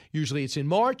today. Usually it's in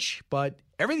March, but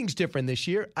everything's different this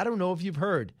year. I don't know if you've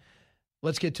heard.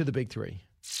 Let's get to the big 3.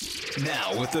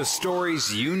 Now, with the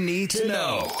stories you need to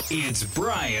know, it's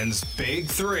Brian's Big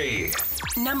 3.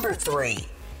 Number 3.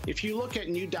 If you look at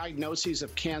new diagnoses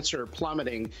of cancer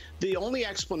plummeting, the only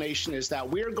explanation is that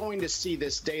we're going to see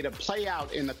this data play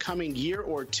out in the coming year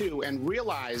or 2 and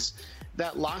realize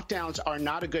that lockdowns are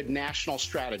not a good national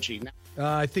strategy.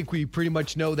 I think we pretty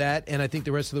much know that, and I think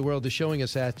the rest of the world is showing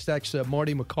us that. That's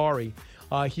Marty Makary.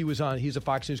 He's a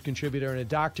Fox News contributor and a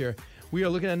doctor. We are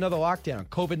looking at another lockdown.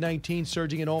 COVID-19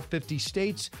 surging in all 50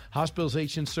 states.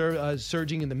 Hospitalization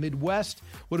surging in the Midwest.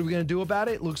 What are we going to do about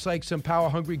it? Looks like some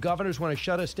power-hungry governors want to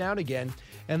shut us down again.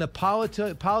 And the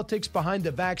politics behind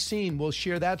the vaccine, we'll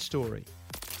share that story.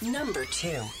 Number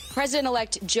 2.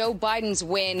 President-elect Joe Biden's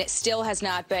win still has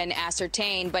not been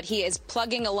ascertained, but he is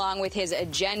plugging along with his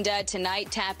agenda tonight,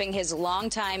 tapping his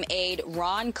longtime aide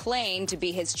Ron Klain to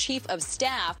be his chief of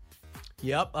staff.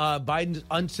 Yep, Biden's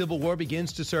uncivil war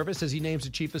begins to surface as he names the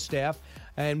chief of staff,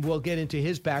 and we'll get into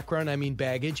his background,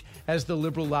 baggage, as the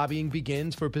liberal lobbying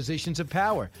begins for positions of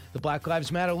power. The Black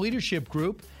Lives Matter leadership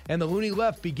group and the loony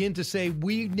left begin to say,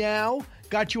 we now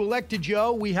got you elected,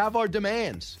 Joe. We have our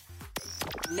demands.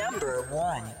 Number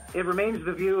 1. It remains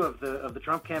the view of the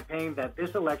Trump campaign that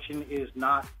this election is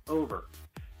not over.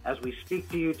 As we speak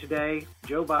to you today,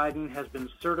 Joe Biden has been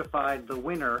certified the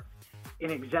winner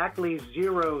in exactly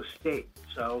 0 states.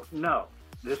 So, no,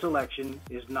 this election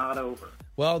is not over.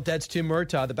 Well, that's Tim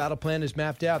Murtaugh. The battle plan is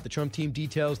mapped out. The Trump team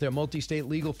details their multi-state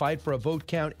legal fight for a vote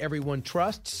count everyone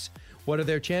trusts. What are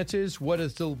their chances? What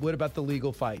about the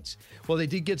legal fights? Well, they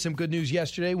did get some good news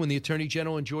yesterday when the Attorney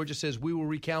General in Georgia says we will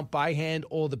recount by hand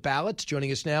all the ballots.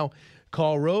 Joining us now,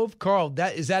 Karl Rove. Karl,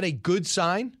 is that a good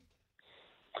sign?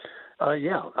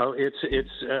 Yeah,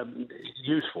 it's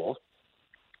useful.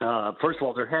 First of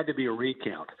all, there had to be a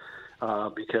recount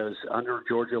because under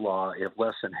Georgia law, if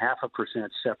less than 0.5%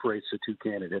 separates the two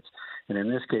candidates, and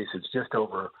in this case, it's just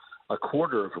over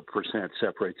 0.25%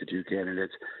 separates the two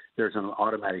candidates, there's an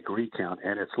automatic recount,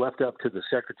 and it's left up to the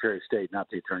Secretary of State, not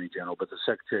the Attorney General, but the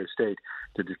Secretary of State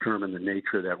to determine the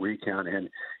nature of that recount. And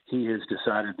he has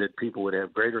decided that people would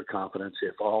have greater confidence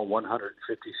if all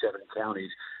 157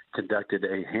 counties conducted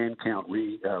a hand count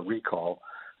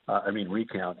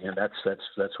recount, and that's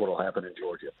what will happen in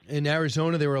Georgia. In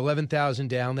Arizona, there were 11,000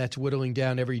 down. That's whittling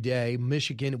down every day.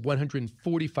 Michigan,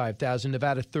 145,000.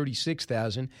 Nevada,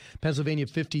 36,000. Pennsylvania,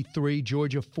 53.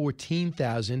 Georgia,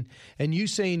 14,000. And you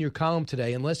say in your column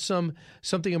today, unless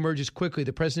something emerges quickly,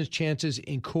 the president's chances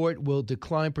in court will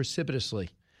decline precipitously.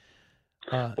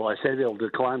 Well, I say they'll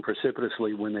decline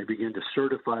precipitously when they begin to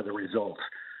certify the results,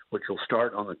 which will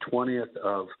start on the 20th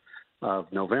of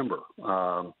November.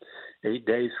 8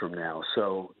 days from now.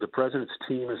 So the president's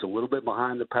team is a little bit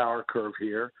behind the power curve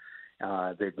here.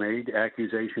 They've made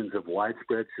accusations of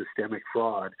widespread systemic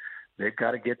fraud. They've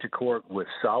got to get to court with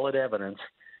solid evidence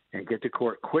and get to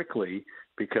court quickly,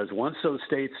 because once those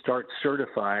states start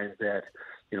certifying that,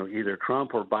 either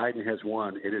Trump or Biden has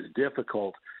won, it is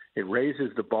difficult. It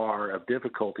raises the bar of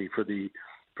difficulty for the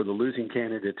losing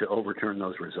candidate to overturn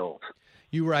those results.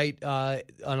 You write on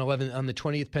the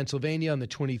 20th, Pennsylvania, on the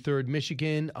 23rd,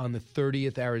 Michigan, on the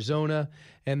 30th, Arizona,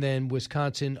 and then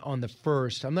Wisconsin on the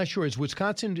 1st. I'm not sure. Is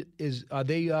Wisconsin are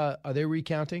they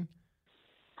recounting?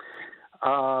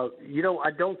 I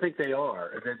don't think they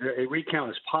are. A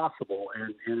recount is possible,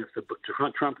 and if the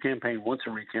Trump campaign wants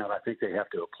a recount, I think they have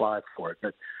to apply for it.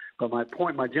 But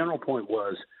my general point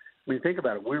was, think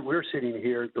about it. We're sitting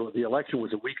here. The election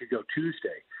was a week ago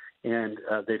Tuesday. And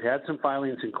they've had some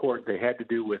filings in court. They had to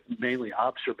do with mainly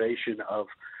observation of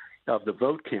the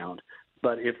vote count.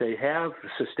 But if they have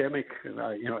systemic,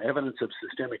 evidence of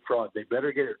systemic fraud, they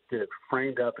better get it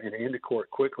framed up and into court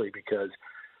quickly, because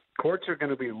courts are going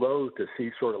to be loath to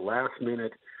see sort of last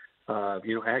minute,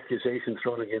 accusations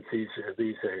thrown against these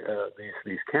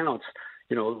counts.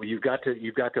 You've got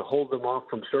to hold them off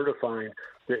from certifying.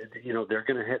 They're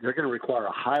going to require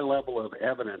a high level of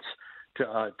evidence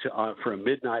for a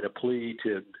midnight plea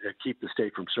to keep the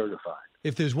state from certifying.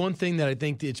 If there's one thing that I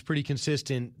think it's pretty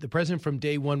consistent, the president from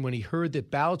day one, when he heard that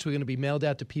ballots were going to be mailed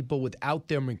out to people without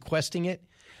them requesting it,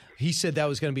 he said that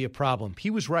was going to be a problem. He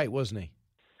was right, wasn't he?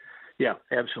 Yeah,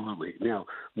 absolutely. Now,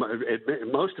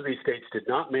 most of these states did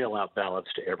not mail out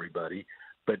ballots to everybody,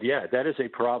 but yeah, that is a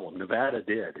problem. Nevada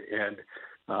did. And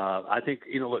I think,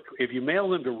 look, if you mail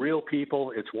them to real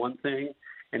people, it's one thing.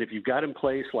 And if you've got in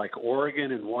place, like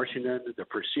Oregon and Washington, the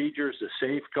procedures, the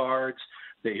safeguards,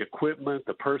 the equipment,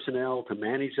 the personnel to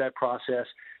manage that process,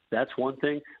 that's one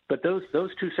thing. But those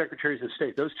two secretaries of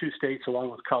state, those two states,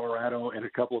 along with Colorado and a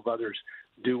couple of others,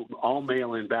 do all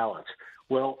mail-in ballots.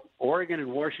 Well, Oregon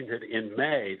and Washington in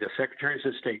May, the secretaries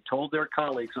of state told their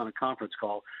colleagues on a conference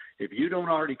call, if you don't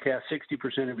already cast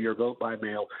 60% of your vote by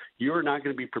mail, you're not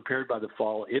going to be prepared by the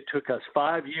fall. It took us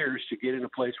 5 years to get in a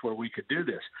place where we could do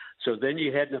this. So then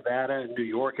you had Nevada and New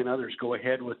York and others go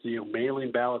ahead with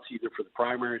mailing ballots, either for the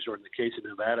primaries or, in the case of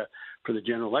Nevada, for the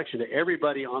general election, to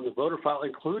everybody on the voter file,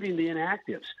 including the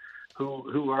inactives,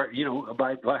 who are,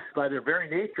 by their very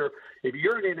nature, if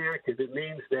you're an inactive, it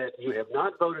means that you have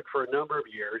not voted for a number of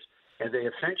years, and they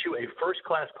have sent you a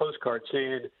first-class postcard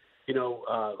saying,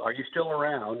 are you still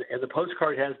around? And the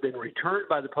postcard has been returned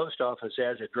by the post office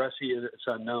as addressee is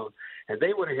unknown. And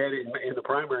they went ahead in the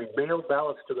primary mailed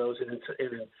ballots to those. And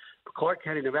in Clark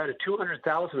County, Nevada,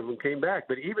 200,000 of them came back.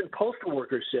 But even postal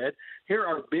workers said, here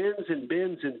are bins and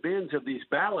bins and bins of these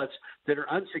ballots that are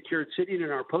unsecured sitting in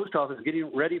our post office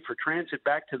getting ready for transit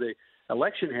back to the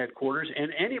election headquarters.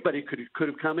 And anybody could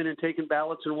have come in and taken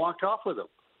ballots and walked off with them.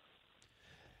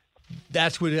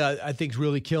 That's what I think is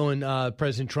really killing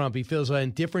President Trump. He feels like in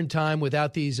a different time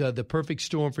without these the perfect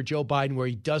storm for Joe Biden where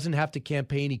he doesn't have to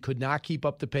campaign. He could not keep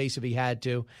up the pace if he had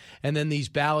to. And then these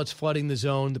ballots flooding the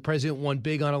zone. The president won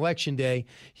big on Election Day.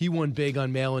 He won big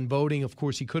on mail-in voting. Of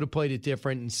course, he could have played it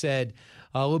different and said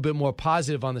a little bit more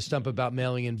positive on the stump about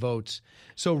mailing in votes.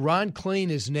 So Ron Klain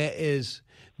is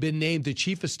been named the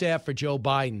chief of staff for Joe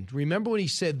Biden. Remember when he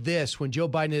said this when Joe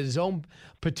Biden had his own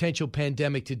potential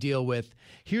pandemic to deal with?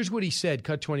 Here's what he said,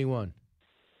 cut 21.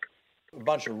 A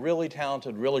bunch of really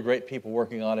talented, really great people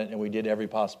working on it, and we did every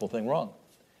possible thing wrong.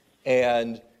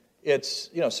 And it's,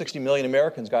 60 million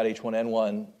Americans got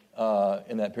H1N1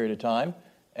 in that period of time,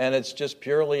 and it's just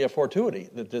purely a fortuity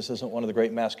that this isn't one of the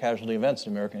great mass casualty events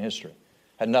in American history.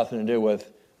 Had nothing to do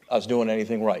with us doing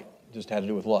anything right. It just had to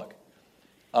do with luck.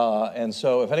 And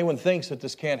so if anyone thinks that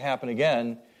this can't happen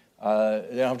again, they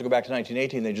don't have to go back to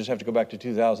 1918. They just have to go back to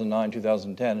 2009,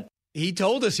 2010. He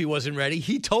told us he wasn't ready.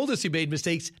 He told us he made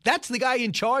mistakes. That's the guy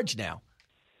in charge now.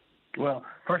 Well,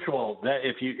 first of all,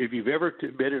 if you've ever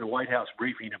been in a White House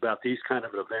briefing about these kind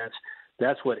of events,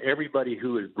 that's what everybody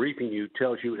who is briefing you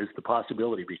tells you is the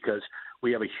possibility, because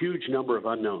we have a huge number of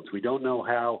unknowns. We don't know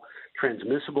how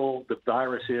transmissible the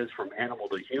virus is from animal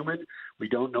to human. We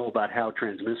don't know about how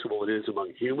transmissible it is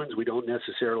among humans. We don't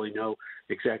necessarily know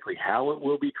exactly how it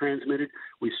will be transmitted.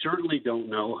 We certainly don't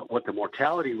know what the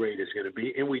mortality rate is going to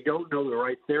be, and we don't know the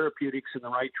right therapeutics and the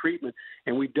right treatment,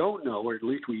 and we don't know, or at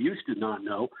least we used to not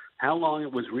know, how long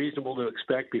it was reasonable to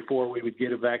expect before we would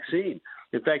get a vaccine.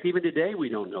 In fact, even today, we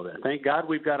don't know that. Thank God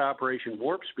we've got Operation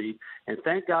Warp Speed, and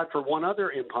thank God for one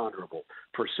other imponderable.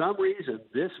 For some reason,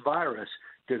 this virus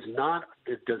does not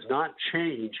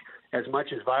change as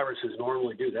much as viruses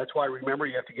normally do. That's why, remember,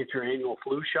 you have to get your annual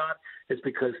flu shot. It's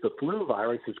because the flu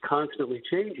virus is constantly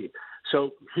changing.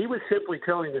 So he was simply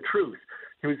telling the truth.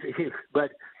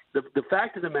 But the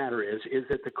fact of the matter is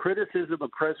that the criticism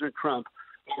of President Trump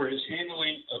over his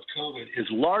handling of COVID is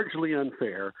largely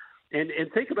unfair. And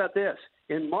think about this.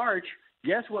 In March,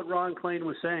 guess what Ron Klain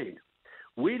was saying?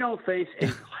 We don't face a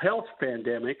health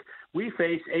pandemic. We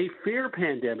face a fear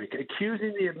pandemic,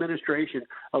 accusing the administration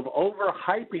of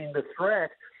overhyping the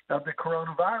threat of the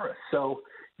coronavirus. So,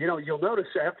 you'll notice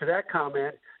after that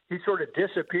comment, he sort of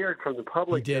disappeared from the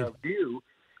public view.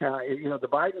 The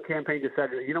Biden campaign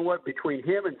decided, between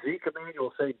him and Zeke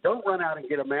Emanuel saying, don't run out and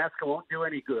get a mask, it won't do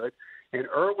any good, and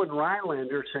Erwin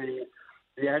Rylander saying,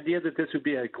 the idea that this would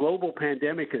be a global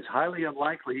pandemic is highly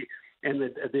unlikely, and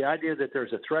the idea that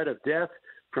there's a threat of death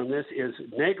from this is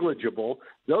negligible.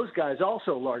 Those guys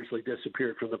also largely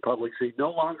disappeared from the public scene.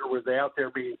 No longer were they out there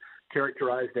being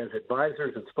characterized as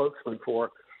advisors and spokesmen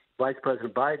for Vice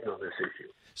President Biden on this issue.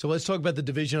 So let's talk about the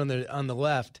division on the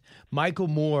left. Michael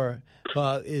Moore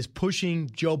is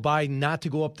pushing Joe Biden not to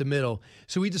go up the middle.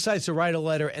 So he decides to write a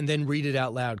letter and then read it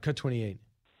out loud. Cut 28.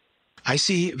 I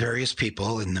see various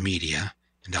people in the media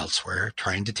and elsewhere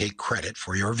trying to take credit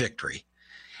for your victory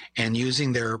and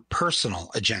using their personal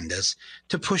agendas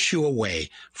to push you away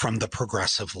from the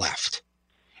progressive left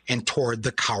and toward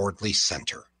the cowardly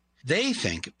center. They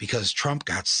think because Trump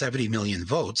got 70 million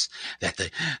votes that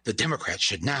the Democrats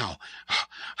should now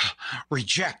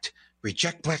reject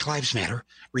Black Lives Matter,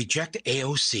 reject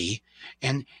AOC,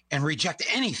 and reject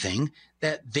anything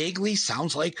that vaguely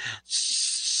sounds like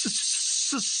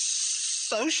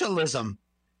socialism.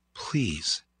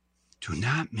 Please do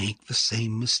not make the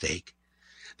same mistake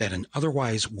that an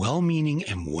otherwise well-meaning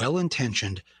and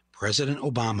well-intentioned President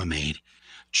Obama made.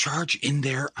 Charge in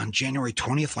there on January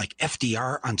 20th like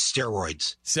FDR on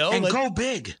steroids. And go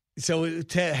big. So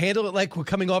to handle it like we're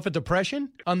coming off a depression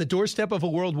on the doorstep of a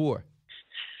world war.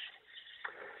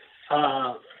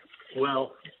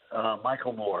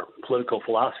 Michael Moore, political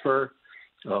philosopher,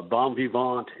 bon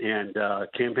vivant, and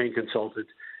campaign consultant.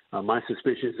 My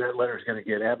suspicion is that letter is going to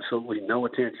get absolutely no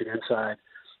attention inside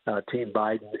Team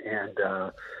Biden, and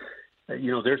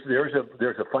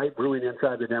there's a fight brewing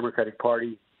inside the Democratic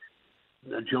Party.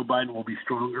 Joe Biden will be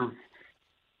stronger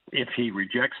if he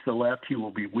rejects the left. He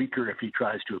will be weaker if he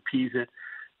tries to appease it,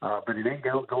 but it ain't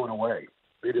going away.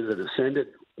 It is a descendant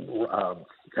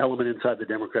element inside the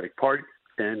Democratic Party,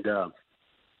 and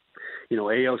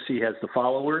AOC has the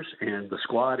followers, and the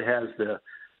squad has the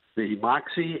the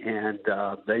moxie, and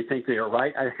they think they are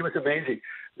right. It was amazing.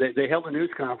 They held a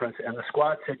news conference, and the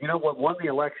squad said, you know what won the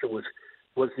election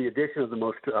was the addition of the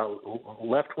most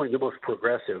left-wing, the most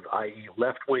progressive, i.e.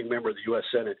 left-wing member of the U.S.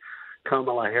 Senate,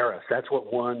 Kamala Harris. That's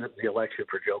what won the election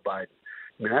for Joe Biden.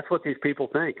 I mean, that's what these people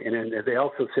think. And they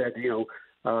also said,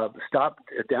 stop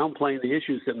downplaying the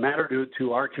issues that matter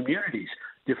to our communities,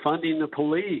 defunding the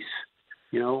police,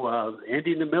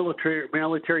 ending the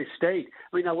military state.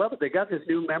 I mean, I love it. They got this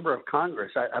new member of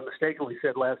Congress. I mistakenly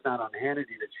said last night on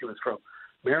Hannity that she was from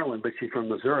Maryland, but she's from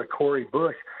Missouri, Cori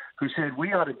Bush, who said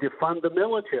we ought to defund the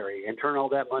military and turn all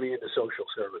that money into social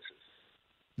services.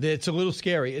 It's a little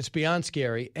scary. It's beyond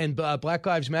scary. And Black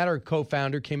Lives Matter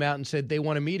co-founder came out and said they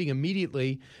want a meeting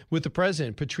immediately with the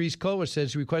president. Patrisse Cullors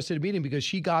says she requested a meeting because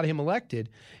she got him elected.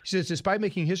 She says, despite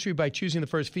making history by choosing the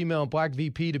first female and black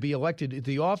VP to be elected to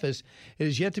the office, it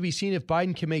is yet to be seen if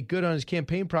Biden can make good on his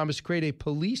campaign promise to create a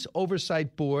police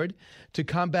oversight board to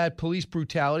combat police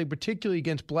brutality, particularly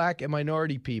against black and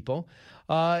minority people.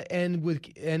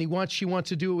 She wants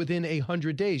to do it within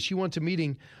 100 days. She wants a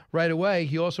meeting right away.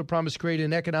 He also promised to create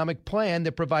an economic plan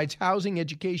that provides housing,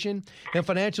 education, and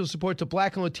financial support to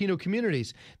black and Latino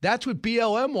communities. That's what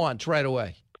BLM wants right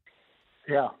away.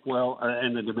 Yeah, well,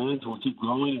 and the demands will keep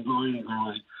growing and growing and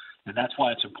growing. And that's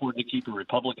why it's important to keep a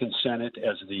Republican Senate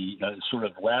as the sort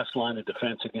of last line of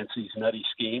defense against these nutty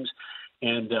schemes.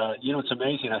 And, it's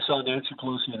amazing. I saw Nancy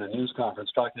Pelosi in a news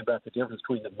conference talking about the difference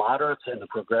between the moderates and the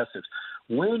progressives.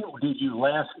 When did you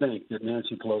last think that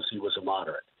Nancy Pelosi was a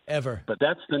moderate? Ever. But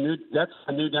that's the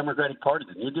new Democratic Party.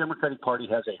 The new Democratic Party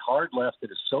has a hard left that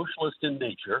is socialist in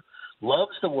nature,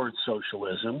 loves the word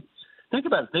socialism. Think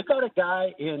about it. They've got a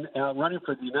guy running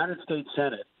for the United States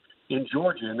Senate in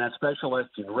Georgia in that special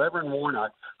election, Reverend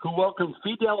Warnock, who welcomed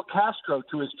Fidel Castro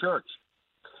to his church.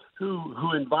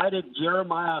 Who invited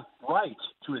Jeremiah Wright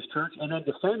to his church and then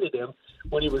defended him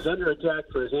when he was under attack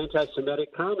for his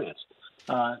anti-Semitic comments.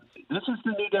 This is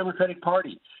the new Democratic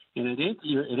Party, and it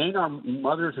ain't our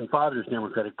mothers and fathers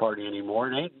Democratic Party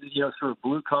anymore. It ain't sort of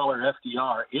blue collar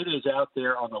FDR. It is out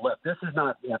there on the left. This is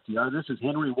not FDR. This is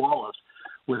Henry Wallace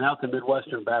without the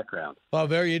Midwestern background. Well,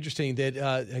 very interesting that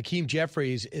Hakeem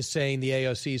Jeffries is saying the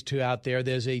AOC is too out there.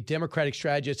 There's a Democratic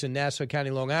strategist in Nassau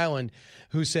County, Long Island,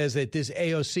 who says that this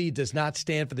AOC does not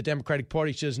stand for the Democratic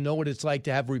Party. She doesn't know what it's like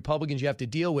to have Republicans you have to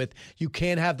deal with. You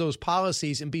can't have those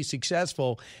policies and be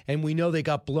successful, and we know they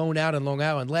got blown out in Long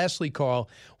Island. Lastly, Carl,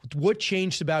 what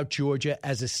changed about Georgia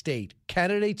as a state?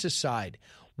 Candidates aside,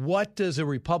 what does a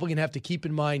Republican have to keep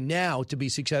in mind now to be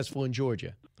successful in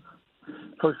Georgia?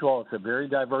 First of all, it's a very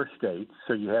diverse state,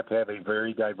 so you have to have a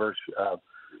very diverse,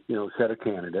 set of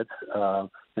candidates.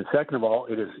 And second of all,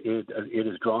 it is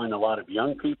drawing a lot of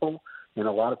young people and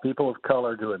a lot of people of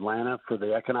color to Atlanta for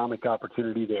the economic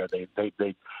opportunity there. They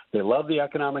love the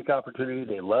economic opportunity.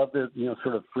 They love the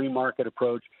sort of free market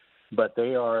approach, but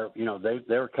they are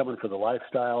they're coming for the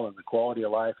lifestyle and the quality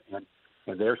of life, and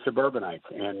they're suburbanites.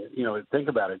 And think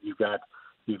about it. You've got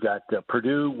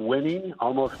Purdue winning,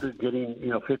 almost getting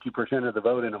 50% of the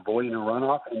vote and avoiding a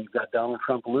runoff, and you've got Donald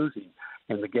Trump losing.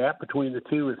 And the gap between the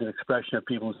two is an expression of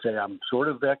people who say, I'm sort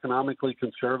of economically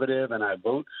conservative and I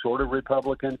vote sort of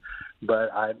Republican, but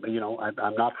I'm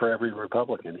not for every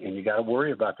Republican. And you got to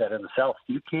worry about that in the South.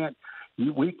 We can't,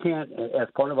 as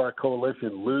part of our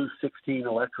coalition, lose 16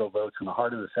 electoral votes in the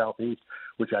heart of the Southeast,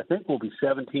 which I think will be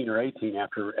 17 or 18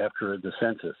 after the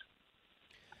census.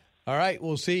 All right,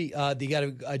 we'll see. You got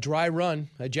a dry run,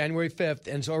 January 5th,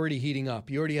 and it's already heating up.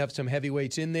 You already have some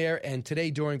heavyweights in there. And today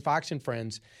during Fox and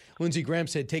Friends, Lindsey Graham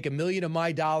said, take $1 million of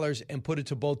my dollars and put it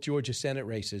to both Georgia Senate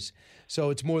races. So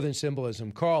it's more than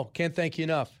symbolism. Carl, can't thank you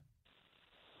enough.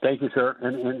 Thank you, sir.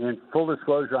 And full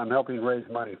disclosure, I'm helping raise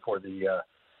money for the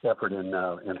effort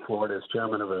in Florida as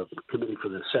chairman of a committee for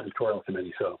the senatorial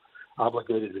committee. So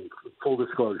obligated in full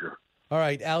disclosure. All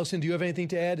right, Allison, do you have anything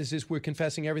to add? Is this we're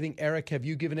confessing everything? Eric, have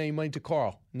you given any money to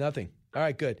Carl? Nothing. All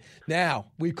right, good. Now,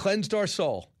 we've cleansed our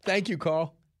soul. Thank you,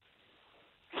 Carl.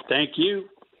 Thank you.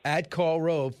 At Carl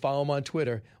Rove, follow him on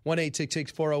Twitter,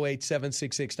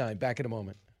 1-866-408-7669. Back in a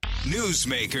moment.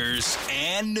 Newsmakers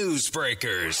and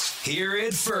newsbreakers. Hear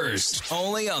it first,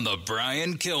 only on the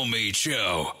Brian Kilmeade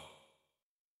Show.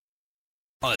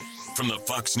 From the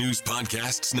Fox News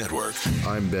Podcasts Network.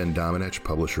 I'm Ben Domenech,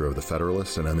 publisher of The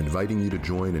Federalist, and I'm inviting you to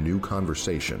join a new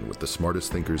conversation with the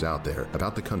smartest thinkers out there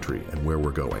about the country and where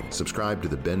we're going. Subscribe to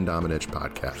the Ben Domenech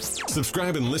Podcast.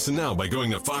 Subscribe and listen now by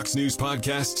going to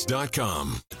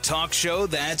foxnewspodcasts.com. Talk show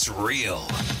that's real.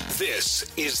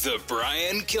 This is the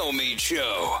Brian Kilmeade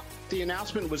Show. the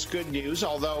announcement was good news,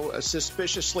 although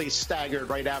suspiciously staggered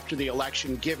right after the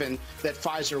election, given that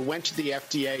Pfizer went to the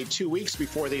FDA 2 weeks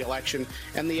before the election,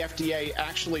 and the FDA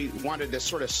actually wanted to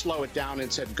sort of slow it down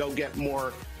and said, go get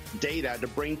more data to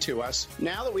bring to us.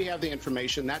 Now that we have the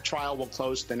information, that trial will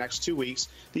close the next 2 weeks.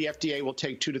 The FDA will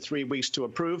take 2 to 3 weeks to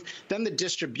approve. Then the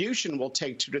distribution will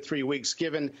take 2 to 3 weeks,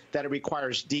 given that it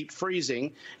requires deep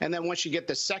freezing. And then once you get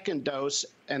the second dose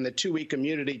and the 2-week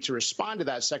immunity to respond to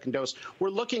that second dose,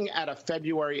 we're looking at a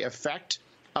February effect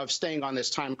of staying on this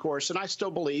time course. And I still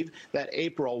believe that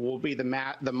April will be the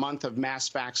month of mass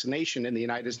vaccination in the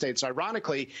United States.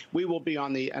 Ironically, we will be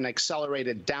on an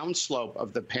accelerated downslope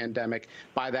of the pandemic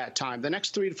by that time. The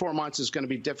next 3 to 4 months is going to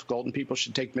be difficult, and people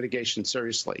should take mitigation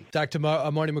seriously. Dr.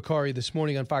 Marty Makary this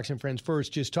morning on Fox and Friends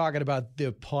First, just talking about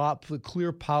the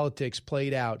clear politics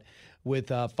played out with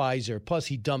Pfizer. Plus,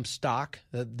 he dumped stock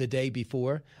the day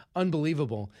before.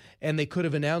 Unbelievable. And they could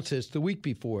have announced this the week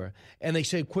before. And they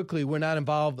said quickly, we're not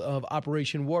involved of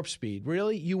Operation Warp Speed.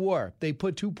 Really? You were. They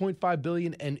put $2.5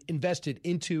 billion and invested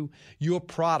into your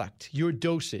product, your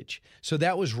dosage. So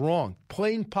that was wrong.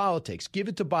 Plain politics. Give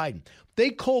it to Biden. They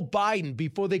called Biden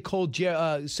before they called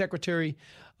Secretary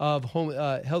of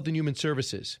Health and Human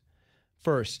Services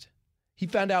first. He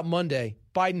found out Monday.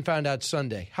 Biden found out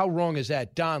Sunday. How wrong is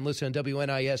that? Don, listen on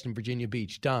WNIS in Virginia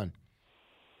Beach. Don.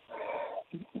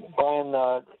 Brian,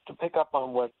 to pick up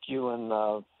on what you and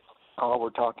Carl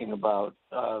were talking about,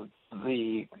 to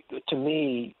me,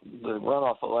 the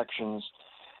runoff elections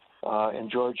in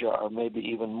Georgia are maybe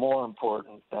even more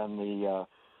important than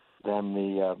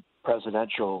the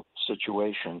presidential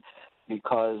situation,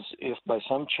 because if by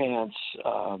some chance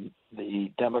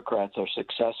the Democrats are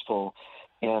successful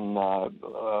in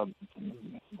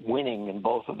winning in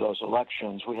both of those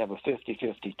elections, we have a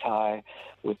 50-50 tie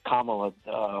with Kamala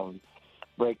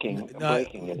breaking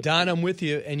it. Don, I'm with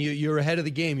you, and you're ahead of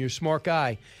the game. You're a smart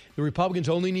guy. The Republicans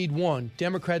only need one.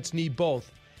 Democrats need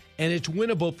both, and it's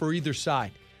winnable for either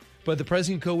side. But the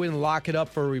president could win and lock it up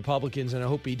for Republicans, and I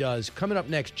hope he does. Coming up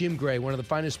next, Jim Gray, one of the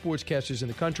finest sportscasters in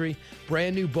the country,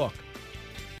 brand new book.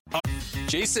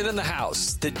 Jason in the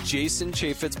House, the Jason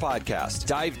Chaffetz podcast.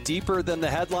 Dive deeper than the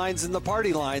headlines and the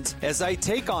party lines as I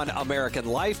take on American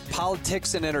life,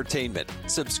 politics, and entertainment.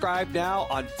 Subscribe now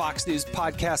on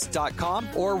FoxNewsPodcast.com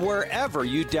or wherever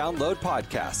you download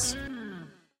podcasts.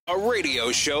 A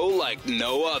radio show like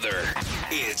no other.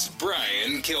 It's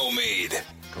Brian Kilmeade.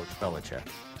 Coach Belichick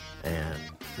and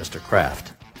Mr.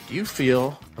 Kraft. Do you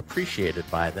feel appreciated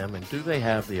by them, and do they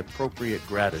have the appropriate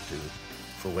gratitude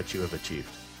for what you have achieved?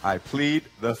 I plead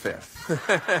the fifth.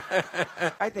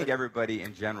 I think everybody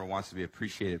in general wants to be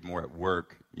appreciated more at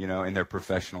work, in their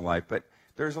professional life. But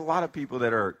there's a lot of people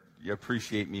that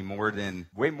appreciate me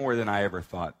way more than I ever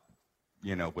thought,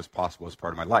 was possible as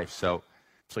part of my life. So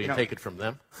you take it from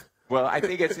them? Well, I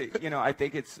think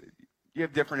it's, you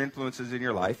have different influences in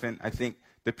your life. And I think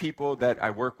the people that I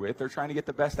work with, they're trying to get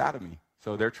the best out of me.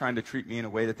 So they're trying to treat me in a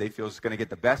way that they feel is going to get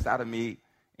the best out of me.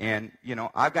 And,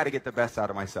 I've got to get the best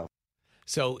out of myself.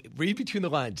 So read between the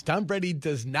lines. Tom Brady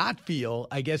does not feel,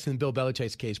 I guess in Bill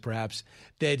Belichick's case perhaps,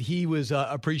 that he was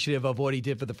appreciative of what he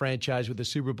did for the franchise with the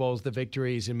Super Bowls, the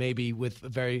victories, and maybe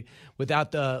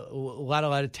without a lot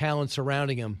of talent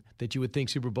surrounding him that you would think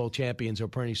Super Bowl champions or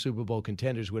perennial Super Bowl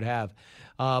contenders would have.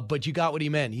 But you got what he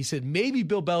meant. He said, maybe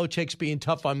Bill Belichick's being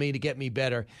tough on me to get me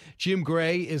better. Jim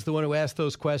Gray is the one who asked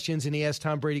those questions, and he asks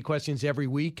Tom Brady questions every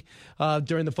week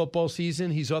during the football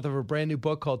season. He's author of a brand new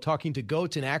book called Talking to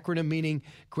Goats, an acronym meaning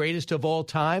greatest of all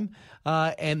time.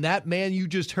 And that man you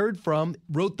just heard from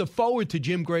wrote the foreword to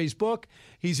Jim Gray's book.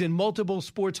 He's in multiple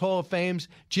sports Hall of Fames.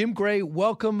 Jim Gray,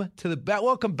 welcome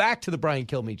back to the Brian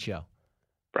Kilmeade Show.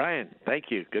 Brian,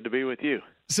 thank you. Good to be with you.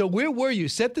 So where were you?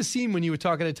 Set the scene when you were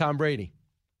talking to Tom Brady.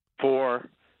 For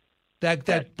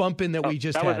that bump in that we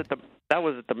just had. That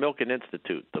was at the Milken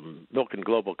Institute, the Milken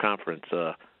Global Conference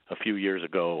a few years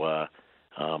ago.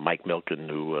 Mike Milken,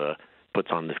 who puts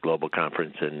on this global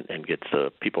conference and gets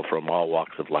people from all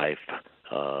walks of life,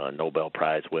 Nobel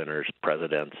Prize winners,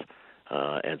 presidents,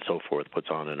 and so forth, puts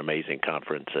on an amazing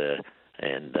conference.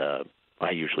 And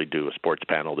I usually do a sports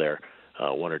panel there,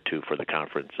 one or two for the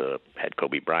conference. Had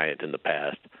Kobe Bryant in the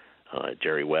past,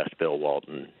 Jerry West, Bill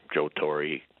Walton, Joe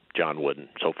Torre, John Wooden,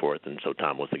 so forth, and so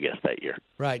Tom was the guest that year.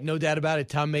 Right, no doubt about it.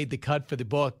 Tom made the cut for the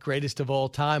book, Greatest of All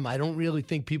Time. I don't really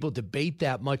think people debate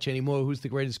that much anymore who's the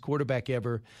greatest quarterback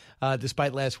ever,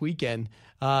 despite last weekend,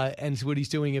 and what he's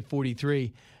doing at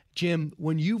 43. Jim,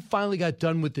 when you finally got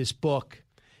done with this book,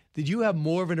 did you have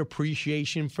more of an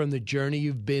appreciation from the journey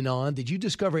you've been on? Did you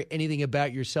discover anything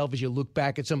about yourself as you look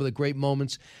back at some of the great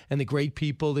moments and the great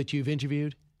people that you've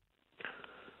interviewed?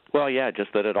 Well, yeah,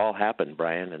 just that it all happened,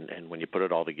 Brian, and when you put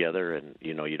it all together, and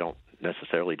you don't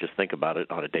necessarily just think about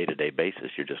it on a day-to-day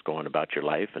basis. You're just going about your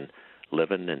life and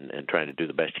living and trying to do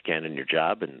the best you can in your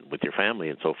job and with your family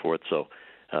and so forth. So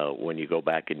when you go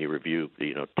back and you review,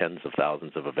 tens of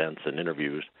thousands of events and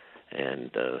interviews,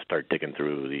 and start digging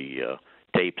through the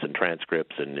tapes and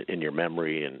transcripts and in your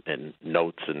memory and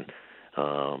notes and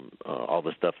all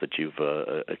the stuff that you've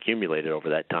accumulated over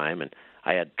that time. And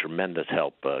I had tremendous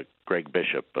help. Greg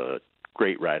Bishop, a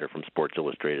great writer from Sports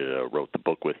Illustrated, wrote the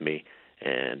book with me,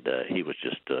 and he was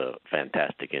just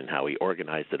fantastic in how he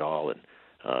organized it all and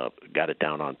got it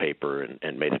down on paper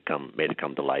and made it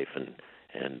come to life.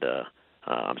 And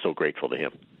I'm so grateful to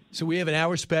him. So we have an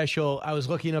hour special. I was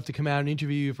lucky enough to come out and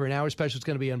interview you for an hour special. It's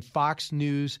going to be on Fox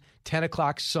News, 10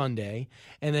 o'clock Sunday.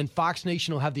 And then Fox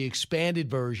Nation will have the expanded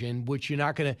version, which you're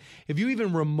not going to – if you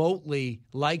even remotely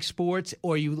like sports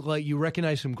or you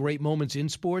recognize some great moments in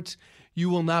sports, you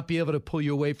will not be able to pull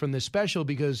you away from this special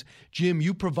because, Jim,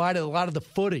 you provided a lot of the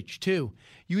footage too.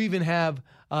 You even have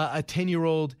a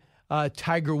 10-year-old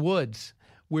Tiger Woods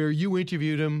where you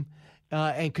interviewed him.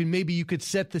 And maybe you could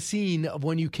set the scene of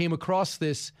when you came across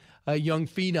this young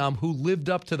phenom who lived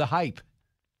up to the hype.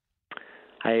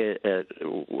 I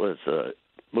was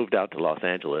moved out to Los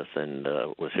Angeles and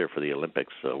was here for the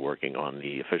Olympics, working on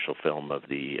the official film of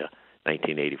the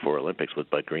 1984 Olympics with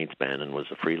Bud Greenspan, and was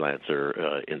a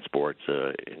freelancer in sports,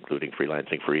 including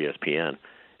freelancing for ESPN.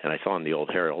 And I saw in the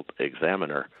old Herald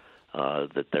Examiner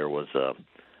that there was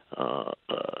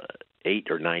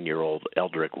 8 or 9-year-old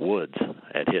Eldrick Woods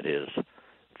had hit his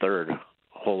third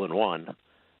hole-in-one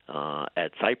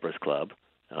at Cypress Club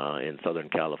in Southern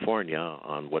California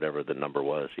on whatever the number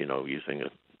was, using a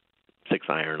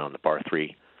 6-iron on the par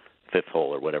 3 fifth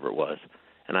hole or whatever it was.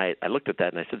 And I looked at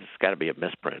that and I said, this has got to be a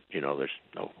misprint. There's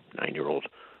no 9-year-old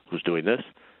who's doing this.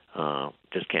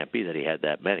 Just can't be that he had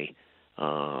that many.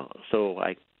 So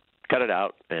I cut it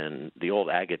out, and the old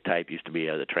agate type used to be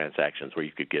the transactions where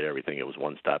you could get everything. It was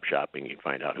one-stop shopping. You'd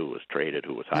find out who was traded,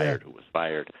 who was hired, who was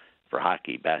fired for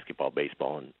hockey, basketball,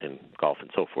 baseball, and golf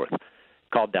and so forth.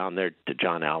 Called down there to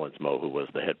John Allensmo, who was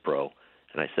the head pro,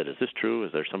 and I said, is this true?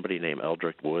 Is there somebody named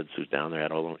Eldrick Woods who's down there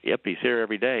at all? Yep, he's here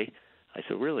every day. I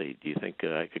said, really? Do you think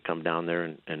I could come down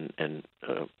there and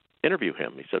interview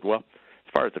him? He said, well,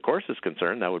 as far as the course is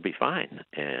concerned, that would be fine,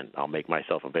 and I'll make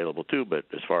myself available too, but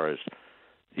as far as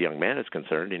the young man is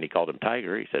concerned, and he called him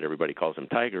Tiger. He said everybody calls him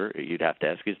Tiger. You'd have to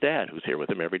ask his dad, who's here with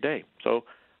him every day. So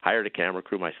hired a camera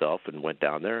crew myself and went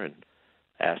down there and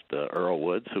asked Earl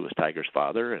Woods, who was Tiger's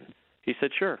father, and he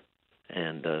said sure.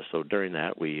 And so during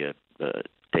that, we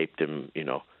taped him,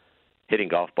 hitting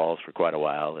golf balls for quite a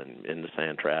while and in the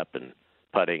sand trap and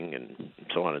putting and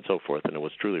so on and so forth. And it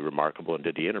was truly remarkable, and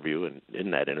did the interview. And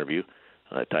in that interview,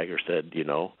 Tiger said,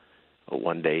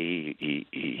 one day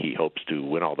he hopes to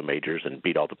win all the majors and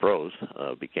beat all the pros.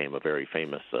 Became a very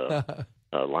famous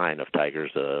line of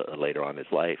Tiger's later on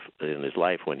in his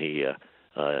life when he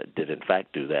did in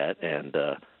fact do that. And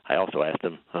I also asked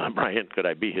him, Brian, could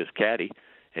I be his caddy?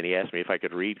 And he asked me if I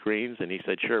could read greens, and he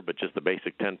said sure, but just the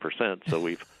basic 10%. So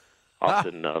we've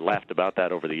often laughed about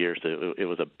that over the years. It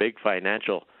was a big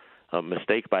financial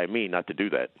mistake by me not to do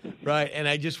that. Right, and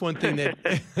I just one thing that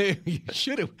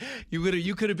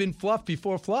you could have been fluff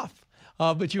before fluff,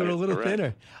 but you were a little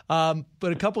thinner.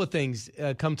 But a couple of things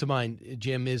come to mind,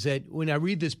 Jim, is that when I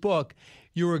read this book,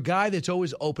 you're a guy that's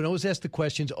always open, always asks the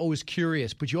questions, always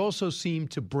curious, but you also seem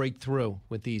to break through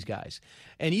with these guys.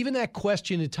 And even that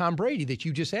question to Tom Brady that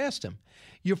you just asked him,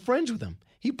 you're friends with him.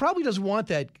 He probably doesn't want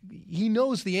that. He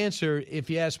knows the answer, if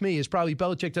you ask me, is probably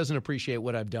Belichick doesn't appreciate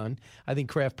what I've done. I think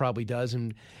Kraft probably does.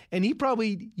 And he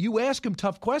probably, you ask him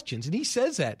tough questions, and he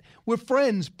says that. We're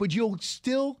friends, but you'll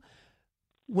still,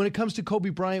 when it comes to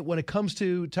Kobe Bryant, when it comes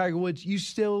to Tiger Woods,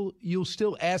 you'll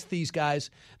still ask these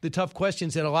guys the tough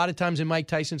questions that a lot of times in Mike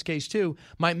Tyson's case too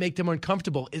might make them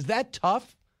uncomfortable. Is that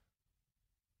tough?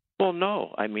 Well,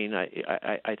 no. I mean,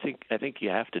 I think you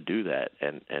have to do that,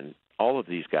 and all of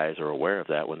these guys are aware of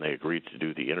that when they agreed to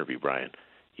do the interview, Brian.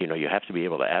 You have to be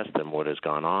able to ask them what has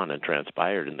gone on and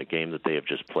transpired in the game that they have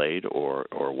just played, or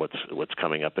what's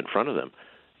coming up in front of them.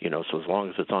 So as long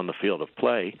as it's on the field of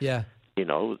play, I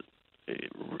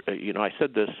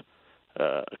said this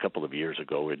a couple of years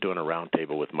ago. We were doing a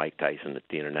roundtable with Mike Tyson at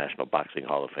the International Boxing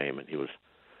Hall of Fame, and he was,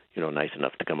 nice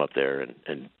enough to come up there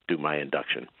and do my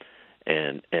induction.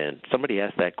 And somebody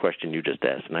asked that question you just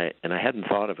asked, and I hadn't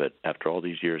thought of it after all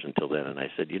these years until then. And I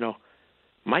said,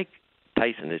 Mike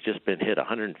Tyson has just been hit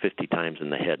 150 times in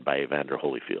the head by Evander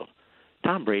Holyfield.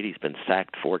 Tom Brady's been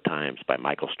sacked 4 times by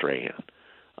Michael Strahan.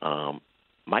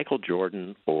 Michael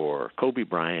Jordan or Kobe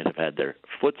Bryant have had their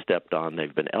foot stepped on.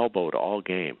 They've been elbowed all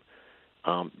game.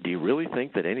 Do you really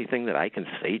think that anything that I can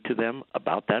say to them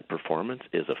about that performance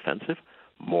is offensive?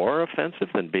 More offensive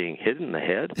than being hit in the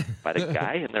head by the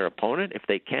guy and their opponent? If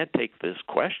they can't take this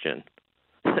question,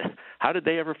 how did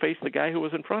they ever face the guy who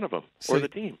was in front of them or the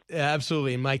team?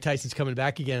 Absolutely. And Mike Tyson's coming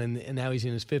back again, and now he's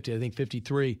in his 50, I think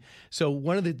 53. So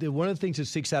one of the things that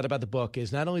sticks out about the book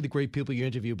is not only the great people you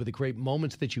interview, but the great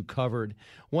moments that you covered,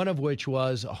 one of which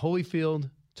was a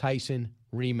Holyfield-Tyson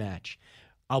rematch.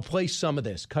 I'll play some of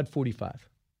this. Cut 45.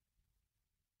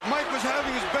 Mike was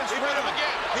having his best run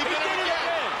again. He did it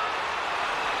again.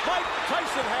 Mike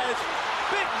Tyson has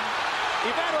bitten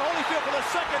Evander Holyfield for the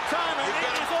second time, and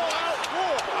it is all out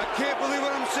war. I can't believe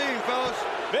what I'm seeing, fellas.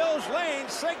 Mills Lane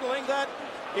signaling that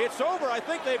it's over. I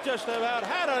think they've just about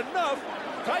had enough.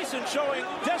 Tyson showing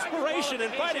desperation in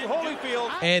fighting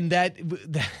Holyfield. And that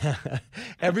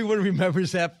everyone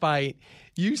remembers that fight.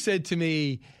 You said to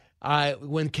me,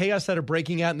 when chaos started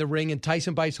breaking out in the ring and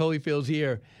Tyson bites Holyfield's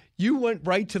ear, you went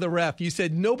right to the ref. You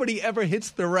said nobody ever hits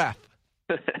the ref.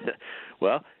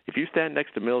 Well, if you stand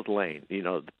next to Mills Lane,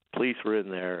 the police were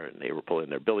in there and they were pulling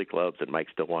their billy clubs, and Mike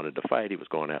still wanted to fight. He was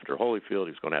going after Holyfield.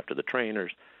 He was going after the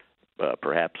trainers,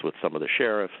 perhaps with some of the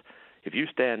sheriffs. If you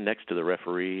stand next to the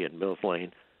referee in Mills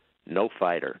Lane, no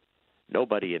fighter,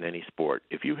 nobody in any sport,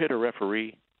 if you hit a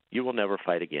referee, you will never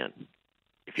fight again.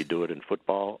 If you do it in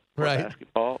football or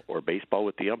basketball or baseball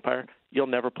with the umpire, you'll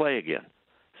never play again.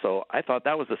 So I thought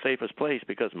that was the safest place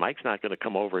because Mike's not going to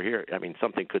come over here. I mean,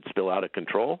 something could spill out of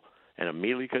control and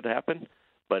immediately could happen.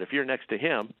 But if you're next to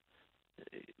him,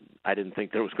 I didn't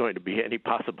think there was going to be any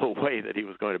possible way that he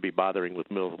was going to be bothering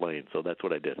with Mills Lane. So that's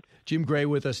what I did. Jim Gray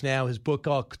with us now. His book,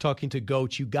 Talking to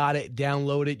Goats. You got to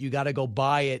download it. You got to go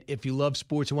buy it if you love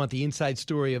sports and want the inside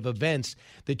story of events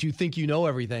that you think you know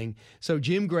everything. So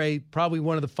Jim Gray, probably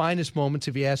one of the finest moments,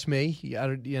 if you ask me,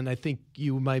 and I think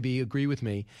you might agree with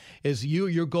me, is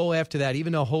your goal after that,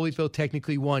 even though Holyfield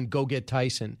technically won, go get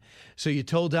Tyson. So you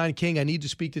told Don King, I need to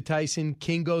speak to Tyson.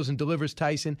 King goes and delivers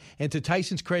Tyson. And to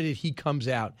Tyson's credit, he comes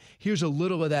out. Here's a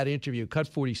little of that interview. Cut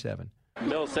 47.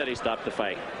 Mills said he stopped the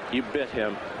fight. You bit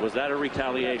him. Was that a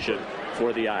retaliation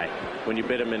for the eye when you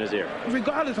bit him in his ear?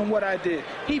 Regardless of what I did,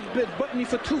 he bit me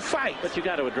for 2 fights. But you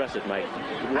got to address it, Mike.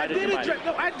 I did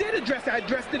address it. I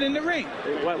addressed it in the ring.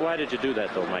 Why did you do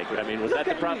that, though, Mike? I mean, was that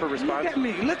the proper response? Look at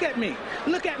me. Look at me.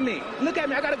 Look at me. Look at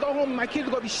me. I got to go home and my kids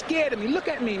are going to be scared of me. Look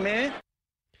at me, man.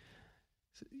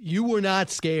 You were not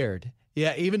scared.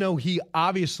 Yeah, even though he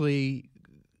obviously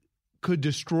could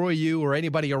destroy you or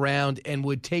anybody around and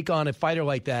would take on a fighter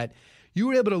like that, you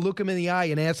were able to look him in the eye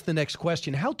and ask the next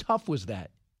question. How tough was that?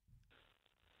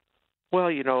 Well,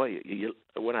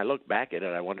 when I look back at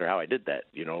it, I wonder how I did that.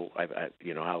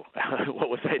 How what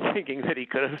was I thinking that he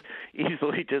could have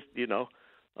easily just,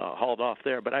 hauled off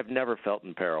there? But I've never felt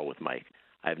in peril with Mike.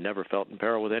 I've never felt in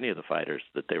peril with any of the fighters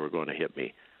that they were going to hit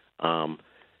me.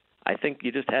 I think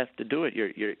you just have to do it.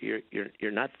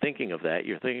 You're not thinking of that.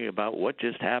 You're thinking about what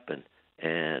just happened,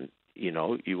 and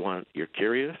you're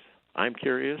curious. I'm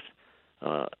curious.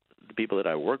 The people that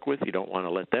I work with, you don't want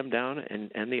to let them down,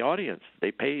 and the audience.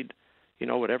 They paid,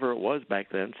 whatever it was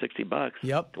back then,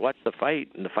 $60 to watch the fight,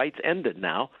 and the fight's ended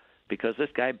now because this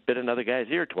guy bit another guy's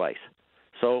ear twice.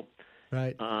 So,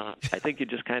 right. I think you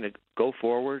just kind of go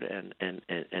forward and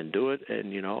do it,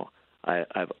 and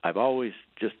I've always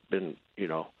just been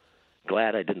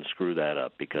glad I didn't screw that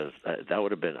up because that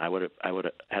would have been I would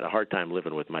have had a hard time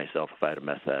living with myself if I'd have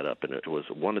messed that up. And it was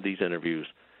one of these interviews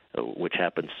which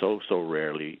happens so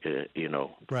rarely,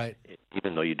 right?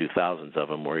 Even though you do thousands of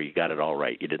them, where you got it all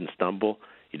right. You didn't stumble.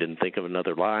 You didn't think of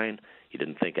another line. You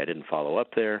didn't think I didn't follow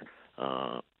up there.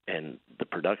 And the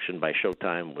production by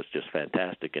Showtime was just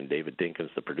fantastic. And David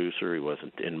Dinkins, the producer, he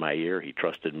wasn't in my ear. He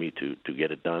trusted me to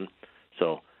get it done.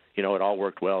 So, it all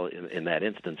worked well in that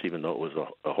instance, even though it was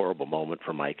a horrible moment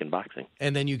for Mike in boxing.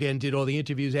 And then you again did all the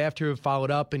interviews after, followed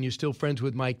up, and you're still friends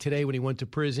with Mike today when he went to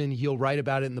prison. He'll write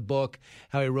about it in the book,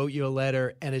 how he wrote you a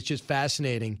letter, and it's just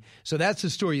fascinating. So that's the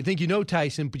story. You think you know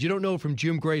Tyson, but you don't know it from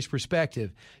Jim Gray's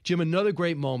perspective. Jim, another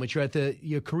great moment.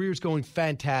 Your career's going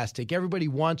fantastic. Everybody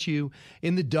wants you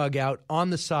in the dugout, on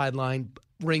the sideline,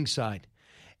 ringside.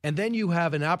 And then you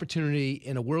have an opportunity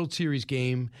in a World Series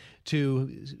game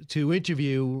to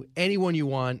interview anyone you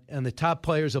want and the top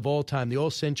players of all time, the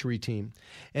all-century team.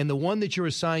 And the one that you're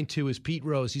assigned to is Pete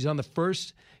Rose. He's on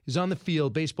the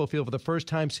field, baseball field, for the first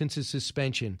time since his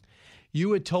suspension.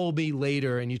 You had told me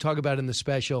later, and you talk about it in the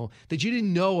special, that you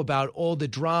didn't know about all the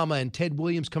drama and Ted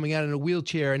Williams coming out in a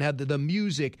wheelchair and had the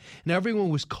music, and everyone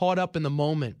was caught up in the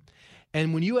moment.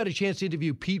 And when you had a chance to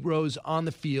interview Pete Rose on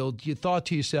the field, you thought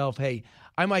to yourself, hey,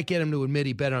 I might get him to admit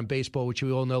he bet on baseball, which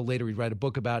we all know later he'd write a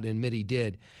book about, and admit he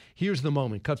did. Here's the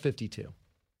moment, cut 52.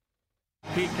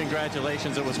 Pete,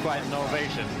 congratulations. It was quite an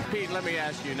ovation. Pete, let me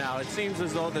ask you now. It seems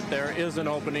as though that there is an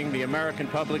opening. The American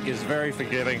public is very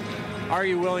forgiving. Are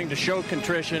you willing to show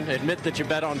contrition, admit that you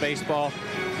bet on baseball,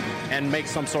 and make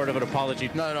some sort of an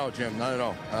apology? Not at all, Jim. Not at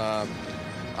all.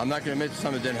 I'm not going to admit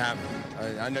something didn't happen.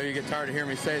 I know you get tired of hearing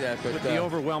me say that, but... With the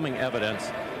overwhelming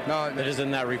evidence that is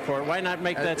in that report, why not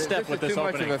make that step with this opening?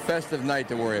 It's too much of a festive night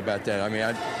to worry about that. I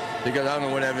mean, because I don't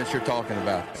know what evidence you're talking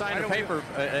about. Signed a paper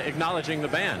acknowledging the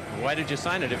ban. Why did you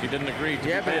sign it if you didn't agree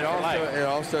to but it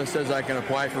also says I can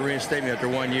apply for reinstatement after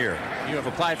 1 year. You have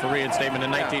applied for reinstatement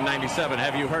in 1997.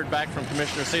 Have you heard back from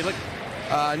Commissioner Seelig?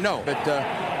 No, but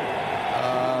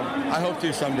I hope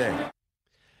to someday.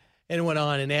 And it went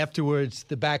on, and afterwards,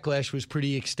 the backlash was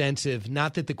pretty extensive.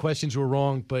 Not that the questions were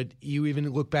wrong, but you even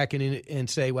look back and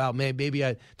say, wow, man, maybe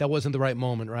that wasn't the right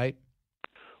moment, right?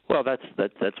 Well,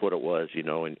 that's what it was,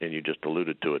 and you just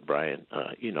alluded to it, Brian.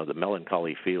 The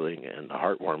melancholy feeling and the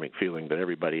heartwarming feeling that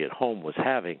everybody at home was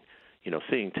having,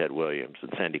 seeing Ted Williams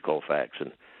and Sandy Koufax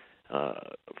and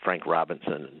Frank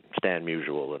Robinson and Stan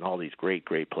Musial and all these great,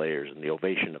 great players, and the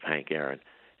ovation of Hank Aaron.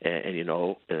 And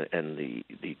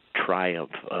the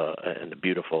triumph and the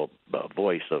beautiful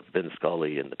voice of Vin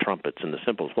Scully and the trumpets and the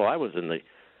cymbals. Well, I was in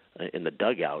the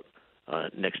dugout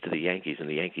next to the Yankees, in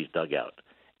the Yankees dugout,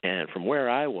 and from where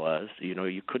I was,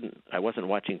 I wasn't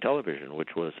watching television,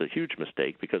 which was a huge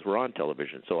mistake because we're on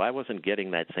television. So I wasn't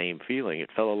getting that same feeling. It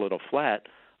fell a little flat,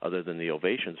 other than the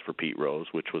ovations for Pete Rose,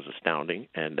 which was astounding,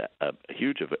 and a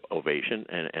huge ovation,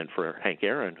 and for Hank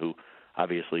Aaron, who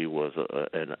obviously was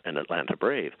an Atlanta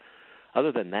Brave.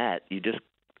 Other than that, you just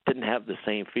didn't have the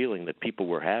same feeling that people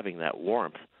were having, that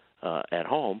warmth at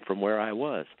home from where I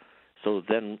was. So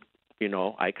then,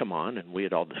 I come on, and we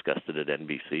had all discussed it at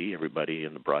NBC, everybody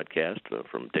in the broadcast,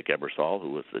 from Dick Ebersol,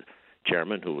 who was the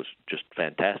chairman, who was just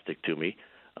fantastic to me,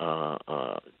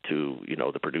 to,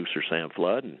 the producer Sam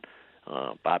Flood, and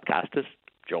Bob Costas,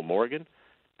 Joe Morgan,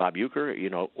 Bob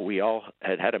Uecker. We all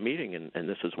had a meeting, and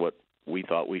this is what we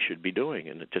thought we should be doing,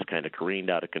 and it just kind of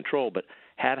careened out of control. But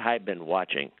had I been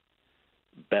watching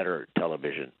better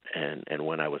television, and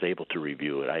when I was able to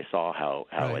review it, I saw how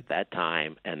right. At that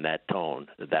time and that tone,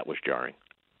 that was jarring.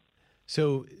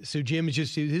 So Jim,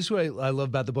 this is what I love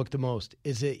about the book the most,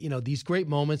 is that, these great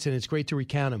moments, and it's great to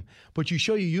recount them, but you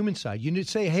show your human side. You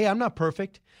say, hey, I'm not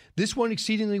perfect. This went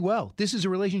exceedingly well. This is a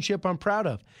relationship I'm proud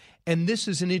of. And this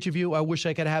is an interview I wish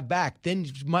I could have back. Then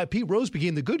Pete Rose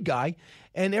became the good guy,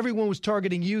 and everyone was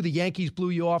targeting you. The Yankees blew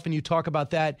you off, and you talk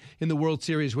about that in the World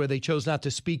Series where they chose not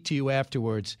to speak to you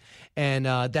afterwards. And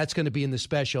that's going to be in the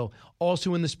special.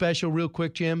 Also in the special, real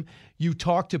quick, Jim, you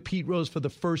talked to Pete Rose for the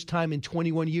first time in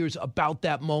 21 years about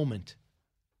that moment.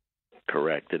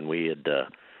 Correct, and we had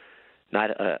not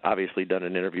obviously done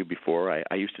an interview before.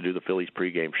 I used to do the Phillies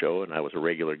pregame show, and I was a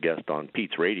regular guest on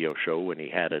Pete's radio show when he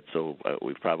had it, so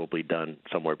we've probably done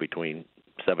somewhere between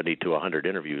 70 to 100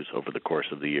 interviews over the course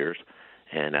of the years.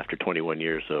 And after 21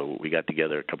 years, we got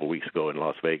together a couple weeks ago in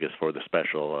Las Vegas for the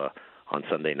special on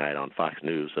Sunday night on Fox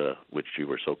News, which you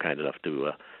were so kind enough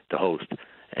to host.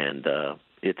 And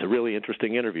it's a really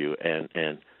interesting interview,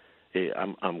 and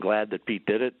I'm glad that Pete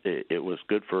did it. It was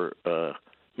good for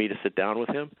me to sit down with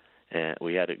him. And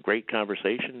we had a great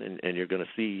conversation, and you're going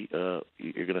to see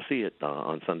it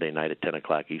on Sunday night at 10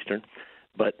 o'clock Eastern.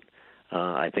 But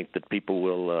I think that people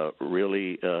will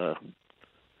really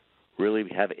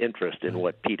have interest in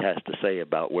what Pete has to say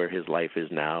about where his life is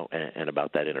now and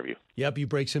about that interview. Yep, you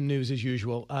break some news as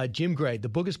usual. Jim Gray, the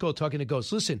book is called Talking to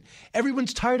Ghosts. Listen,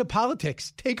 everyone's tired of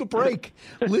politics. Take a break.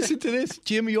 Listen to this.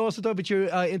 Jim, you also talk about your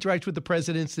interaction with the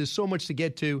presidents. There's so much to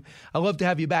get to. I'd love to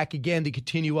have you back again to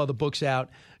continue all the books out.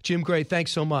 Jim Gray,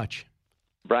 thanks so much.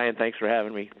 Brian, thanks for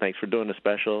having me. Thanks for doing the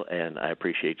special, and I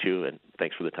appreciate you, and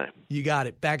thanks for the time. You got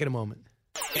it. Back in a moment.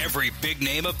 Every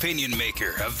big-name opinion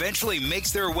maker eventually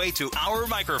makes their way to our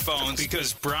microphones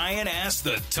because Brian asks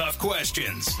the tough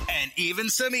questions and even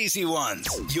some easy ones.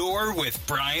 You're with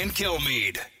Brian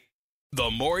Kilmeade. The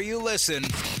more you listen,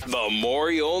 the more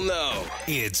you'll know.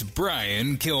 It's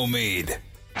Brian Kilmeade.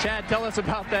 Chad, tell us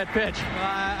about that pitch.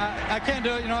 I can't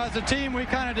do it. As a team, we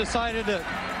kind of decided that,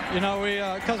 we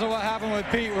because of what happened with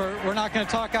Pete, we're not going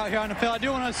to talk out here on the field. I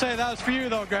do want to say that was for you,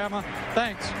 though, Grandma.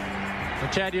 Thanks. Well,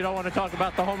 Chad, you don't want to talk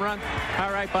about the home run?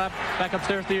 All right, Bob, back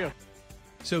upstairs to you.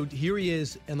 So here he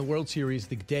is in the World Series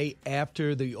the day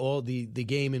after the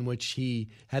game in which he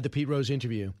had the Pete Rose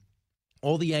interview.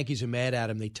 All the Yankees are mad at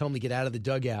him. They tell him to get out of the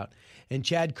dugout. And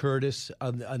Chad Curtis,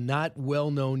 a not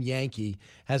well-known Yankee,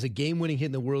 has a game-winning hit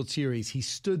in the World Series. He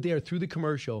stood there through the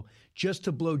commercial just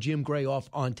to blow Jim Gray off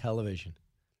on television.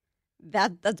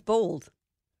 That's bold.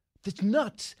 That's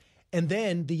nuts. And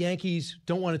then the Yankees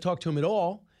don't want to talk to him at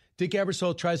all. Dick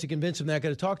Ebersol tries to convince him they're not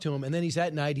going to talk to him. And then he's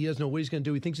at night. He doesn't know what he's going to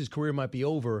do. He thinks his career might be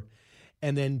over.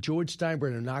 And then George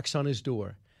Steinbrenner knocks on his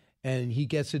door. And he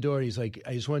gets the door. And he's like,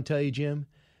 I just want to tell you, Jim,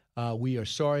 we are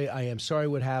sorry. I am sorry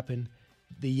what happened.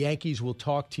 The Yankees will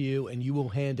talk to you, and you will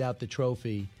hand out the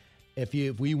trophy. If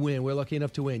we win, we're lucky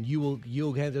enough to win,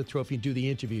 you'll hand the trophy and do the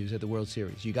interviews at the World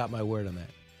Series. You got my word on that.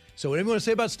 So whatever you want to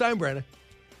say about Steinbrenner,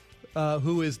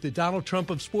 who is the Donald Trump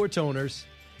of sports owners,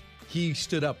 he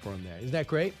stood up for him there. Isn't that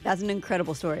great? That's an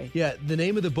incredible story. Yeah, the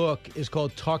name of the book is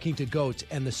called Talking to Goats,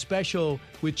 and the special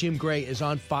with Jim Gray is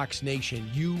on Fox Nation.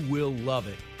 You will love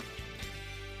it.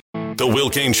 The Will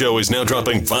Cain Show is now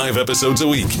dropping 5 episodes a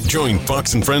week. Join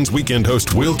Fox and Friends weekend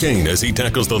host Will Cain as he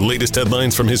tackles the latest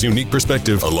headlines from his unique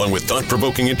perspective, along with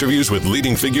thought-provoking interviews with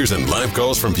leading figures and live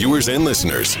calls from viewers and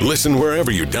listeners. Listen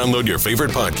wherever you download your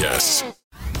favorite podcasts.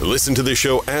 Listen to the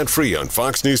show ad-free on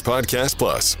Fox News Podcast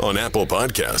Plus, on Apple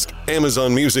Podcast,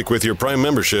 Amazon Music with your Prime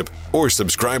membership, or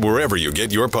subscribe wherever you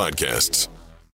get your podcasts.